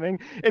coming,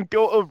 and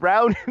go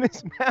around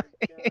this mountain.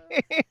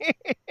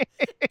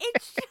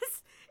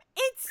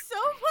 It's so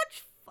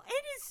much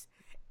It is.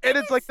 And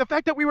It it's like is. the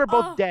fact that we were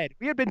both Oh, dead.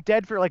 We had been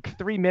dead for like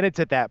 3 minutes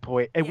at that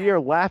point, and we yeah. are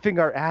laughing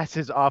our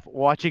asses off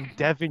watching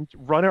Devin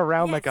run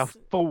around like a Yes.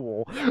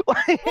 fool. Yeah. Well,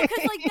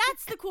 because like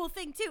that's the cool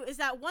thing too is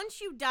that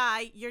once you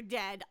die, you're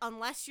dead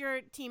unless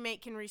your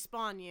teammate can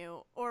respawn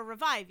you or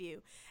revive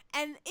you.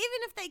 And even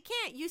if they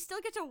can't, you still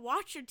get to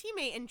watch your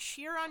teammate and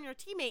cheer on your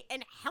teammate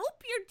and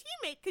help your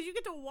teammate because you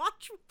get to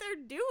watch what they're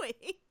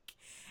doing.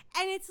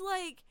 And it's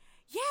like,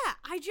 yeah,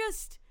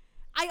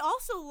 I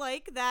also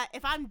like that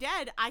if I'm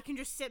dead, I can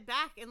just sit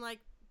back and like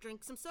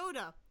drink some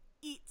soda,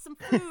 eat some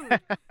food,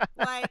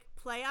 like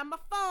play on my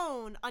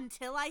phone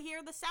until I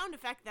hear the sound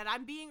effect that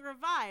I'm being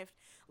revived.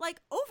 Like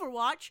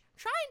Overwatch,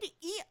 trying to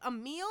eat a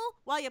meal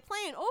while you're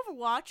playing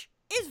Overwatch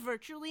is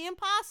virtually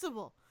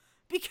impossible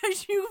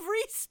because you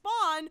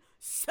respawn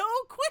so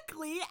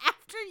quickly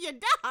after you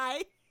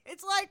die.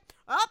 It's like,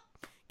 oh,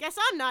 guess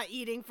I'm not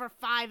eating for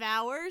 5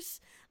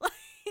 hours.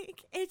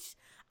 Like,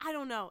 I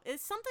don't know.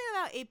 It's something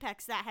about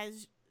Apex that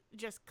has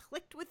just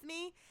clicked with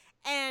me,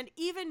 and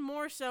even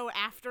more so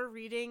after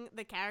reading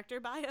the character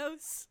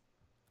bios.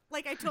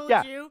 Like I told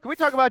Yeah. you. Can we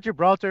talk about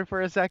Gibraltar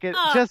for a second?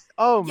 Uh, Just,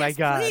 oh my yes,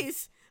 God.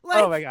 please. Oh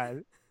my Like,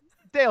 God.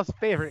 Dale's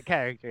favorite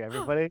character,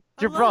 everybody. I love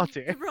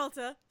Gibraltar.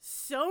 Gibraltar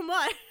so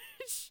much.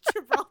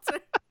 Gibraltar.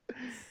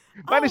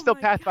 Mine is Oh still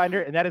my Pathfinder,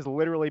 god. and that is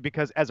literally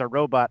because as a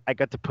robot, I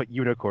got to put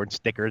unicorn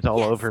stickers all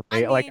Yes, over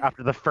I me, like mean,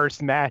 after the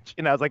first match,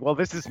 and I was like, well,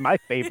 this is my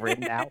favorite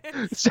now.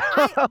 So,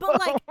 but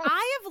like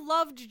I have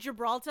loved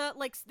Gibraltar.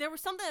 Like there was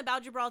something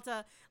about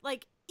Gibraltar.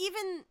 Like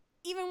even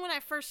when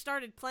I first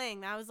started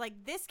playing, I was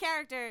like, this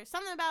character,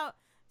 something about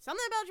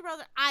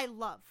Gibraltar. I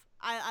love.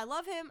 I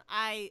love him.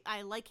 I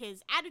like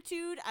his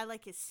attitude. I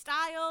like his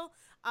style.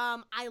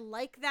 I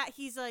like that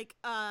he's like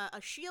a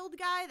shield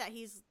guy. That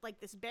he's like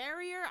this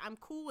barrier. I'm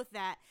cool with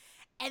that.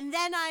 And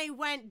then I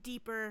went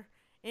deeper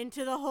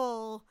into the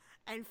hole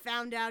and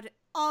found out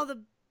all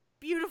the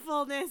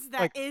beautifulness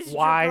that like, is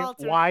why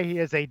Gibraltar. why he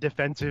is a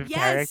defensive Yes,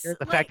 character?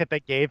 The fact like that they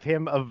gave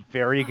him a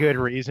very good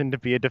reason to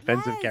be a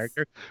defensive yes.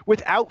 character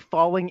without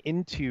falling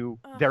into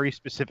Ugh, very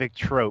specific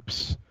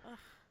tropes. ugh.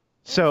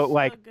 It's So, so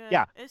like, good.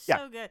 yeah, It's yeah.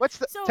 so good. What's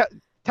the So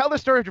tell the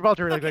story of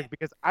Gibraltar really okay. quick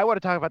because I want to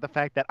talk about the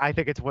fact that I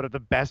think it's one of the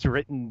best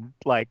written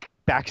like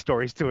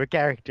backstories to a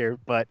character,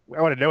 but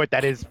I want to know what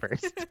that is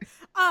first.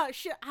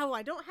 Shit. Oh,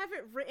 I don't have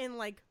it written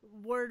like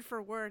word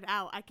for word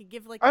out. I could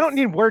give like I don't this.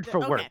 need word for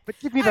Okay. word, but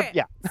give me All the right.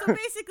 yeah. So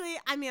basically,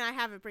 I mean, I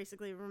have it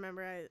basically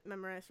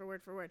memorized for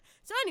word.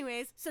 So,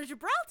 anyways, so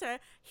Gibraltar,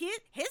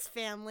 his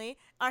family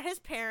or his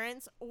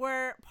parents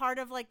were part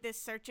of like this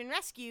search and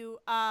rescue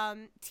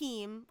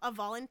team of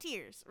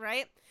volunteers,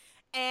 right?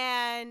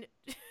 And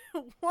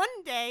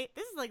one day,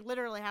 this is like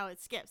literally how it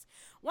skips.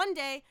 One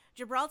day,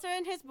 Gibraltar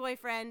and his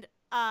boyfriend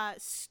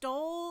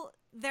stole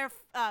their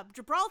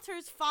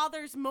Gibraltar's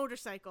father's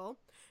motorcycle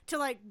to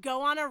like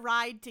go on a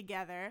ride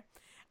together,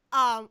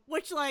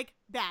 which like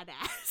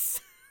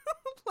badass,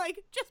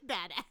 like just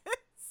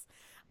badass.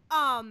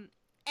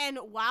 And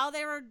while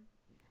they were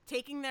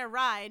taking their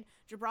ride,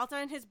 Gibraltar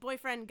and his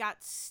boyfriend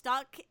got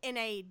stuck in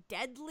a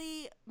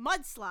deadly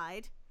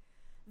mudslide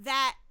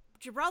that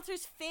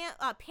Gibraltar's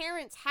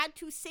parents had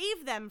to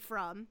save them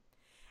from,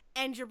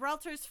 and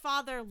Gibraltar's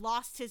father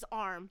lost his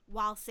arm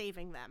while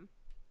saving them.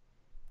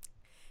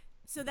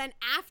 So then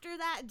after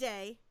that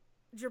day,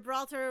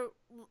 Gibraltar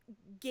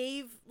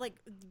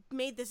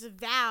made this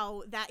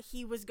vow that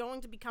he was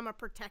going to become a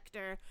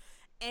protector,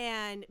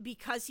 and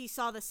because he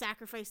saw the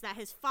sacrifice that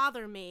his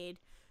father made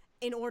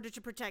in order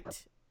to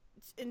protect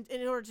in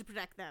order to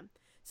protect them.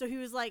 So he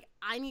was like,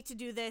 I need to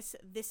do this.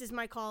 This is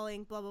my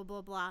calling, blah, blah,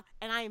 blah, blah.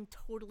 And I am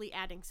totally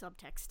adding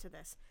subtext to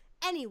this.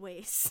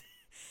 Anyways,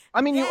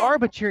 I mean, you then, are,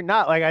 but you're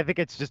not. Like, I think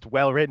it's just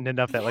well written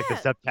enough that like the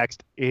yeah,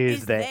 subtext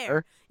is is there.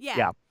 there. Yeah.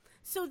 Yeah.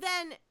 So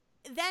then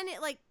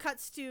it like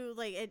cuts to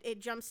like it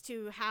jumps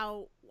to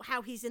how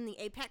he's in the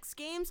Apex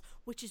games,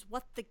 which is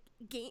what the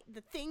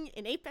thing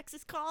in Apex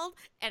is called,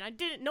 and I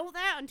didn't know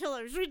that until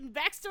I was reading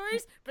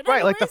backstories. But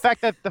Right, like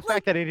anyways, the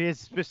fact that it is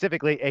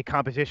specifically a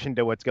competition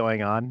to what's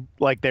going on.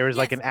 Like there is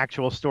like yes. an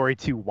actual story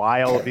to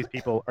why all of these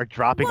people are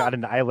dropping on Well,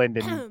 an island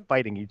and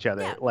fighting each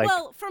other. yeah. Like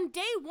Well, from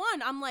day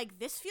one, I'm like,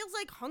 this feels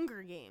like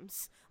Hunger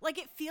Games. Like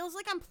it feels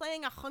like I'm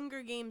playing a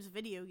Hunger Games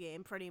video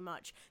game, pretty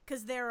much,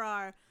 because there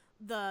are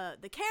the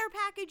care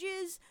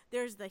packages,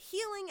 there's the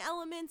healing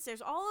elements,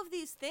 there's all of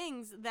these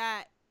things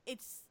that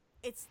it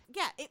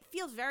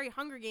feels very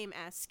Hunger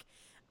Game-esque.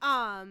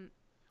 which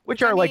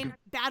Which I are like mean,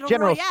 Battle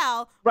general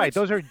Royale. right, Which,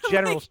 those are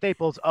general like,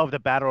 staples of the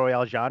battle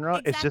royale genre.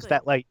 It's just exactly.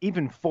 that like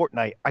even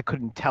Fortnite, I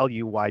couldn't tell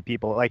you why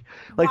people like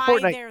Why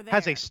Fortnite they're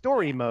has a there.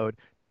 story Yeah. mode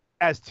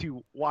as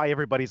to why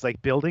everybody's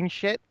like building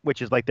shit,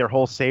 which is like their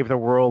whole Save the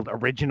World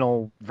original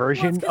Well, it's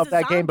version because of of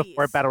that game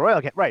before zombies. Battle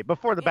Royale came. Right,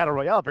 before the Yeah. Battle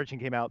Royale version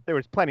came out, there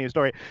was plenty of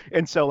story.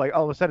 And so like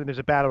all of a sudden there's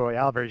a Battle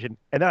Royale version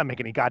and that doesn't make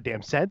any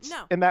goddamn sense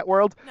No. in that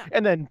world. No.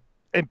 And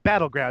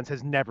Battlegrounds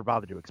has never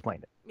bothered to explain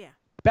it. Yeah.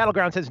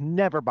 Battlegrounds has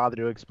never bothered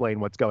to explain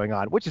what's going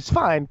on, which is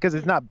fine because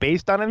it's Mm. not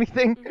based on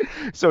anything.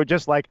 Mhm. So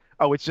just like,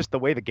 oh, it's just the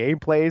way the game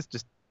plays,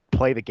 just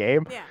play the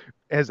game. Yeah.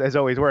 has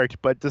always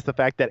worked, but just the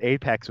fact that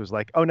Apex was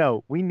like, oh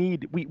no, we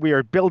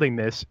are building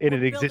this in We're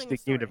an building a existing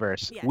story.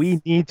 universe. We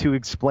Yes. need to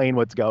explain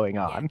what's going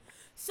Yeah. on.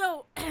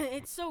 So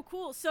it's so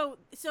cool. So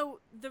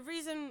the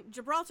reason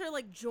Gibraltar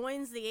like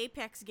joins the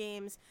Apex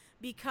games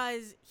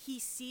because he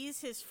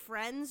sees his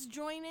friends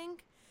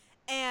joining,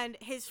 and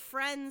his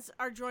friends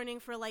are joining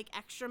for like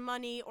extra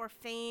money or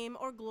fame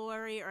or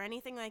glory or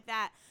anything like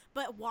that.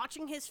 But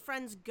watching his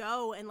friends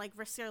go and like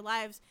risk their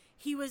lives,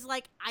 he was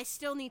like, I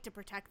still need to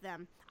protect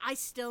them. I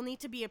still need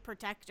to be a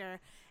protector.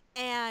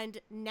 And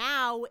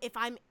now, if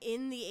I'm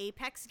in the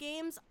Apex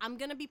games, I'm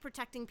going to be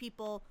protecting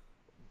people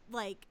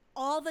like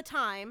all the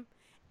time,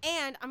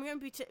 and I'm going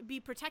to be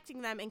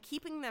protecting them and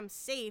keeping them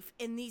safe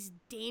in these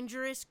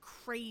dangerous,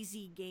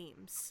 crazy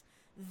games.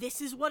 This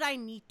is what I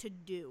need to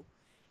do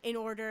in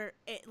order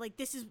like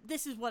this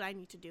is what I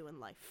need to do in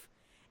life.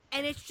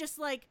 And it's just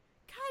like,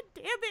 god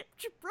damn it,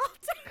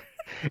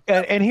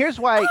 Gibraltar. And here's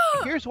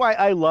why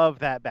I love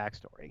that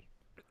backstory.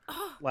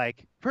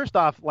 Like, first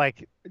off,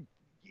 like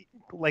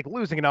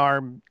losing an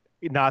arm,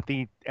 not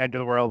the end of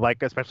the world,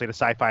 like especially the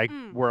sci-fi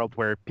Mm, world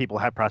where people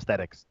have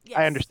prosthetics. I yes,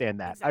 understand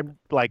that.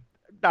 exactly.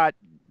 Not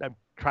I'm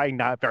trying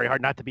not very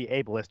hard not to be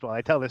ableist while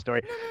I tell this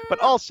story, No, no, but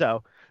no, no.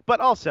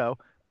 also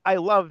I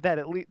love that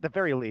at least the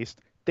very least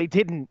they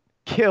didn't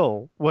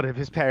kill one of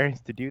his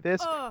parents to do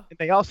this, Oh, and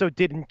they also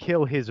didn't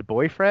kill his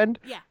boyfriend,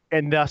 yeah.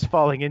 and thus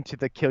falling into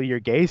the kill your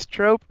gays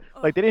trope.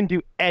 Oh, Like they didn't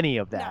do any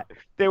of no. that.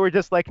 They were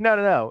just like, no,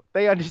 no, no.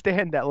 They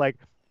understand that like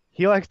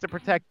he likes to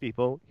protect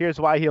people. Here's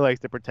why he likes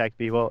to protect Mhm.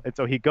 people. And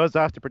so he goes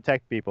off to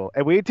protect people.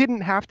 And we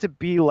didn't have to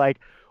be like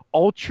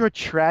ultra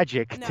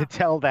tragic to No.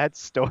 tell that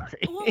story.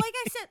 Well,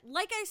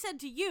 like I said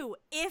to you,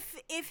 if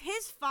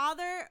his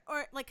father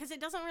or like, because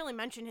it doesn't really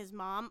mention his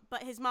mom,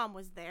 but his mom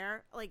was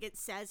there. Like it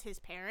says his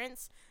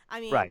parents. I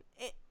mean, Right.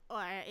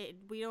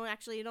 we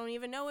don't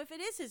even know if it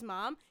is his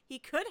mom. He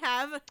could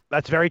have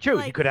That's very true.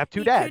 He like could have two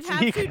he could dads. have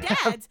He two could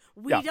have, dads.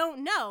 We yeah.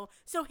 don't know.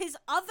 So his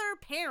other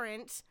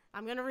parent,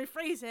 I'm gonna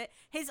rephrase it.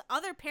 His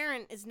other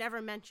parent is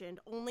never mentioned.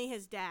 Only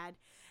his dad,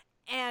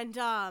 and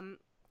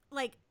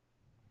like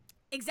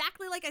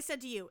exactly like I said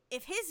to you,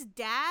 if his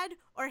dad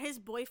or his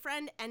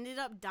boyfriend ended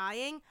up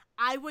dying,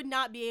 I would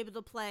not be able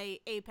to play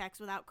Apex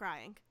without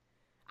crying.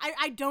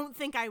 I don't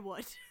think I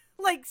would.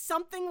 Like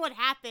something would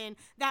happen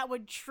that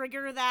would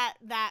trigger that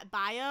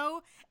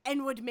bio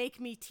and would make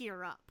me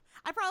tear up.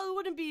 I probably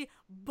wouldn't be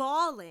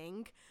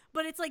bawling,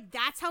 but it's like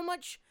that's how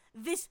much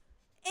this,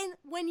 and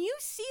when you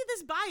see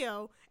this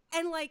bio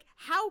and like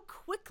how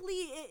quickly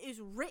it is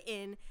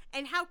written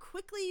and how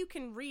quickly you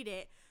can read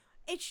it,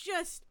 it's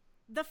just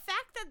the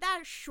fact that that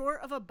short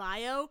of a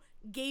bio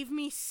gave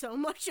me so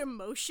much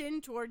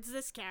emotion towards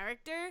this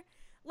character,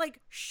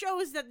 like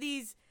shows that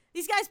these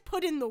guys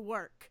put in the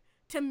work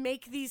to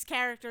make these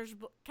characters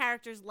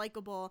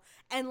likable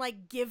and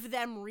like give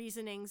them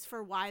reasonings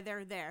for why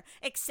they're there,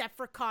 except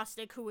for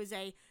Caustic, who is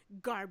a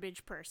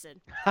garbage person.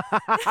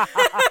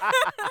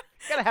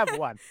 Gotta have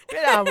one.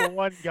 Gotta have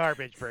one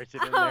garbage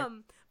person in there.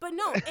 But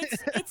no,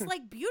 it's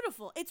like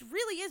beautiful. It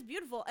really is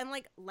beautiful. And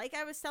like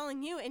I was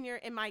telling you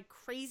in my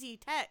crazy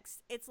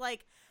text, it's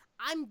like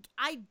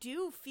I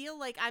do feel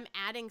like I'm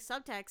adding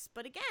subtext,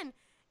 but again,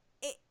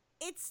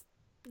 it's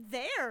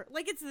there.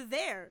 Like it's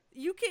there.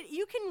 You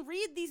can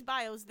read these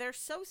bios. They're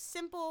so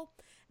simple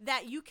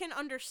that you can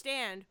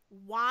understand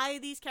why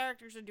these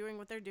characters are doing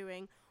what they're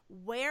doing,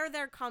 where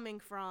they're coming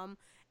from,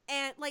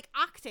 and like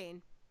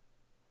Octane.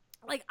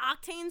 Like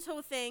Octane's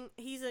whole thing,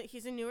 he's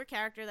a newer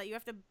character that you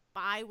have to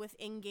buy with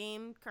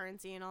in-game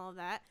currency and all of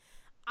that.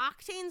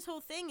 Octane's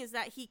whole thing is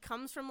that he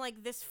comes from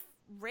like this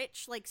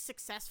rich, like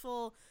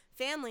successful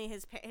family.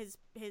 His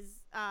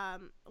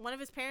one of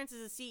his parents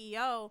is a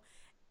CEO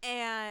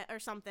and or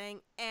something,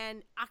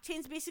 and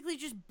Octane's basically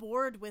just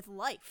bored with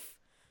life.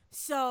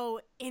 So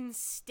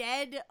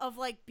instead of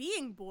like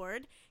being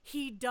bored,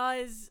 he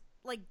does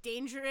like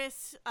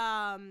dangerous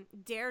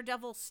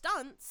daredevil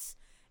stunts,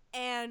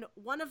 and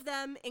one of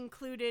them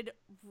included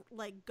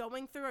like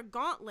going through a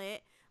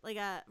gauntlet, like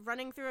a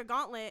running through a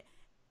gauntlet,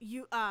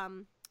 you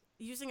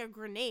using a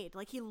grenade.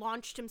 Like he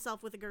launched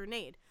himself with a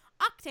grenade.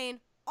 Octane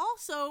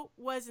also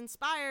was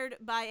inspired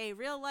by a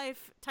real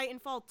life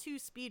Titanfall 2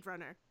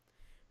 speedrunner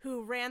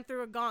who ran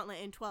through a gauntlet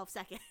in 12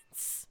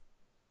 seconds.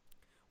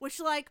 Which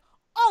like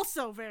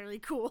also very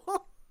cool.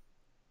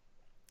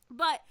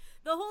 But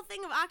the whole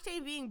thing of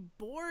Octane being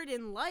bored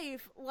in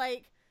life,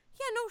 like,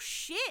 yeah, no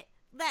shit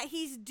that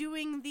he's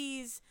doing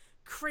these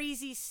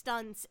crazy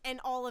stunts and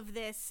all of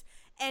this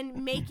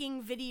and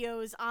making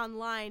videos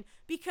online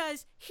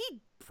because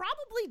he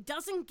probably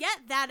doesn't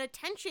get that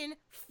attention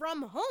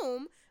from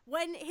home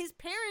when his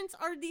parents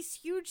are these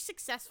huge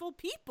successful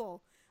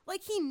people.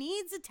 Like he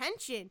needs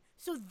attention.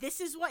 So this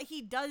is what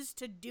he does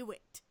to do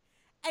it.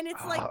 And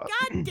it's like, Uh,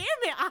 god damn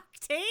it,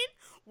 Octane,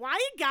 why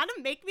you gotta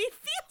make me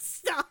feel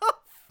stuff?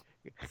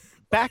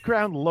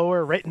 Background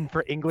lore written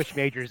for English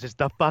majors is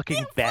the fucking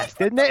It's like, best,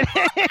 what isn't the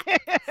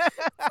it? It's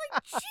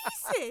like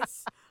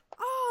Jesus.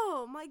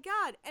 Oh my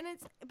god. And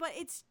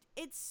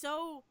it's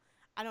so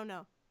I don't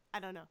know.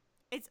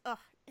 It's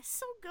is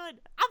so good.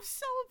 I'm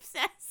so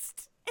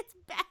obsessed. It's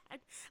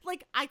bad.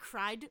 Like, I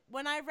cried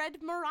when I read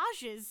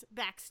Mirage's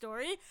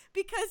backstory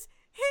because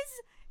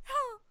his...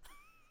 Oh,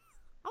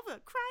 I'm gonna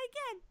cry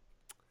again.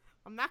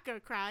 I'm not gonna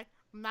cry.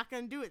 I'm not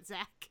gonna do it,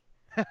 Zach.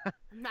 I'm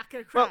not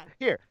gonna cry. Well,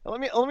 here,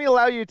 let me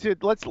allow you to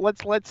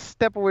let's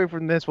step away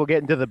from this. We'll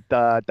get into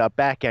the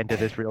back end of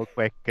this real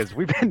quick because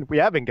we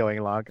have been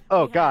going long.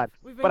 Oh God,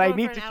 We've been but I going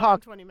need for to an hour talk.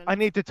 and 20 I minutes.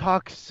 need to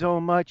talk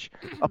so much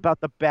about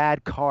the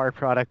bad car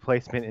product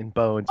placement in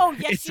Bones. Oh,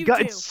 yes, It's you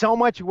gotten do. so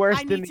much worse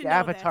I than need to the know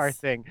Avatar this.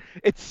 thing.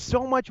 It's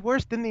so much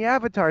worse than the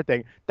Avatar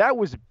thing. That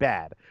was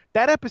bad.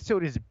 That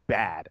episode is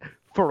bad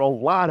for a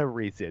lot of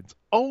reasons.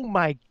 Oh,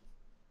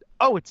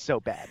 it's so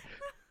bad.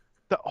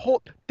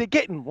 They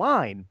get in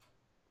line.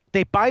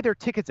 They buy their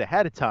tickets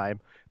ahead of time,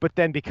 but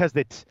then because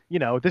it's,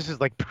 this is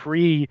like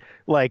pre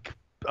like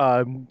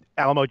Alamo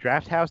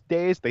Drafthouse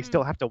days, they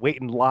still have to wait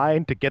in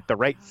line to get the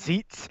right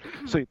seats.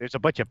 So there's a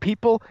bunch of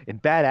people in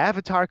bad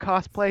Avatar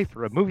cosplay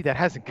for a movie that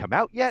hasn't come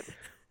out yet.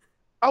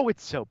 Oh,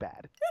 it's so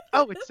bad.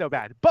 Oh, it's so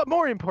bad. But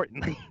more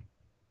importantly,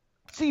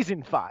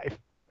 season 5,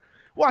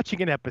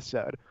 watching an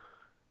episode,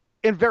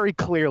 and very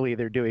clearly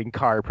they're doing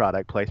car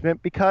product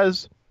placement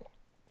because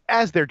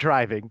as they're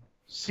driving,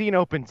 scene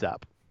opens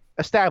up.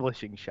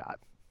 Establishing shot.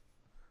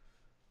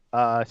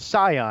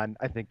 Scion,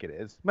 I think it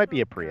is. Might be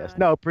a Prius. God.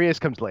 No, Prius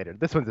comes later.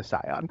 This one's a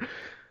Scion.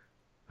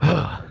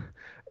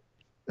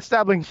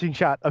 Establishing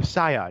shot of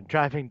Scion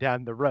driving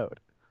down the road.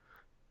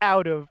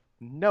 Out of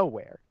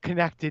nowhere.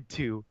 Connected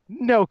to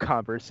no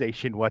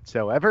conversation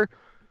whatsoever.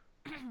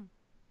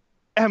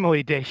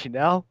 Emily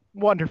Deschanel,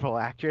 wonderful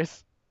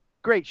actress.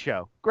 Great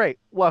show. Great.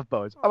 Love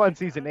Bones. I'm on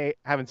season 8.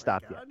 Haven't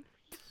stopped yet.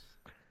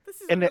 This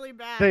is And really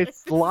bad.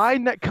 this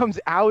line that comes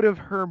out of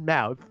her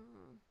mouth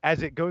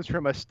as it goes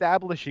from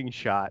establishing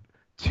shot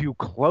to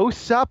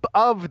close up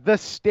of the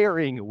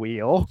steering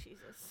wheel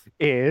Jesus.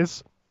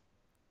 is,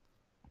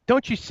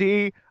 don't you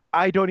see,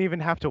 I don't even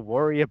have to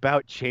worry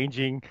about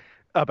changing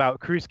about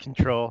cruise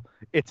control.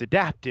 It's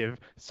adaptive,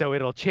 so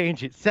it'll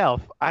change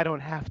itself. I don't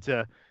have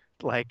to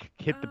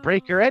hit the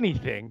brake or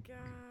anything.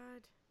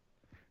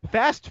 God.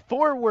 Fast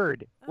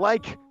forward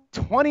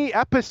 20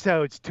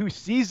 episodes to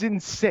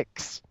season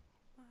 6.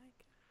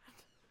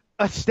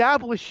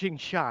 Establishing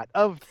shot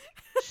of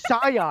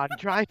Scion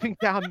driving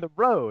down the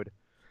road.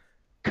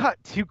 Cut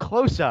to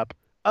close up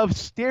of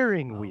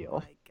steering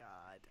wheel. Oh my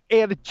God.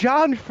 And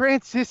John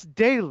Francis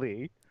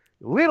Daly,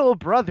 little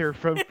brother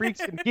from Freaks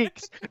and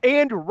Geeks,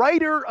 and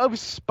writer of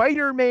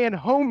Spider-Man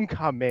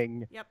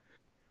Homecoming. Yep.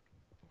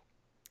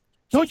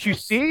 Don't you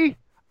see?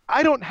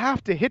 I don't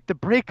have to hit the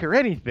brake or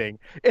anything.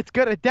 It's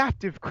got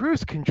adaptive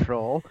cruise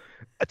control,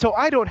 so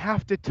I don't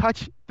have to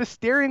touch the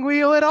steering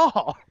wheel at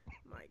all.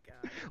 My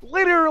God.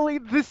 Literally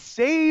the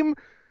same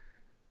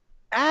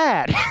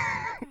ad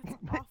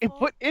it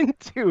put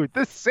into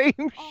the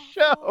same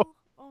show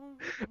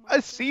a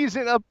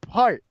season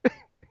apart.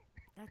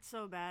 That's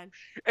so bad.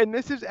 And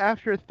this is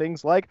after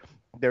things like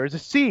there's a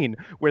scene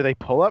where they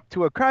pull up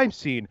to a crime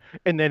scene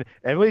and then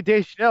Emily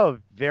Deschanel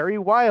very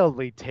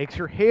wildly takes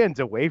her hands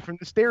away from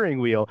the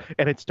steering wheel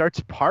and it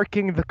starts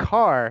parking the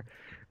car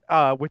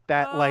with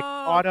that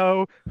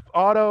auto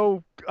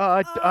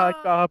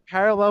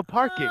parallel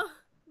parking.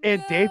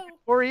 And David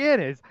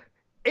Boreanaz,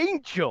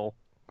 Angel,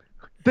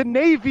 the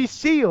Navy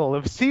SEAL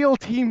of SEAL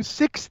Team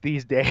 6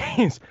 these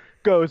days,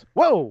 goes,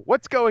 whoa,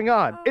 what's going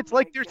on? It's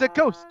like there's a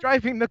ghost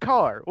driving the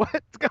car.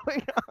 What's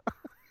going on?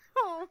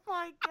 Oh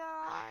my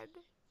God.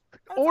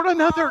 That's Or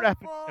another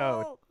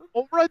awful.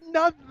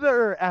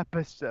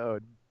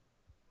 episode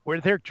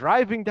where they're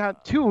driving down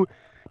to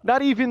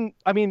not even,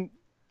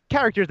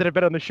 characters that have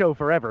been on the show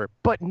forever,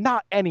 but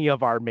not any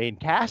of our main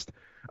cast.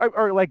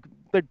 Or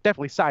they're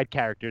definitely side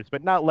characters,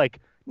 but not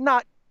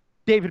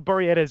David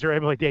Boreanaz or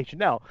Emily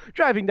Deschanel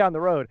driving down the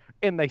road,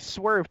 and they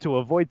swerve to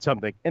avoid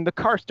something, and the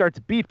car starts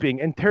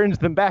beeping and turns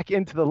them back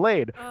into the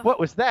lane. What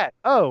was that?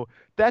 Oh,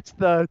 that's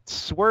the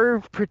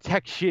swerve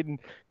protection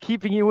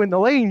keeping you in the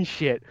lane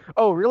shit.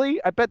 Oh,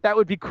 really? I bet that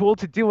would be cool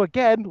to do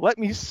again. Let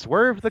me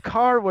swerve the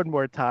car one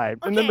more time.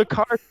 And then the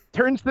car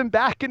turns them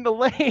back in the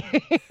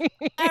lane.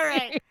 All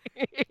right.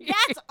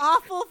 That's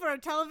awful for a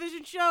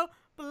television show,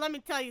 but let me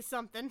tell you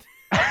something.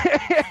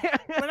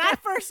 When I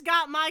first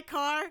got my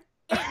car,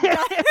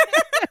 it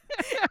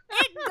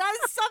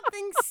does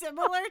something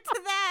similar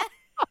to that,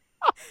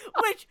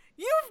 which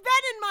you've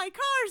been in my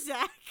car,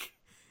 Zach.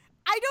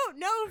 I don't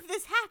know if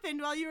this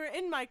happened while you were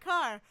in my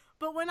car,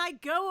 but when I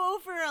go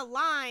over a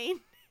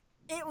line,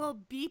 it will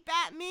beep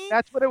at me.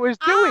 That's what it was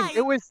doing.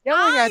 It was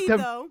yelling at them,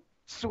 though,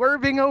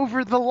 swerving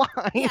over the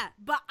line. Yeah,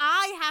 but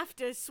I have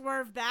to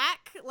swerve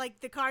back.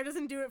 The car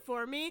doesn't do it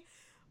for me.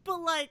 But,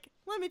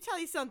 let me tell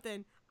you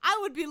something. I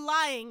would be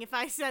lying if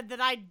I said that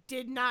I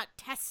did not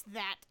test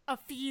that a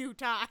few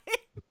times.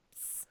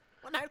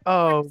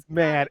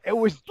 Man, it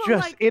was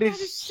just it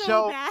is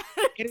so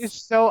it is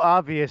so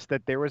obvious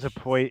that there was a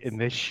point in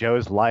this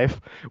show's life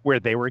where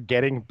they were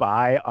getting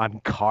by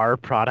on car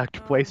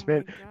product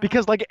placement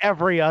because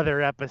every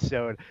other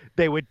episode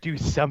they would do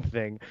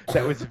something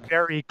that was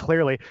very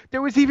clearly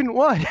there was even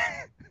one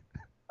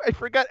I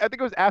forgot. I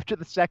think it was after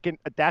the second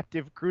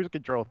adaptive cruise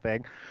control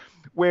thing,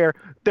 where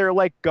they're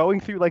like going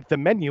through like the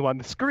menu on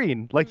the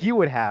screen, like you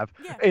would have,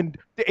 Yeah. and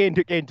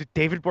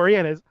David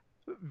Boreanaz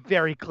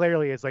very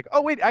clearly is like,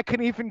 oh wait, I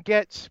can even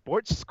get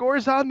sports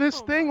scores on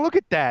this Oh thing. my Look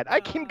at that. I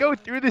can go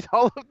God. through this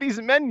all of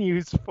these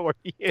menus for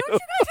you. Don't you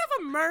guys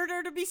have a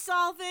murder to be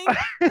solving?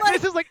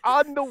 This is like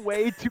on the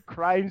way to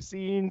crime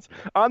scenes,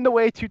 on the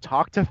way to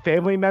talk to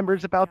family Oh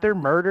members my about their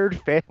God.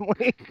 murdered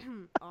family.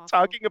 Awful.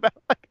 Talking about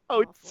like,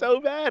 oh, it's so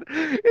bad.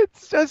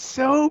 It's just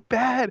so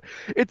bad.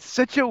 It's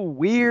such a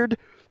weird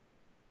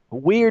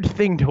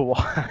thing to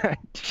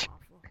watch.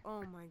 Awful.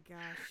 Oh my gosh.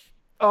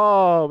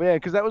 Oh man,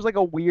 because that was like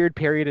a weird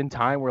period in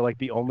time where like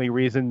the only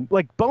reason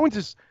like Bones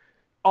is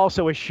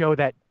also a show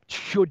that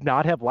should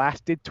not have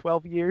lasted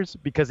 12 years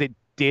because it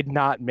did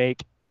not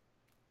make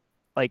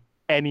like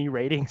any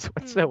ratings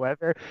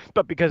whatsoever,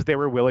 but because they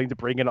were willing to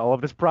bring in all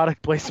of this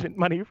product placement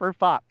money for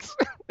Fox.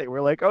 They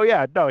were like, "Oh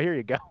yeah, no, here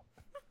you go.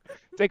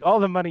 Take all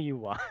the money you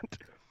want."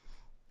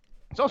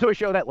 It's also a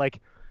show that like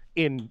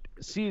in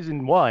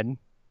season 1,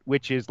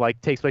 which is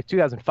like takes place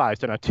 2005,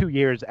 so now 2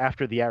 years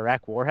after the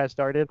Iraq War has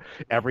started,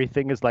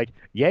 everything is like,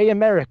 "Yay,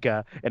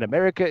 America!" and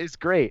America is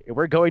great, and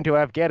we're going to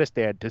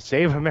Afghanistan to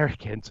save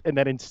Americans. And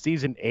then in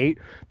season 8,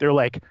 they're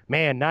like,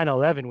 "Man,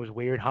 9/11 was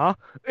weird, huh?"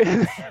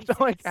 So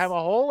like have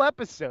a whole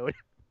episode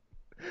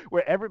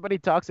where everybody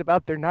talks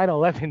about their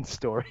 9/11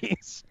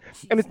 stories,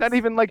 and it's not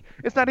even like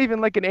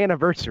an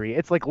anniversary.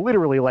 It's like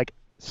literally like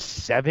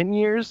 7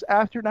 years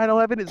after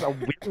 9/11 is a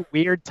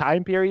weird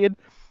time period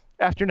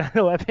after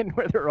 9/11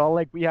 where they're all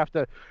like, we have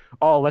to,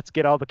 let's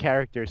get all the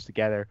characters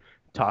together,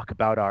 talk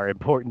about our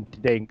important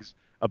things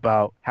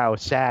about how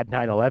sad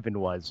 9/11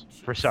 was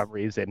for some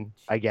reason,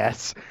 I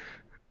guess.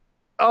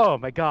 Oh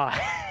my God.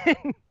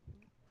 And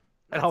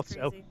That's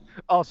crazy.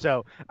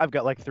 also, I've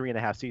got like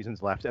 3.5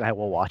 seasons left, and I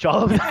will watch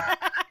all of them.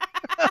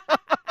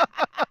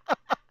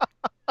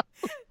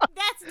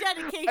 That's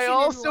dedication. I and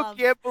also love.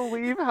 can't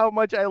believe how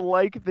much I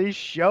like this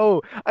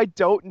show. I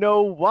don't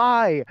know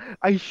why.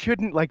 I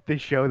shouldn't like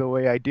this show the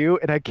way I do,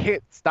 and I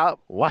can't stop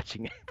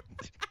watching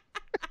it.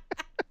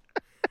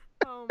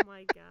 Oh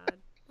my God.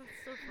 That's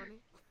so funny.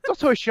 It's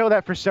also a show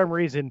that for some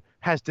reason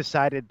has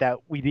decided that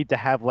we need to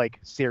have like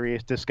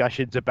serious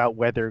discussions about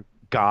whether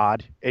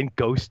God and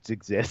ghosts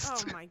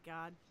exist. Oh my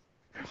God.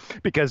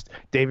 Because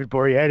David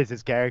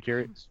Boreanaz's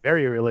character is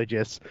very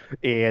religious,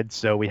 and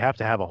so we have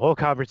to have a whole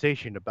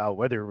conversation about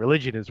whether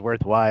religion is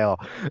worthwhile.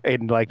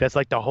 And like that's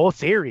like the whole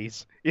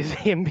series is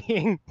him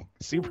being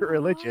super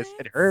religious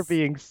and her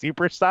being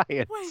super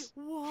science. Wait,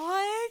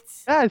 what?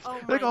 Yes, Oh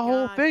like my a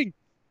whole God. thing.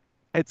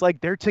 It's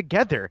like they're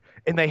together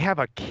and they have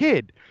a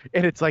kid,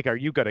 and it's like, are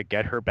you gonna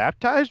get her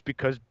baptized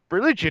because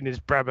religion is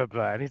blah blah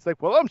blah? And he's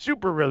like, well, I'm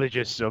super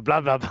religious, so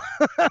blah blah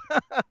blah.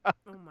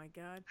 Oh my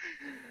God.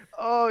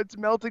 Oh, it's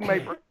melting my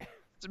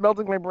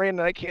brain,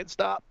 and I can't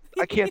stop.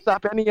 I can't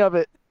stop any of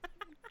it.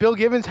 Bill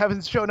Gibbons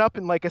hasn't shown up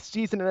in like a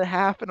season and a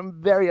half, and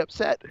I'm very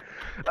upset.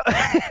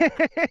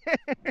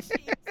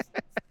 Jeez.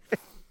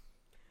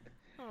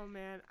 Oh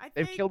man, I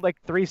They've think. killed like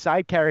 3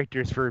 side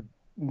characters for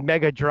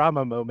mega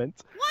drama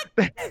moments.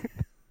 What?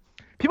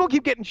 People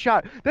keep getting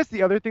shot. That's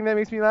the other thing that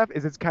makes me laugh.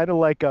 Is it's kind of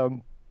like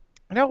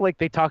I know, like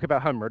they talk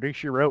about how Murder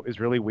She Wrote is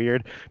really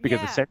weird because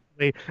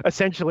Yeah.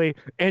 essentially,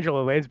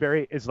 Angela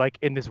Lansbury is like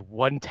in this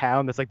one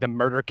town that's like the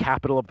murder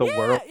capital of the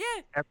world.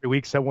 Yeah. Every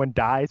week, someone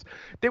dies.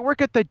 They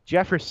work at the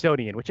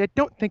Jeffersonian, which I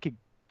don't think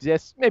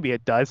exists. Maybe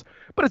it does,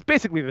 but it's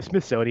basically the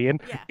Smithsonian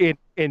Yeah.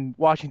 in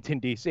Washington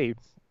D.C.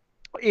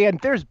 And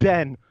there's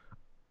been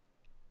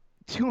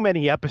too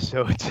many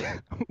episodes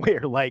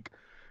where like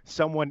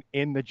someone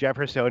in the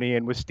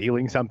Jeffersonian was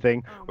stealing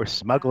something Oh or my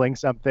smuggling God.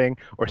 something,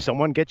 or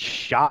someone gets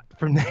shot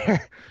from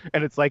there.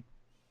 And it's like,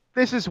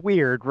 this is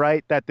weird,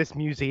 right? That this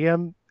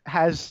museum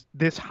has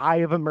this high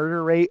of a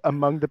murder rate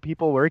among the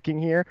people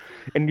working here,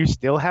 and you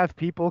still have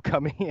people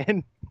coming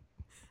in.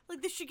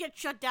 Like this should get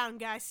shut down,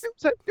 guys.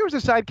 There was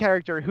a side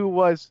character who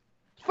was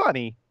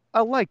funny.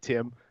 I liked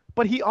him,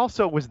 but he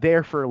also was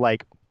there for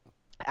like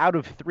out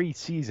of 3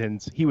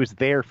 seasons, he was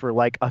there for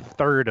like a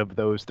third of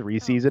those 3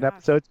 season gosh.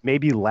 episodes,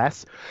 maybe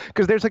less.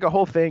 Because there's like a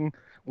whole thing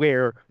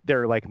where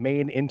their like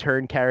main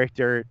intern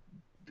character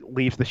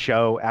leaves the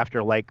show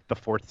after like the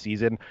 4th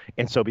season,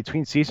 and so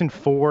between season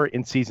 4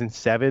 and season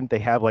 7 they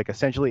have like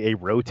essentially a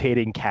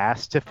rotating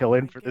cast to fill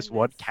in my for this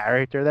one goodness.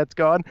 character that's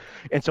gone.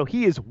 And so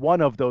he is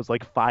one of those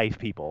like 5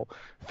 people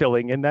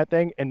filling in that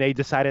thing, and they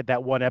decided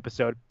that one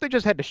episode they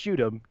just had to shoot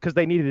him because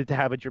they needed to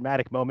have a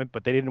dramatic moment,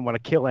 but they didn't want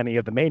to kill any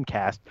of the main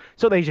cast,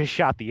 so they just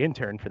shot the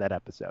intern for that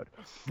episode.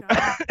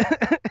 God.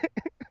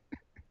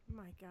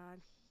 My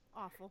God.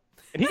 Awful.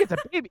 And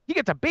he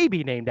gets a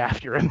baby named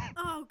after him.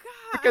 Oh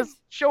God. Because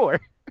sure.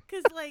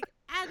 Because like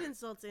add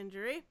insult to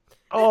injury.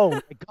 Oh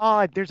my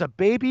God, there's a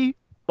baby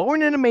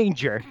born in a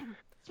manger.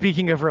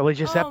 Speaking of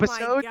religious Oh my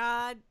episodes,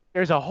 God.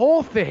 there's a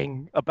whole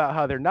thing about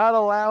how they're not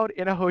allowed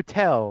in a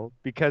hotel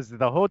because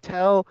the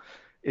hotel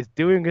is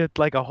doing it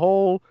like a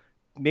whole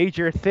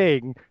major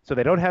thing, so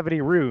they don't have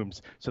any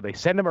rooms. So they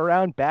send them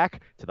around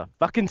back to the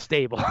fucking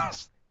stables.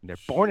 And they're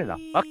born in a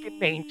fucking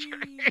manger.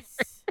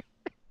 Jeez.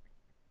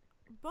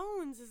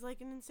 Bones is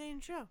like an insane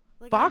show.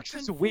 Like Fox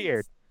is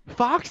weird.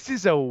 Fox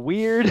is a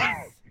weird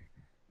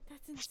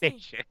That's insane.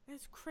 station.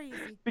 That's crazy.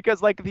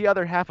 Because like the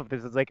other half of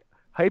this is like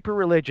hyper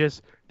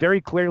religious. Very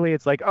clearly,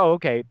 it's like, oh,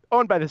 okay,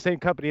 owned by the same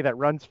company that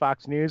runs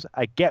Fox News.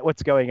 I get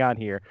what's going on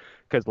here.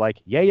 Because like,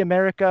 yay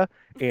America,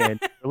 and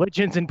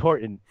religion's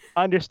important,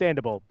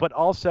 understandable, but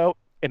also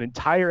an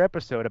entire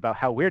episode about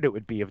how weird it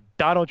would be if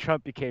Donald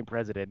Trump became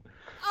president.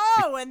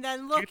 Oh, and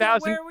then look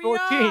at where we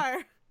 2014.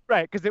 are.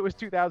 Right, because it was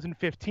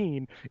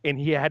 2015 and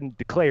he hadn't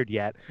declared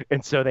yet,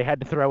 and so they had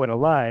to throw in a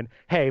line.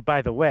 Hey,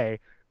 by the way,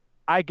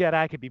 I get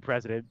I could be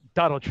president.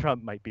 Donald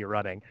Trump might be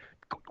running.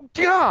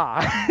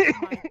 Yeah. Oh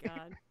my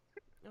god.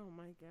 Oh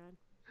my god.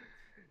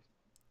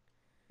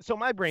 So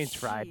my brain's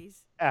fried Jeez.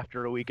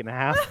 after a week and a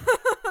half.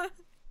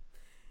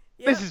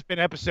 Yep. This has been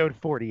episode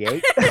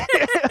 48.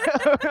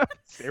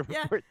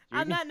 Yeah.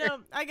 On that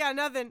note, I got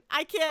nothing.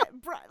 I can't.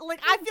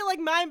 I feel like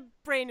my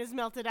brain is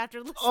melted after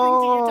listening to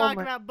you talk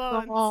about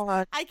Bones.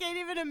 God. I can't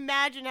even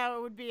imagine how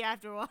it would be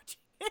after watching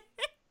it.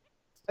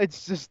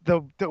 It's just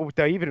the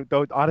even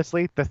though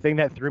honestly the thing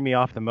that threw me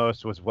off the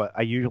most was what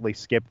I usually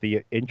skip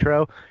the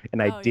intro,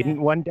 and I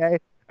didn't one day.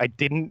 I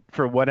didn't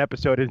for one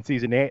episode in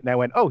season 8, and I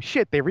went, oh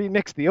shit, they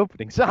remixed the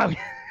opening song.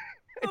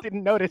 I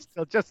didn't notice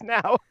till just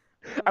now.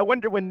 I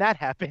wonder when that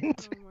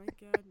happened. Oh my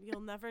god,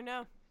 you'll never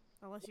know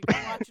unless you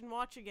go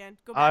watch again.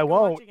 Go back I and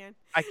won't. watch again.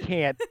 I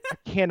can't. I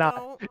cannot.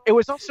 Don't. It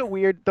was also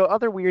weird. The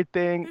other weird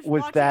thing Just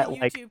was watch that a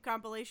like YouTube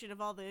compilation of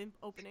all the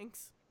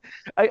openings.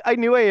 I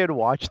knew I had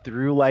watched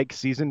through like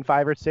season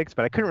 5 or 6,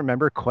 but I couldn't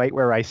remember quite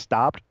where I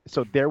stopped.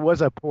 So there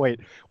was a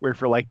point where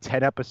for like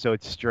 10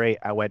 episodes straight,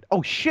 I went,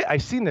 "Oh shit,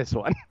 I've seen this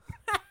one."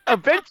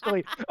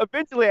 Eventually,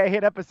 I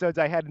hit episodes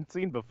I hadn't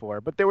seen before,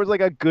 but there was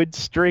like a good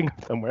string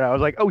of them where I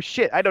was like, "Oh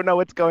shit, I don't know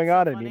what's going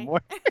on anymore."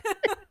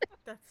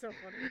 That's so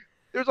funny.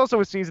 There's also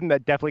a season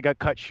that definitely got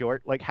cut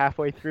short, like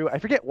halfway through. I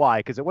forget why,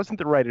 because it wasn't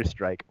the writer's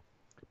strike,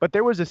 but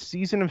there was a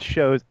season of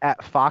shows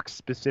at Fox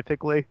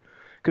specifically,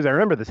 because I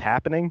remember this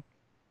happening.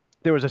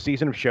 There was a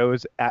season of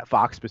shows at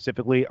Fox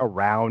specifically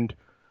around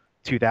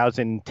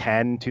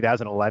 2010,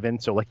 2011,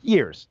 so like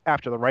years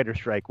after the writer's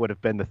strike would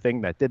have been the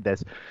thing that did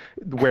this,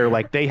 where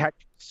like they had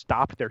to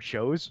stop their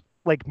shows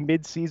like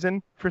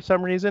mid-season for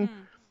some reason.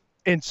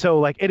 And so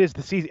like it is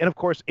the season, and of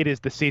course it is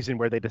the season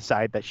where they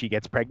decide that she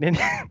gets pregnant.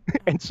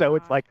 And so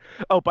it's like,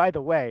 oh, by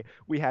the way,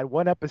 we had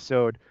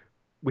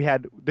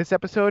this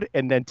episode,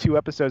 and then 2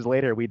 episodes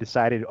later we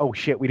decided, oh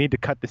shit, we need to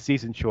cut the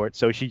season short.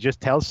 So she just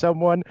tells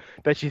someone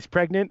that she's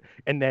pregnant,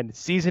 and then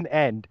season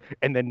end,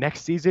 and then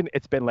next season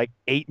it's been like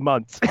 8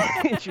 months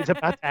and she's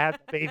about to have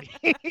the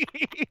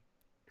baby.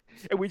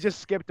 And we just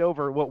skipped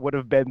over what would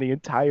have been the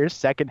entire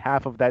second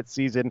half of that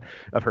season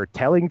of her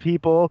telling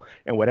people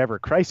and whatever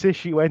crisis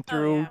she went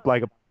through,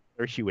 like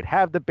or she would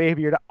have the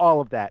baby or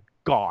all of that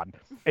gone.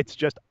 It's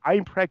just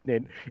I'm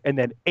pregnant, and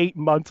then 8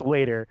 months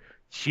later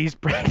she's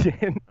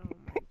pregnant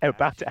and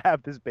about to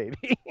have this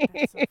baby.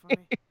 That's so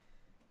funny.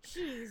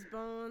 Jeez,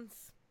 Bones.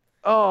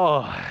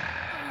 Oh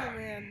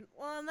man.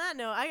 Well, on that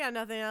note, I got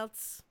nothing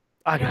else.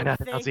 I got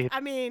nothing else either.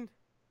 I mean,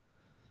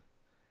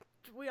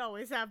 we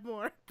always have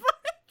more.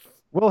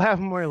 We'll have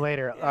more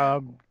later.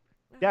 Yeah.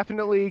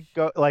 Definitely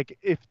go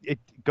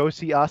go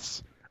see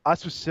Us.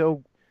 Us was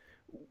so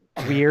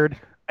weird.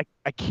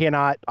 I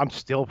cannot. I'm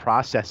still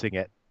processing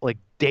it. Like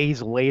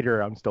days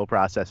later, I'm still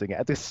processing it. I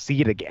have to see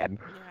it again.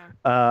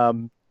 Yeah.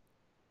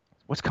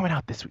 What's coming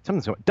out this week?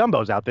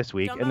 Dumbo's out this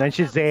week, and then Dumbo's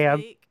out this Shazam,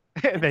 week,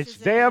 and then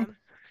Shazam,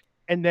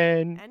 and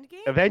then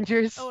Endgame?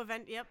 Avengers. Oh,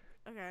 Yep.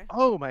 Okay.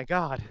 Oh my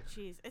God.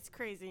 Jeez, it's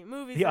crazy.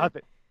 Movies. The are-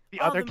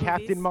 other the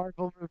Captain movies.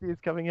 Marvel movie is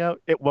coming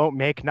out. It won't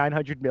make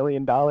 $900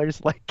 million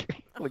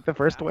like the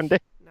first gosh. one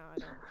did. No,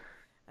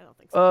 I don't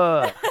think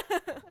so.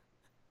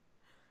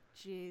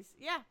 Jeez.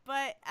 Yeah,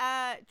 but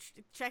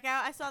check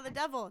out I Saw the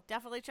Devil.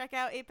 Definitely check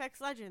out Apex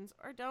Legends.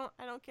 Or don't.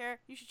 I don't care.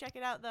 You should check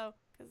it out, though,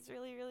 because it's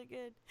really, really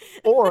good.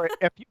 Or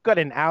if you've got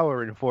an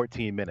hour and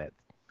 14 minutes,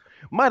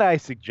 might I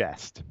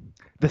suggest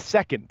the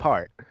second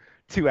part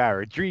to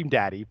our Dream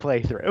Daddy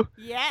playthrough,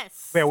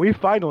 Yes. where we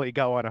finally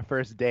go on a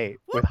first date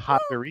with Whoop,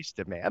 Hot whoop.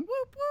 Barista Man.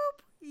 Whoop,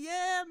 whoop.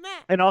 Yeah, man.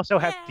 And also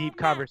have Yeah, deep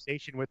man.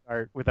 conversation with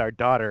our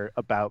daughter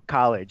about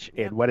college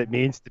Yep. and what it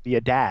means to be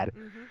a dad.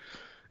 Mm-hmm.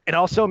 And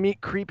also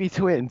meet creepy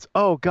twins.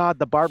 Oh God,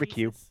 the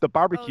barbecue. Jesus. The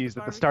barbecues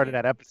at the start of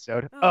barbecue. that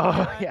episode. Oh, Oh,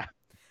 God. yeah.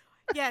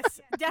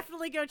 Yes,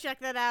 definitely go check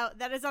that out.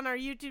 That is on our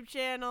YouTube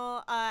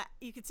channel.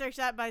 You can search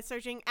that by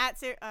searching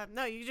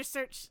no, you can just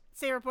search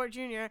Say Report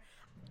Jr.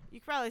 You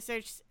can probably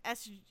search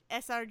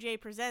SRJ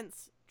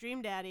Presents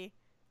Dream Daddy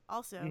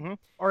also. Mhm.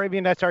 Or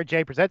even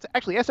SRJ presents.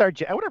 Actually,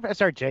 SRJ. I wonder if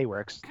SRJ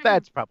works.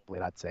 That's probably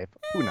not safe.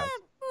 Who knows?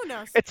 Who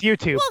knows? It's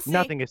YouTube. We'll see.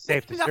 Nothing is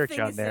safe to search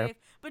Nothing on is there. safe.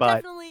 But but-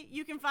 definitely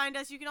you can find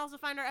us. You can also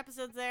find our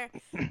episodes there.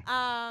 You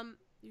can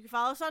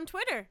follow us on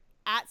Twitter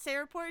at Say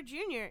Report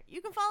Jr.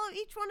 You can follow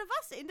each one of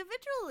us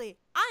individually.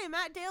 I am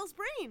at Dale's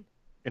Brain.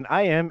 And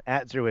I am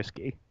at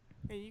Zerwisky.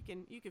 And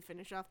you can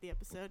finish off the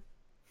episode.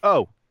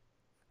 Oh,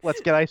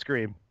 let's get ice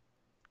cream.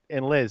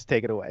 And Liz,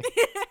 take it away.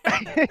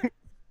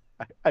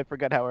 I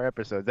forgot how our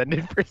episodes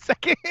ended for a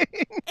second.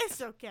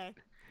 It's okay.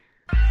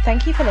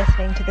 Thank you for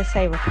listening to The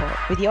Say Report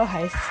with your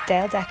hosts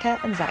Dale Decker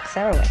and Zach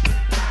Serowick.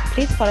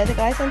 Please follow the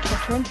guys on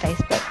Twitter and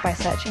Facebook by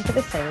searching for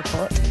The Say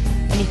Report,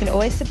 and you can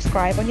always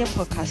subscribe on your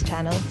podcast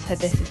channel so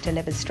this is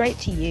delivered straight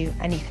to you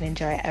and you can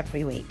enjoy it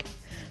every week.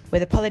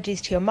 With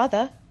apologies to your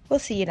mother, we'll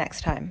see you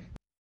next time.